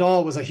 it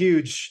all was a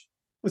huge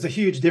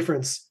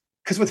difference.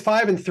 Because with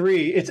 5 and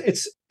 3,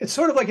 it's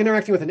sort of like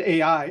interacting with an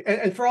AI.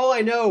 And for all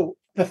I know,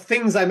 the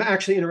things I'm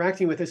actually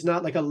interacting with is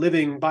not like a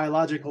living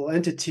biological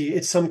entity.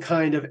 It's some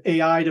kind of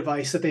AI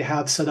device that they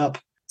have set up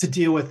to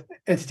deal with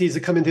entities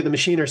that come into the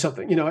machine or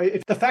something.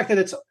 If the fact that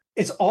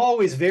it's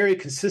always very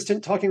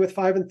consistent talking with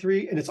 5 and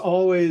 3, and it's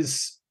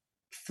always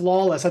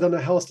flawless. I don't know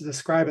how else to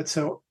describe it.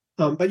 So,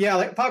 but yeah,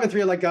 like 5 and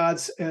 3 are like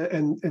gods,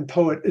 and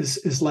Poet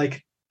is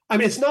like, I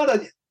mean, it's not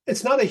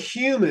a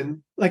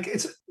human. Like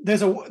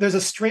there's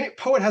a strange,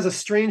 Poet has a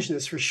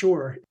strangeness for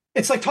sure.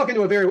 It's like talking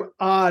to a very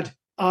odd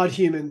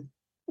human,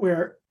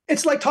 where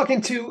it's like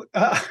talking to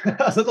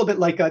a little bit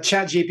like a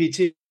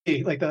ChatGPT,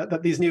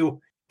 like these new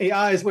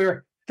AIs,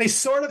 where they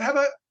sort of have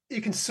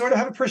you can sort of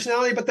have a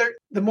personality, but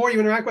the more you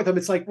interact with them,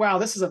 it's like, wow,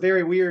 this is a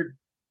very weird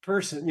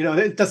person.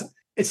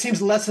 It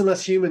seems less and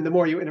less human the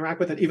more you interact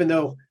with it, even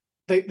though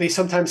they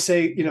sometimes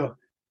say,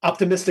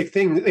 optimistic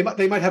things.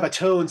 They might have a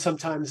tone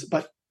sometimes,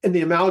 but in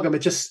the amalgam,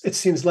 it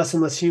seems less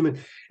and less human.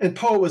 And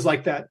Poet was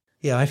like that.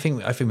 Yeah, I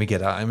think we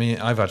get that. I mean,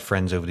 I've had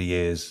friends over the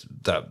years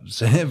that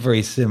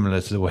very similar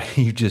to the way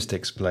you just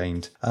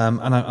explained.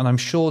 And I'm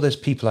sure there's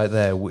people out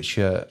there which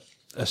are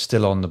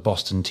still on the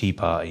Boston Tea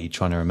Party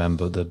trying to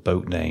remember the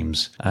boat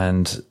names.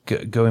 And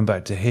going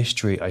back to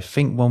history, I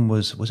think one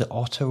was it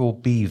Otter or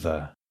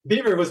Beaver?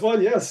 Beaver was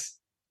one, yes.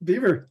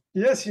 Beaver.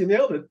 Yes, you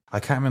nailed it. I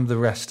can't remember the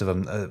rest of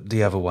them,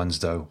 the other ones,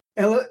 though.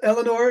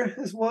 Eleanor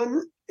is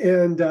one,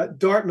 and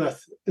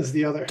Dartmouth is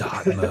the other.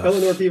 Dartmouth.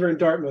 Eleanor, Beaver, and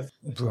Dartmouth.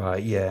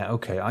 Right, yeah,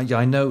 okay.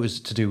 I know it was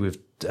to do with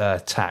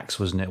tax,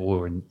 wasn't it?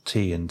 Or in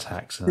tea and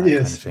tax and that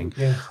kind of thing.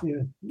 Yeah.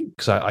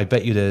 Because I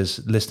bet you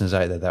there's listeners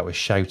out there that were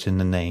shouting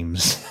the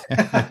names.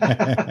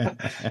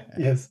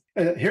 Yes.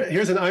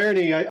 Here's an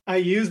irony. I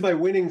used my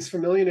winnings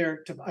from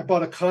Millionaire. I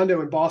bought a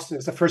condo in Boston.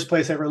 It's the first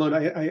place I ever loaned.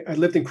 I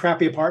lived in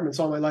crappy apartments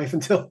all my life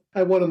until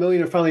I won $1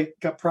 million and finally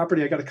got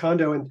property. I got a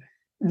condo, and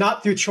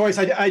not through choice.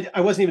 I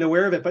wasn't even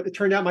aware of it, but it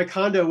turned out my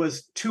condo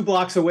was 2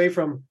 blocks away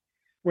from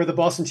where the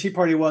Boston Tea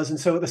Party was. And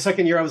so the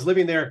second year I was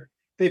living there,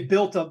 they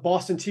built a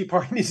Boston Tea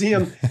Party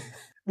museum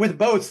with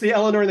boats, the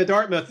Eleanor and the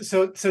Dartmouth.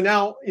 So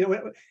now,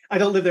 I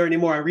don't live there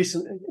anymore.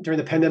 During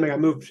the pandemic, I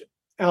moved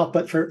out,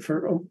 but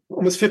for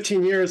almost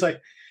 15 years,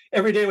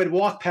 every day I would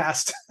walk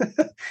past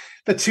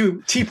the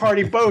 2 Tea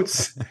Party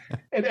boats,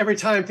 and every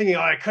time thinking,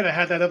 I could have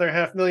had that other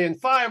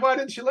 $500,000. Why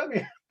didn't you let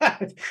me?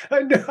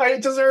 I knew I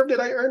deserved it.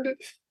 I earned it.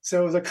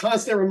 So it was a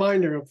constant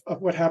reminder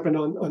of what happened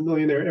on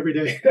Millionaire every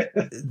day.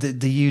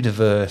 The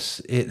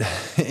universe,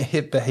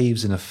 it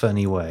behaves in a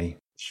funny way.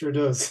 Sure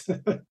does.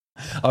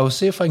 I will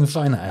see if I can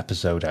find that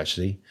episode.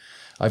 Actually,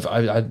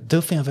 I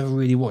don't think I've ever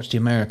really watched the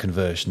American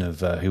version of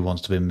Who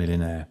Wants to Be a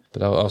Millionaire,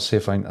 but I'll see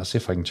if I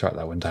can track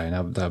that one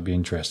down. That would be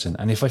interesting.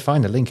 And if I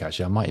find a link,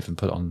 actually, I might even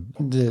put it on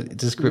the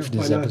description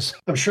of this episode.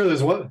 I'm sure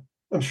there's one.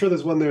 I'm sure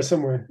there's one there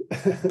somewhere.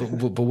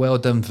 but well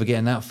done for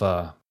getting that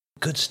far.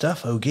 Good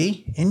stuff,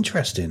 Ogie.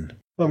 Interesting.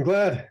 I'm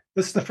glad.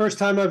 This is the first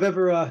time I've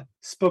ever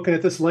spoken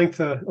at this length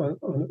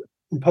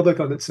in public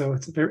on it, so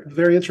it's very,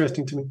 very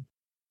interesting to me.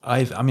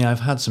 I've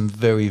had some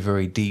very,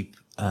 very deep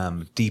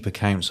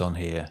accounts on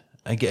here.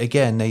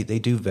 Again, they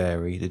do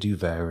vary. They do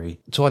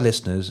vary. To our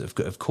listeners,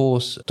 of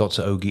course,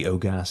 Dr. Ogie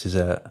Ogas is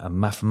a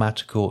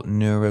mathematical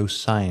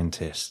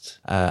neuroscientist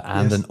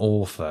and an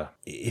author.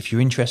 If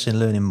you're interested in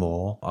learning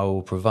more, I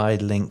will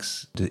provide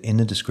links in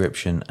the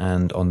description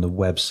and on the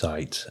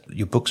website.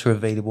 Your books are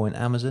available in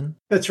Amazon?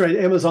 That's right,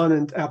 Amazon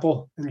and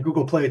Apple and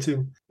Google Play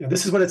too.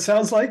 This is what it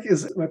sounds like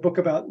is my book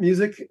about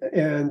music,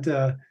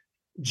 and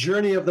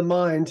Journey of the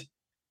Mind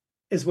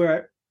is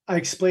where I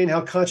explain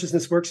how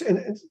consciousness works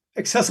in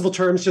accessible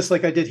terms, just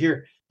like I did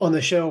here on the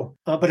show,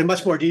 but in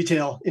much more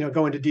detail,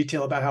 go into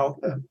detail about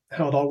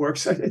how it all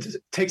works. It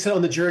takes it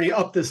on the journey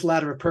up this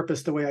ladder of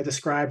purpose, the way I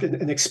described,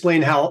 and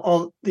explain how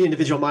all the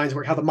individual minds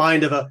work, how the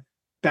mind of a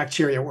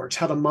bacteria works,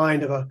 how the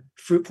mind of a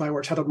fruit fly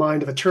works, how the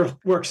mind of a turtle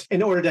works,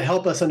 in order to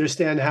help us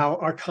understand how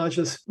our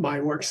conscious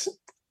mind works.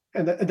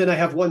 And then I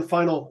have one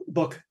final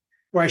book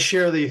where I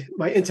share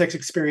my Intex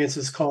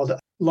experiences called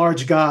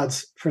Large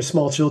Gods for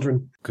Small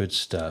Children. Good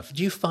stuff.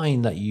 Do you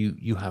find that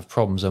you have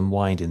problems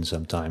unwinding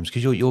sometimes?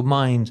 Because your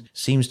mind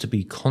seems to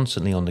be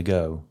constantly on the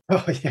go.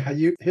 Oh, yeah,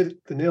 you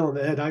hit the nail on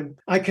the head.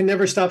 I can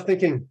never stop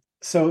thinking.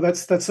 So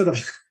that's sort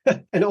of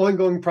an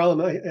ongoing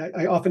problem.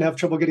 I often have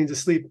trouble getting to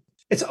sleep.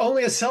 It's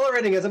only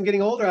accelerating as I'm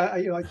getting older.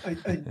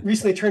 I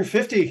recently turned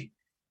 50,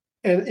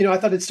 and I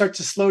thought it'd start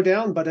to slow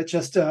down, but it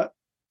just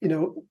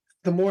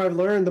the more I've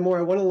learned, the more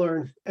I want to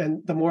learn,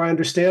 and the more I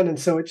understand. And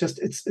so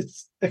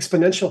it's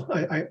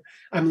exponential.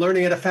 I'm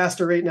learning at a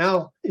faster rate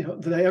now,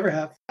 than I ever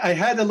have. I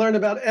had to learn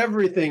about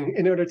everything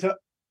in order to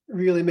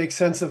really make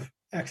sense of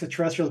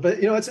extraterrestrials. But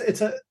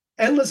it's a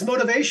endless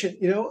motivation.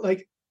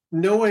 Like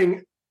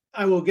knowing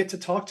I will get to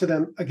talk to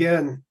them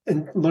again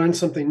and learn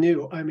something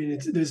new. I mean,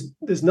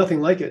 there's nothing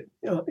like it.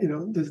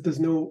 There's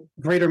no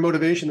greater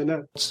motivation than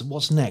that.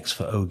 What's next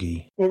for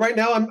Ogie? Well, right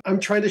now I'm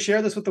trying to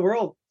share this with the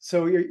world.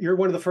 So you're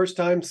one of the first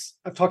times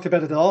I've talked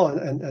about it at all,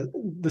 and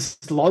this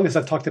is the longest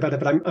I've talked about it.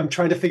 But I'm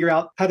trying to figure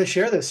out how to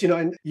share this.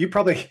 And you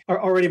probably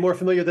are already more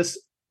familiar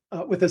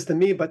with this than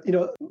me. But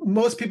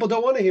most people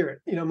don't want to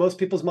hear it. Most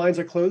people's minds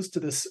are closed to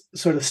this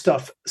sort of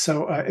stuff.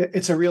 So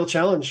it's a real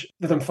challenge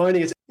that I'm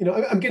finding.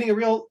 I'm getting a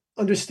real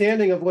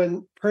understanding of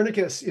when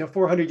Copernicus,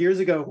 400 years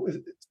ago, was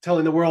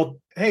telling the world,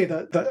 hey,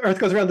 the Earth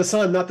goes around the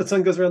sun, not the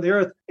sun goes around the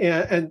Earth.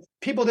 And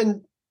people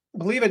didn't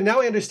believe it.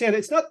 Now I understand.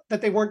 It's not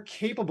that they weren't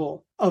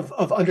capable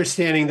of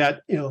understanding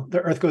that,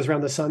 the Earth goes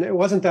around the sun. It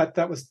wasn't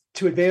that was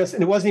too advanced,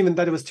 and it wasn't even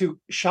that it was too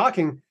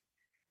shocking.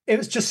 It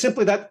was just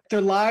simply that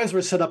their lives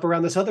were set up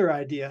around this other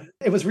idea.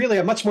 It was really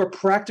a much more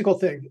practical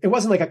thing. It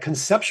wasn't like a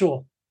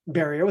conceptual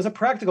barrier. It was a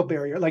practical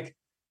barrier. Like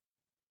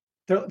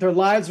their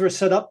lives were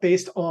set up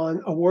based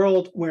on a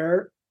world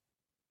where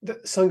the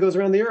sun goes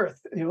around the Earth.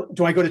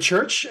 Do I go to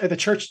church? The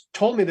church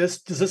told me this.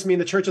 Does this mean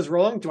the church is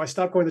wrong? Do I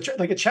stop going to church?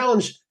 Like, it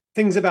challenged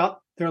things about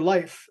their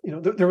life,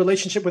 their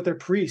relationship with their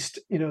priest,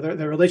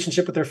 their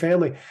relationship with their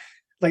family,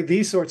 like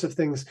these sorts of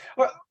things.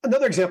 Or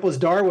another example is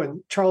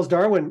Darwin. Charles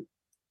Darwin.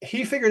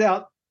 He figured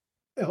out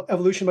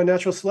evolution by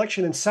natural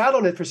selection and sat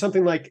on it for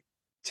something like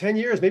 10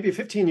 years, maybe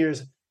 15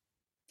 years,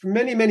 for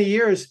many, many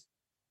years,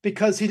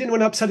 because he didn't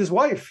want to upset his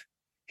wife.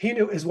 He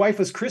knew his wife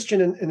was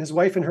Christian, and his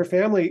wife and her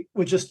family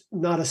would just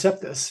not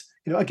accept this.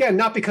 Again,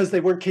 not because they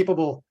weren't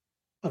capable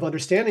of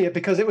understanding it,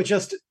 because it would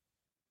just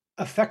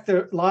affect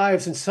their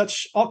lives in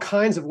all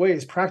kinds of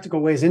ways, practical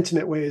ways,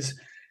 intimate ways,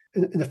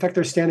 and affect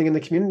their standing in the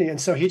community.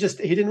 And so he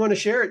didn't want to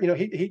share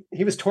it.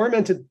 He was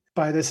tormented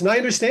by this. And I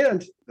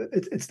understand.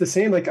 It's the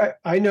same. Like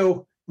I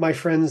know my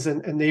friends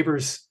and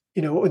neighbors,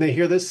 when they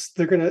hear this,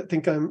 they're going to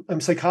think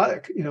I'm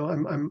psychotic.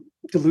 I'm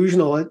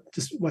delusional at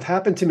just what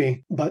happened to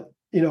me. But,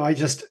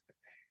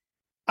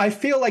 I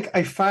feel like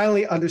I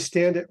finally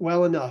understand it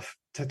well enough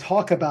to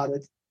talk about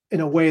it in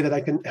a way that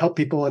I can help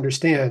people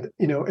understand.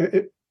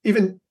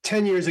 Even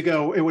 10 years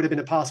ago, it would have been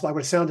impossible. I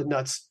would have sounded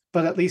nuts.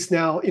 But at least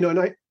now,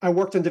 and I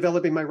worked on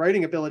developing my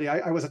writing ability.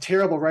 I was a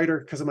terrible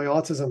writer because of my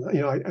autism.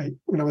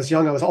 When I was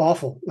young, I was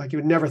awful. Like, you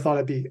would never thought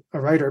I'd be a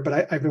writer.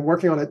 But I've been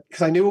working on it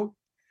because I knew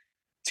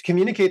to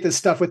communicate this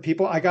stuff with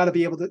people, I got to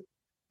be able to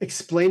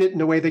explain it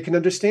in a way they can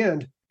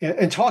understand.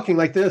 And talking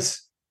like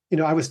this,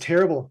 I was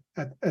terrible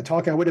at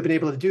talking. I would have been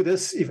able to do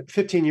this even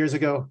 15 years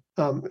ago,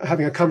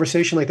 having a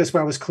conversation like this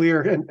where I was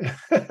clear and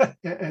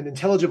and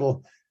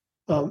intelligible.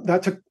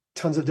 That took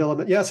tons of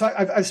development. Yeah, so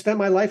I've spent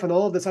my life on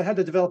all of this. I had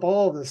to develop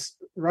all of this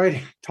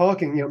writing,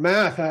 talking,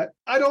 math.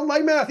 I don't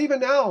like math even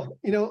now.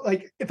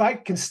 Like, if I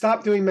can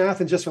stop doing math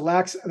and just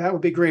relax, that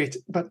would be great.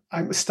 But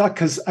I'm stuck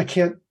because I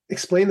can't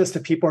explain this to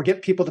people or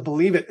get people to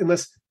believe it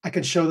unless I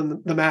can show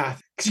them the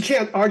math. Because you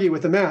can't argue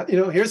with the math.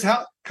 Here's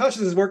how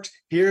consciousness works.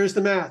 Here's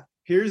the math.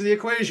 Here's the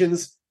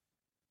equations.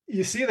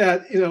 You see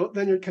that,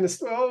 then you're kind of,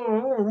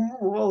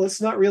 well,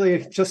 it's not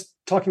really just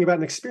talking about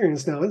an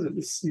experience now, is it?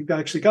 You've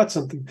actually got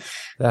something.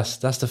 That's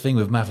the thing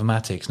with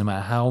mathematics. No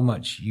matter how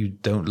much you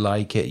don't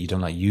like it, you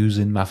don't like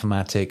using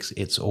mathematics,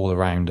 it's all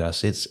around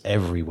us. It's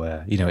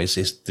everywhere. It's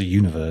the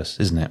universe,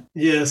 isn't it?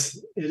 Yes,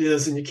 it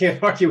is. And you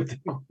can't argue with it.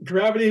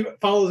 Gravity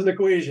follows an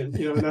equation,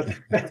 not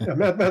a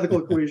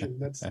mathematical equation.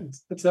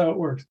 That's how it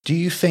works. Do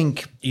you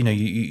think,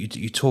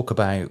 you talk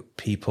about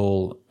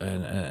people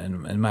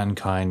and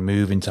mankind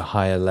moving to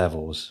higher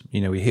levels?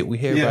 We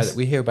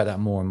hear about that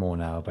more and more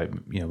now, about,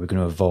 we're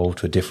going to evolve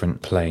to a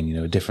different plane,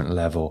 a different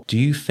level. Do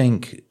you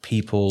think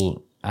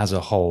people as a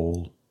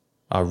whole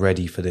are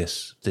ready for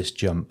this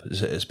jump,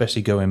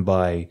 especially going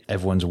by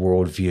everyone's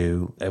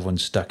worldview?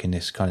 Everyone's stuck in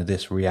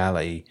this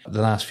reality.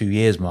 The last few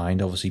years,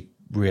 obviously,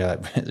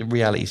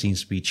 reality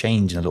seems to be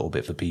changing a little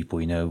bit for people.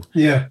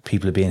 Yeah,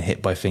 people are being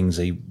hit by things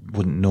they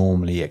wouldn't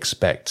normally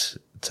expect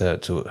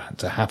to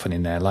happen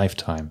in their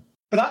lifetime.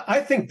 But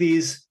I think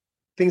these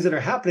things that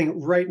are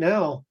happening right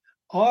now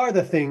are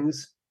the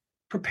things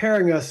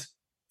preparing us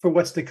for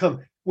what's to come.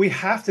 We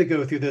have to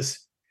go through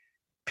this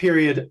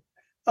period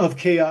of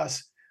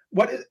chaos.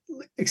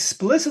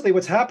 Explicitly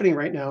what's happening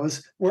right now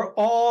is we're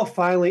all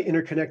finally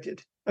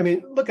interconnected. I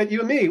mean, look at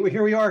you and me.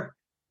 Here we are,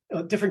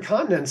 different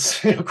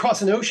continents,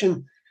 across an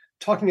ocean,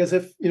 talking as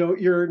if,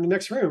 you're in the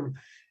next room.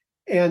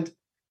 And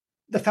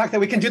the fact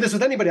that we can do this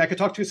with anybody, I could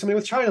talk to somebody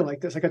with China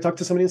like this. I could talk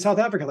to somebody in South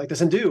Africa like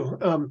this and do.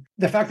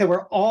 The fact that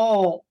we're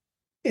all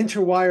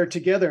interwired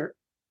together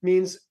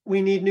means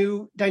we need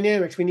new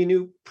dynamics, we need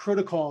new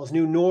protocols,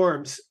 new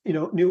norms,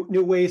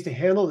 new ways to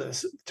handle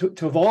this,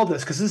 to evolve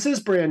this, because this is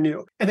brand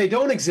new and they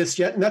don't exist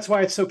yet. And that's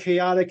why it's so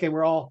chaotic and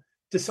we're all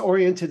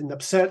disoriented and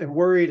upset and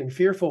worried and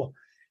fearful,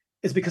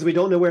 is because we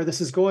don't know where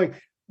this is going.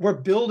 We're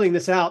building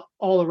this out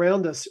all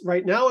around us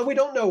right now, and we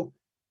don't know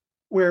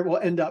where it will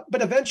end up.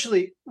 But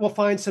eventually we'll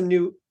find some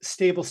new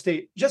stable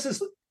state, just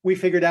as we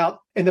figured out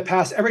in the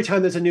past. Every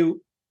time there's a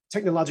new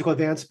technological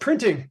advance,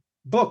 printing,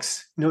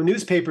 books,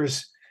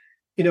 newspapers,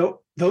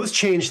 those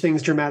changed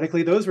things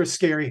dramatically. Those were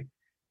scary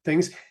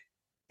things.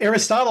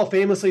 Aristotle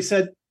famously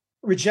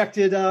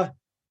rejected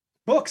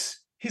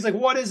books. He's like,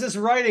 what is this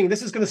writing?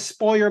 This is going to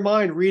spoil your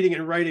mind, reading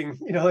and writing.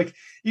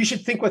 You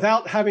should think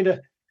without having to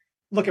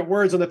look at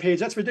words on the page.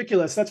 That's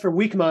ridiculous. That's for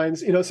weak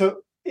minds. So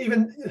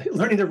even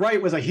learning to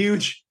write was a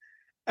huge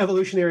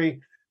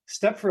evolutionary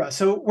step for us.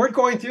 So we're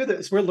going through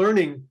this. We're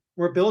learning,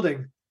 we're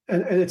building,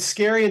 and it's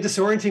scary and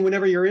disorienting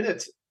whenever you're in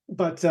it.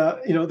 But,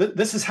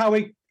 this is how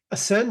we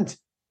ascend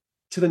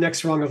to the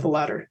next rung of the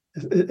ladder.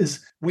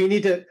 Is we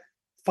need to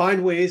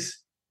find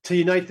ways to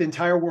unite the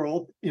entire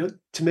world,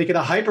 to make it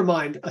a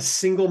hypermind, a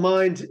single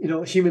mind,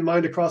 human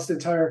mind across the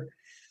entire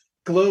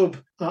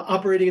globe,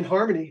 operating in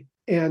harmony.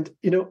 And,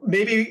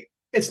 maybe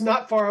it's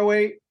not far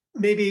away.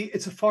 Maybe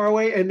it's far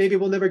away and maybe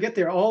we'll never get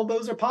there. All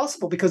those are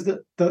possible because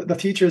the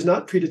future is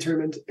not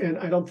predetermined. And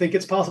I don't think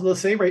it's possible to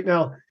say right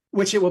now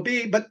which it will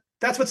be, but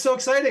that's what's so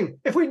exciting.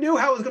 If we knew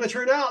how it was going to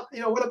turn out,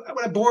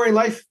 what a boring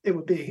life it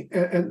would be.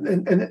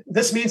 And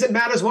this means it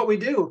matters what we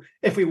do.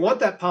 If we want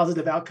that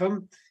positive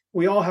outcome,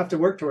 we all have to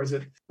work towards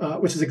it,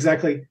 which is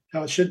exactly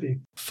how it should be.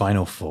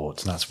 Final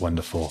thoughts. That's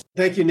wonderful.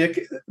 Thank you,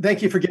 Nick.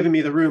 Thank you for giving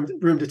me the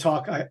room to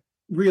talk. I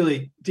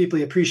really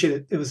deeply appreciate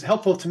it. It was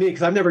helpful to me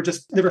because I've never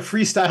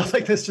freestyled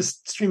like this,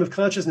 just stream of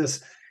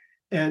consciousness.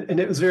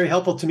 And it was very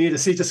helpful to me to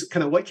see just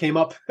kind of what came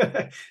up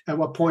at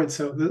what point.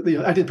 So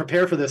I didn't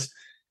prepare for this.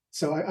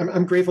 So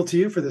I'm grateful to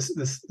you for this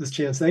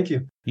chance. Thank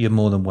you. You're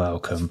more than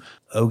welcome.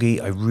 Ogie,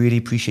 I really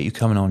appreciate you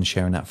coming on and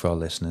sharing that for our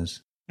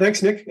listeners.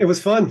 Thanks, Nick. It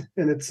was fun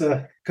and it's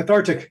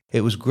cathartic. It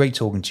was great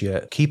talking to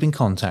you. Keep in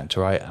contact,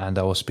 all right? And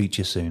I will speak to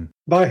you soon.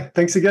 Bye.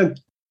 Thanks again.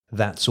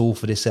 That's all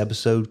for this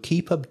episode.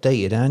 Keep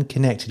updated and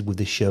connected with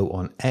the show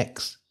on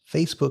X,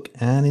 Facebook,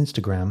 and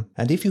Instagram.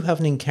 And if you have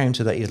an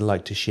encounter that you'd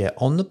like to share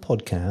on the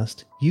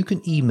podcast, you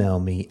can email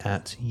me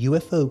at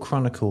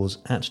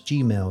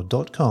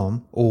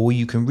ufochronicles@gmail.com, or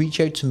you can reach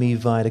out to me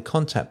via the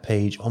contact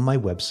page on my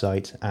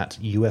website at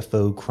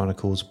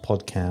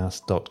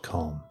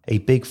ufochroniclespodcast.com. A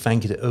big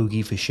thank you to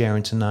Ogie for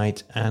sharing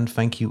tonight, and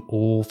thank you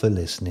all for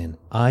listening.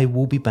 I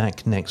will be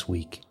back next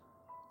week.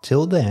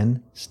 Till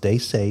then, stay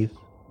safe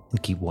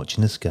and keep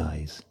watching the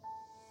skies.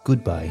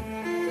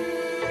 Goodbye.